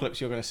 the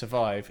apocalypse you're going to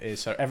survive is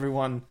so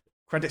everyone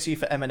credits you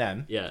for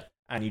Eminem, Yeah.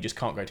 and you just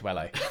can't go to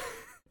LA.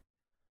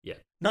 Yeah.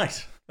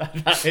 Nice.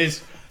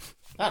 That's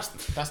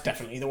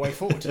definitely the way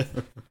forward.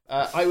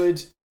 I'm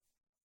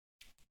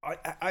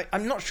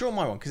not sure on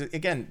my one because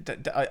again,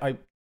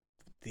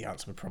 the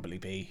answer would probably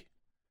be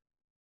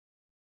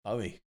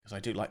Bowie because I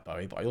do like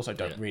Bowie, but I also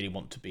don't really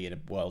want to be in a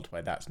world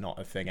where that's not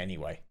a thing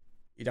anyway.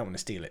 You don't want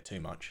to steal it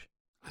too much.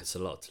 It's a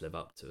lot to live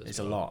up to. It's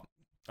a lot.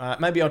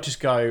 Maybe I'll just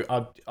go.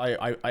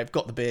 I've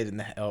got the beard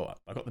and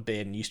I've got the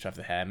beard and used to have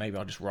the hair. Maybe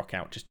I'll just rock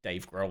out just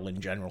Dave Grohl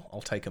in general.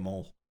 I'll take them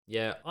all.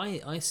 Yeah,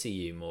 I see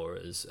you more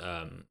as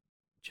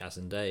Chaz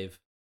and Dave.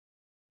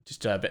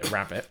 Just a bit of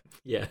rabbit.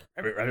 Yeah.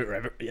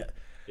 Rabbit. Yeah.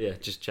 Yeah,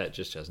 just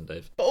Chaz and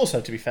Dave. But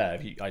also, to be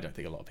fair, I don't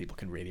think a lot of people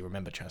can really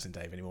remember Chaz and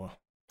Dave anymore.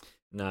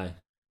 No.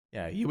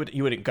 Yeah, you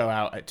wouldn't go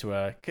out to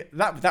a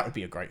that would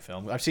be a great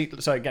film. I've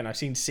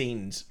seen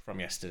scenes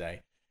from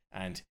Yesterday,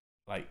 and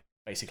like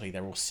basically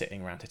they're all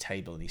sitting around a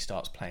table and he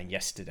starts playing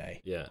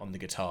Yesterday on the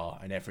guitar,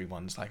 and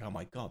everyone's like, "Oh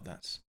my god,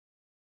 that's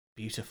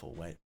beautiful."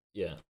 Wait,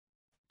 yeah,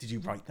 did you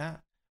write that?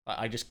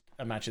 I just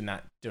imagine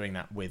doing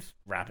that with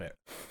Rabbit,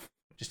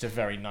 just a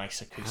very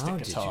nice acoustic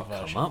guitar version. How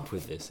did you come up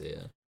with this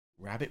here?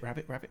 Rabbit.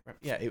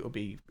 Yeah,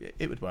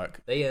 it would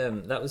work. They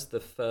that was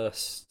the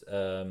first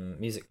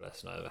music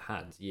lesson I ever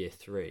had, year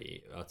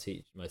 3.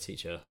 My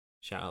teacher,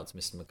 shout out to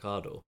Mr.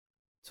 McCardle,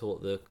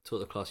 taught the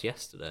class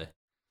Yesterday.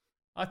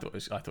 I thought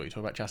you were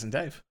talking about Chaz and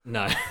Dave.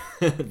 No,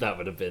 that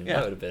would have been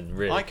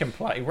really. I can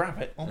play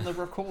Rabbit on the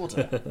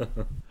recorder.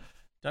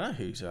 Don't know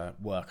whose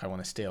work I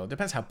want to steal. It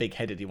depends how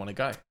big-headed you want to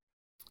go.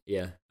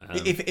 Yeah.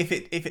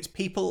 If it's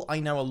people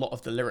I know a lot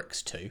of the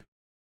lyrics to,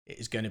 it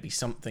is going to be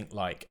something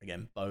like,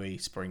 again, Bowie,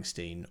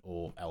 Springsteen,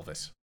 or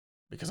Elvis.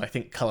 Because I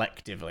think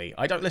collectively,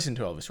 I don't listen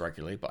to Elvis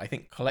regularly, but I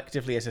think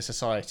collectively as a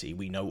society,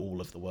 we know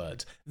all of the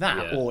words.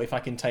 Or if I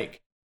can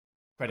take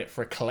credit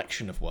for a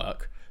collection of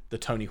work, the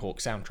Tony Hawk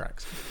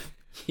soundtracks.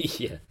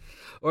 Yeah.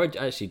 Or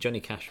actually, Johnny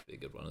Cash would be a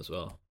good one as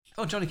well.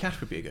 Oh, Johnny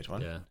Cash would be a good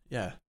one. Yeah.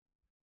 Yeah.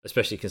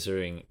 Especially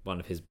considering one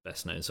of his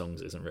best-known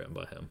songs isn't written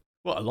by him.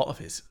 Well, a lot of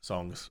his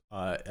songs,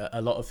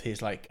 a lot of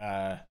his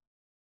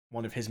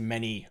one of his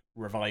many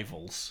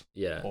revivals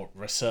or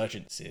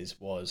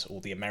resurgences was all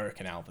the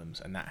American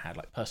albums, and that had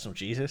like Personal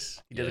Jesus.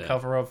 He did a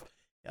cover of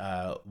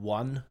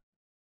One.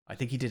 I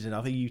think he did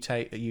another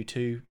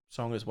U2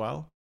 song as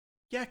well.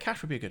 Yeah,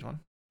 Cash would be a good one.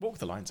 Walk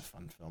the Line's a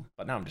fun film,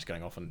 but now I'm just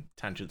going off on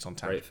tangents on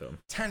tangents. Great film.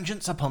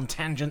 Tangents upon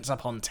tangents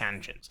upon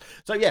tangents.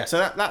 So yeah,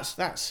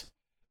 that's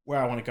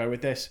where I want to go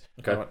with this.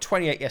 Okay.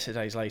 28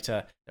 Yesterdays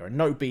later, there are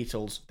no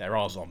Beatles, there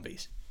are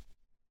zombies.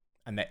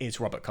 And there is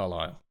Robert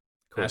Carlyle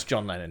as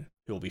John Lennon,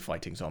 who will be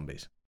fighting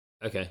zombies.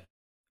 Okay.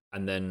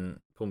 And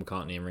then Paul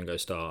McCartney and Ringo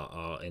Starr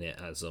are in it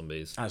as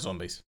zombies. As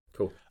zombies.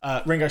 Cool.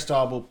 Ringo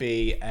Starr will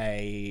be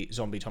a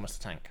zombie Thomas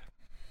the Tank.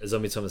 A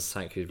zombie Thomas the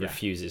Tank who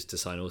refuses to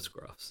sign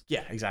autographs.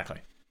 Yeah, exactly.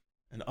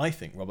 And I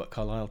think Robert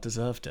Carlyle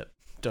deserved it.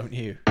 Don't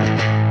you?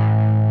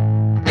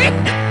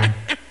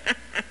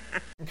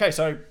 Okay,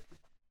 so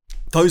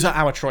those are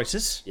our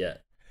choices. Yeah.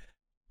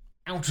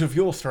 Out of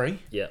your 3,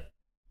 yeah,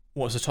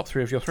 what was the top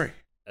 3 of your 3?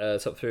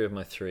 Top 3 of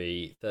my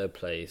 3. Third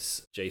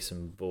place,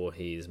 Jason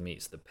Voorhees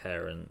meets the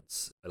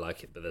parents. I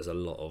like it, but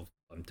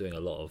I'm doing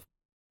a lot of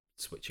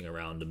switching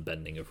around and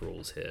bending of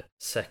rules here.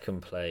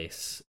 Second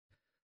place,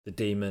 The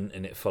Demon,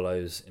 and It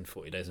Follows in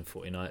 40 Days and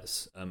 40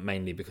 Nights,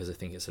 mainly because I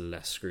think it's a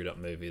less screwed up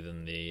movie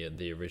than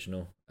the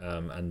original.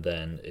 And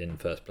then in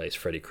first place,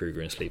 Freddy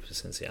Krueger in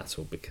Sleepless in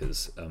Seattle,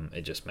 because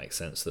it just makes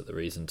sense that the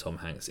reason Tom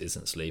Hanks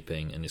isn't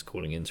sleeping and is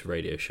calling into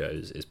radio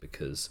shows is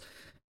because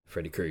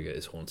Freddy Krueger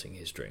is haunting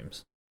his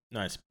dreams.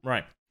 Nice.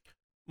 Right.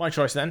 My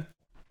choice then.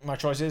 My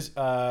choice is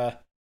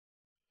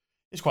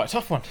it's quite a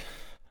tough one.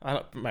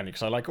 Mainly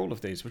because I like all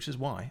of these, which is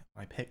why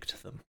I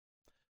picked them.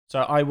 So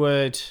I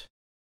would...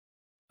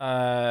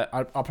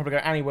 I'll probably go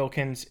Annie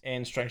Wilkins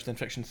in Stranger Than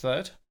Fiction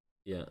third.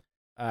 Yeah.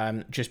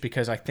 Just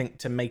because I think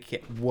to make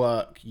it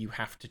work, you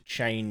have to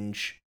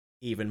change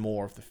even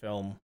more of the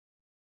film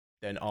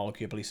than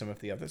arguably some of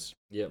the others.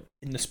 Yep.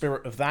 In the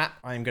spirit of that,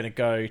 I'm going to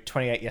go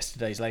 28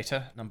 Yesterdays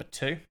Later, number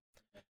 2.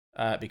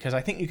 Because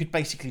I think you could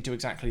basically do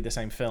exactly the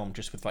same film,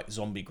 just with like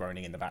zombie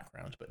groaning in the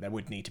background, but there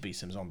would need to be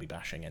some zombie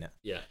bashing in it.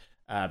 Yeah.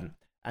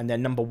 And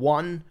then number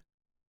 1,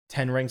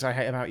 10 Rings I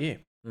Hate About You.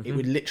 Mm-hmm. It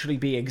would literally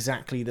be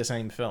exactly the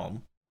same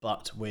film,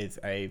 but with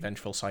a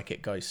vengeful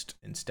psychic ghost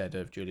instead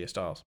of Julia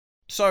Stiles.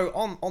 So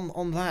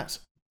on that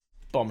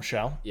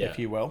bombshell, if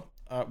you will,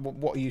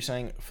 what are you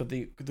saying for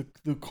the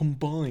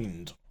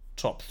combined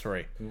top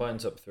three.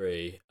 Combined top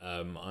three.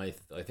 I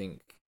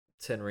think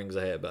 10 Rings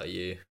I Hate About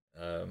You.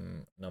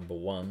 Number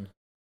one,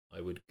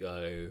 I would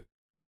go.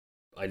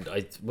 10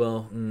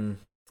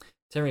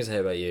 Rings I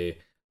Hate About You.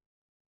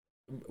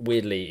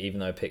 Weirdly, even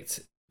though I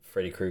picked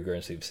Freddy Krueger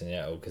and Sleepless in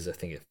Seattle because I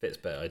think it fits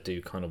better, I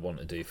do kind of want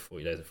to do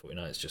 40 Days and 40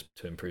 Nights just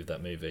to improve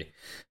that movie.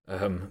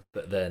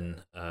 But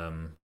then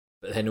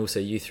also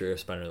you threw a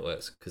spanner in the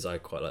works because I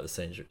quite like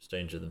the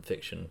Stranger Than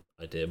Fiction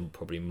idea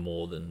probably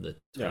more than the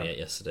 28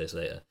 Yesterdays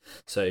Later.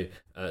 So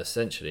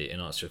essentially, in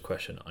answer to your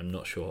question, I'm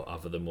not sure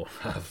other than we'll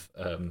have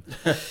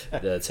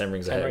the 10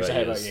 Rings I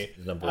Hate About You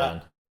is number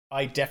one.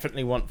 I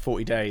definitely want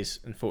 40 Days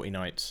and 40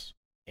 Nights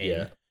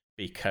in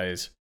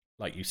because,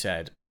 like you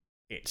said,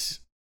 it's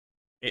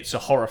a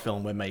horror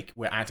film.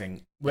 We're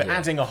adding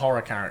a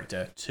horror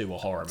character to a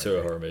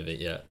horror movie.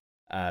 Yeah.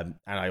 And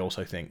I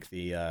also think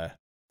the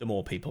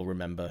more people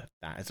remember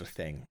that as a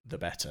thing, the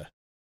better.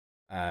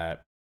 I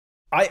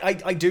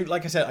do,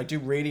 like I said, I do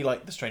really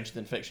like the Stranger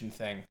Than Fiction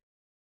thing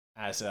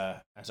as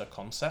a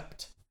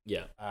concept.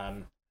 Yeah.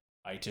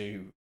 I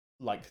do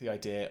like the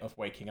idea of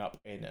waking up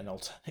in an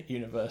alternate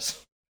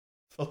universe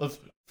full of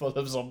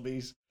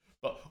zombies,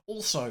 but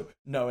also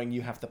knowing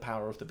you have the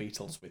power of the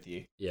Beatles with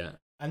you. Yeah.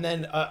 And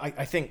then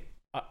I think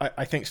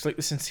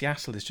Sleepless in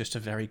Seattle is just a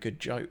very good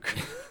joke.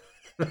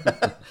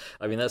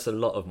 I mean, that's a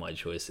lot of my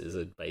choices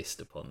are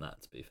based upon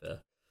that. To be fair,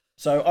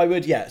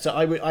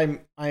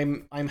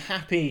 I'm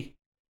happy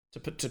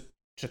to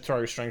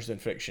throw Stranger Than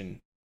Fiction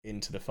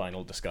into the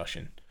final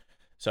discussion.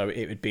 So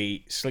it would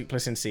be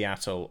Sleepless in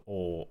Seattle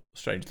or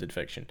Stranger Than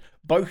Fiction.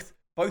 Both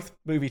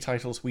movie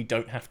titles we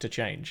don't have to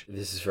change.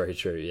 This is very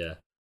true. Yeah,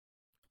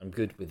 I'm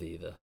good with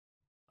either.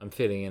 I'm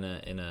feeling in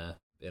a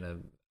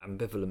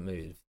ambivalent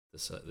mood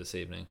this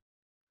evening.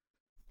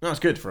 That's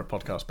good for a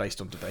podcast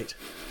based on debate.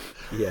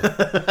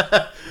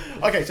 Yeah.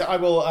 Okay, so I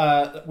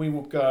will. We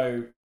will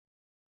go.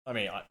 I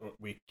mean,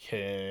 we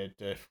could.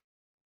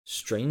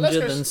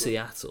 Stranger Than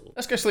Seattle.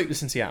 Let's go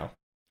Sleepless in Seattle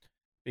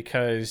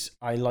because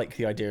I like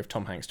the idea of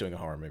Tom Hanks doing a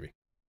horror movie.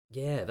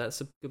 Yeah,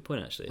 that's a good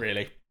point actually.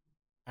 Really,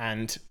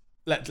 and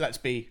let's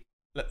be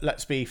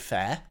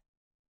fair.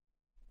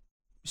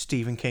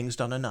 Stephen King's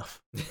done enough.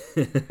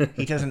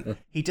 He doesn't.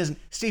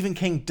 Stephen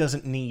King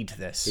doesn't need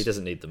this. He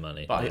doesn't need the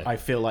money. But I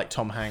feel like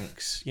Tom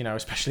Hanks,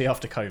 especially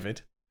after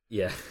COVID,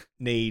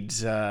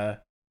 needs the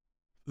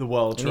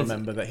world to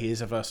remember that he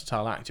is a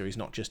versatile actor. He's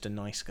not just a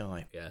nice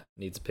guy. Yeah,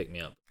 needs to pick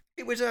me up.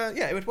 It would.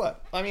 It would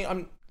work. I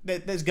mean,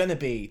 there's got to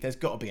be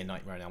a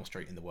Nightmare on Elm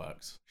Street in the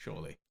works,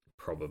 surely.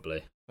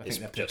 Probably. I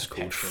think it's just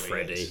called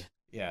Freddy. Is.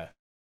 Yeah.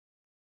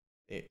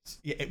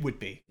 It would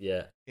be.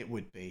 Yeah. It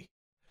would be.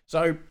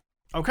 So.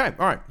 Okay,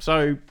 all right.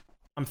 So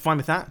I'm fine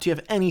with that. Do you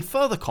have any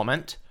further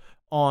comment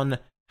on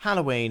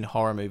Halloween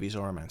horror movies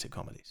or romantic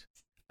comedies?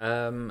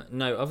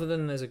 No, other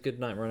than there's a good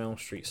Nightmare on Elm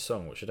Street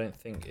song, which I don't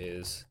think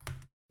is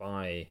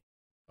by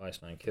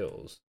Ice Nine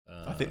Kills.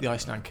 I think the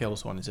Ice Nine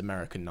Kills one is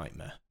American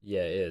Nightmare.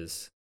 Yeah, it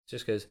is. It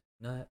just goes,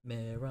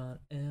 Nightmare on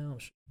Elm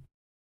Street.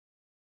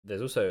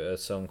 There's also a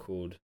song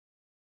called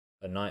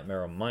A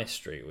Nightmare on My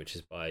Street, which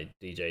is by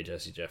DJ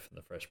Jesse Jeff and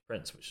the Fresh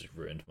Prince, which has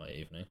ruined my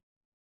evening.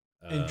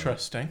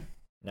 Interesting.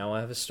 Now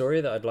I have a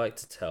story that I'd like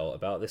to tell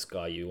about this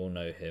guy. You all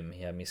know him.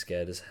 He had me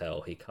scared as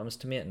hell. He comes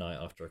to me at night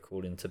after I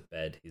called him to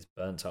bed. He's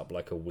burnt up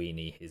like a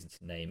weenie. His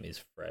name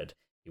is Fred.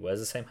 He wears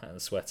the same hat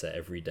and sweater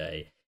every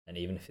day, and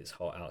even if it's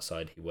hot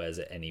outside, he wears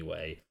it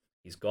anyway.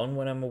 He's gone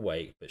when I'm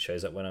awake, but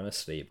shows up when I'm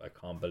asleep. I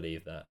can't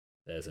believe that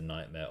there's a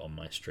nightmare on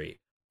my street.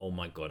 Oh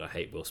my god, I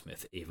hate Will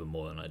Smith even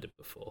more than I did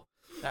before.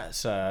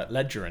 That's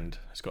Ledgerand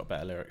has got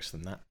better lyrics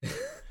than that.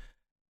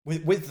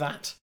 with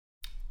that,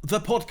 the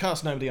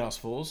podcast nobody asked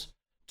for's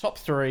top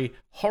 3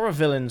 horror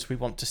villains we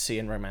want to see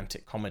in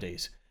romantic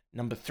comedies.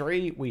 Number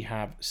 3, we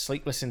have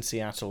Sleepless in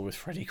Seattle with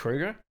Freddy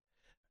Krueger.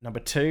 Number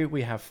 2,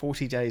 we have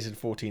 40 Days and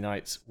 40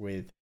 Nights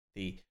with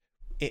the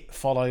It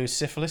Follows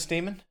Syphilis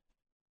Demon.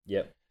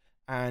 Yep.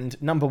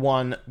 And number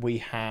 1, we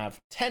have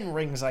 10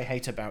 Rings I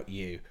Hate About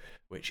You,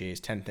 which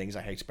is 10 Things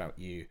I Hate About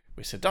You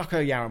with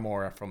Sadako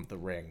Yaramura from The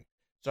Ring.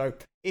 So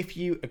if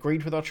you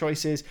agreed with our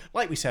choices,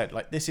 like we said,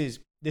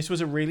 this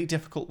was a really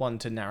difficult one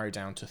to narrow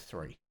down to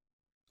 3.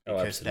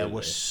 Because there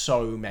were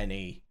so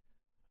many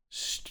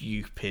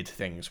stupid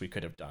things we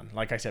could have done.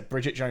 Like I said,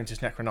 Bridget Jones's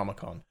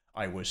Necronomicon,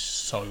 I was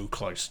so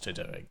close to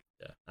doing.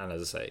 Yeah, and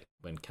as I say,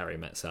 when Carrie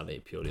met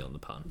Sally, purely on the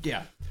pun.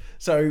 Yeah.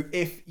 So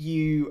if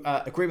you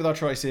agree with our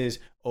choices,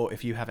 or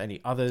if you have any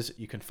others,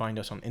 you can find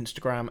us on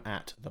Instagram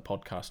at The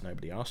Podcast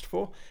Nobody Asked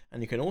For,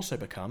 and you can also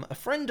become a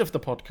friend of the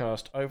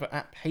podcast over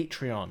at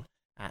Patreon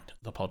at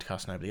The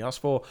Podcast Nobody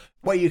Asked For,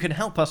 where you can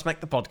help us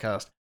make the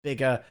podcast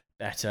bigger,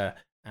 better,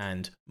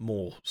 and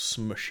more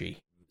smushy.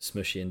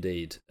 Smushy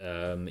indeed.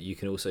 You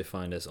can also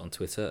find us on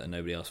Twitter at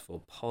Nobody Asked For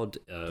Pod.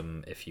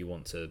 If you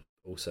want to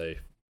also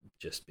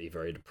just be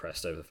very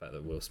depressed over the fact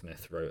that Will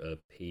Smith wrote a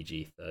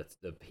PG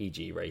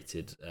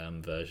rated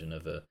version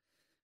of a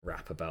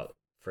rap about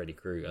Freddy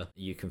Krueger,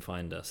 you can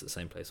find us at the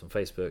same place on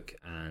Facebook,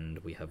 and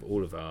we have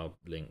all of our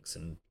links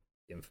and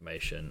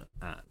information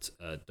at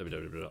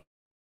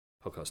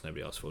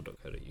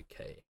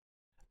www.podcastnobodyaskfor.co.uk.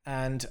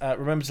 And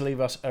remember to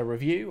leave us a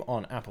review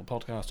on Apple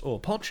Podcasts or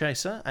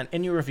Podchaser. And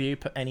in your review,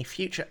 put any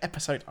future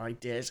episode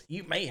ideas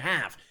you may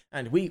have.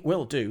 And we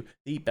will do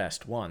the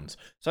best ones.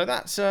 So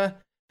that's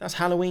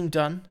Halloween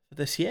done for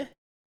this year.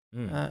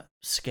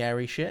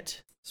 Scary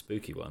shit.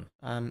 Spooky one.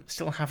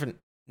 Still haven't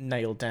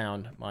nailed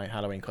down my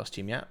Halloween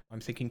costume yet.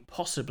 I'm thinking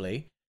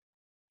possibly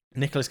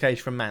Nicolas Cage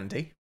from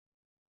Mandy.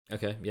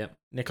 Okay, yeah.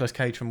 Nicolas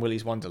Cage from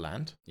Willy's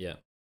Wonderland. Yeah.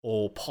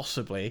 Or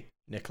possibly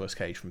Nicolas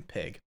Cage from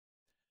Pig.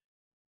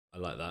 I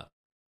like that.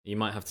 You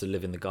might have to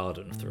live in the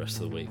garden for the rest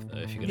of the week, though,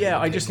 if you're going to. Yeah,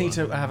 I just need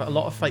to have a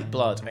lot of fake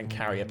blood and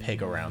carry a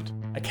pig around,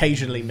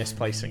 occasionally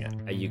misplacing it.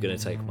 Are you going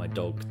to take my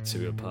dog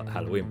to a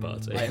Halloween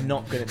party? I am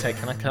not going to take.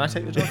 Can I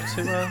take the dog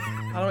to a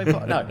Halloween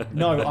party?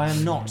 No, I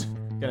am not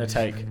going to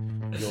take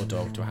your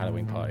dog to a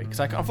Halloween party because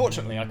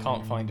unfortunately I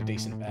can't find a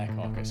decent bear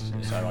carcass,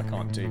 so I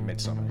can't do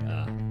Midsummer.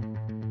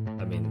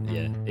 I mean,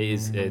 yeah, it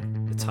is the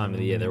time of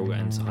the year they're all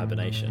going into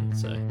hibernation,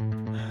 so.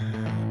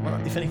 Well,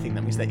 if anything,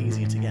 that means they're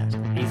easier to get.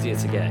 Easier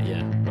to get,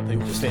 yeah. But they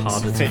just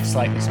fit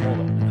slightly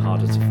smaller. And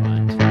harder to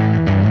find.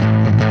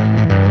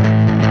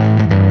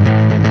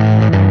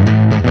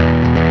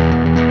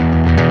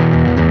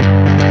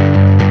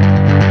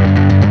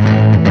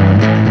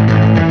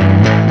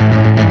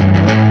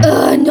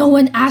 No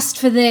one asked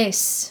for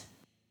this.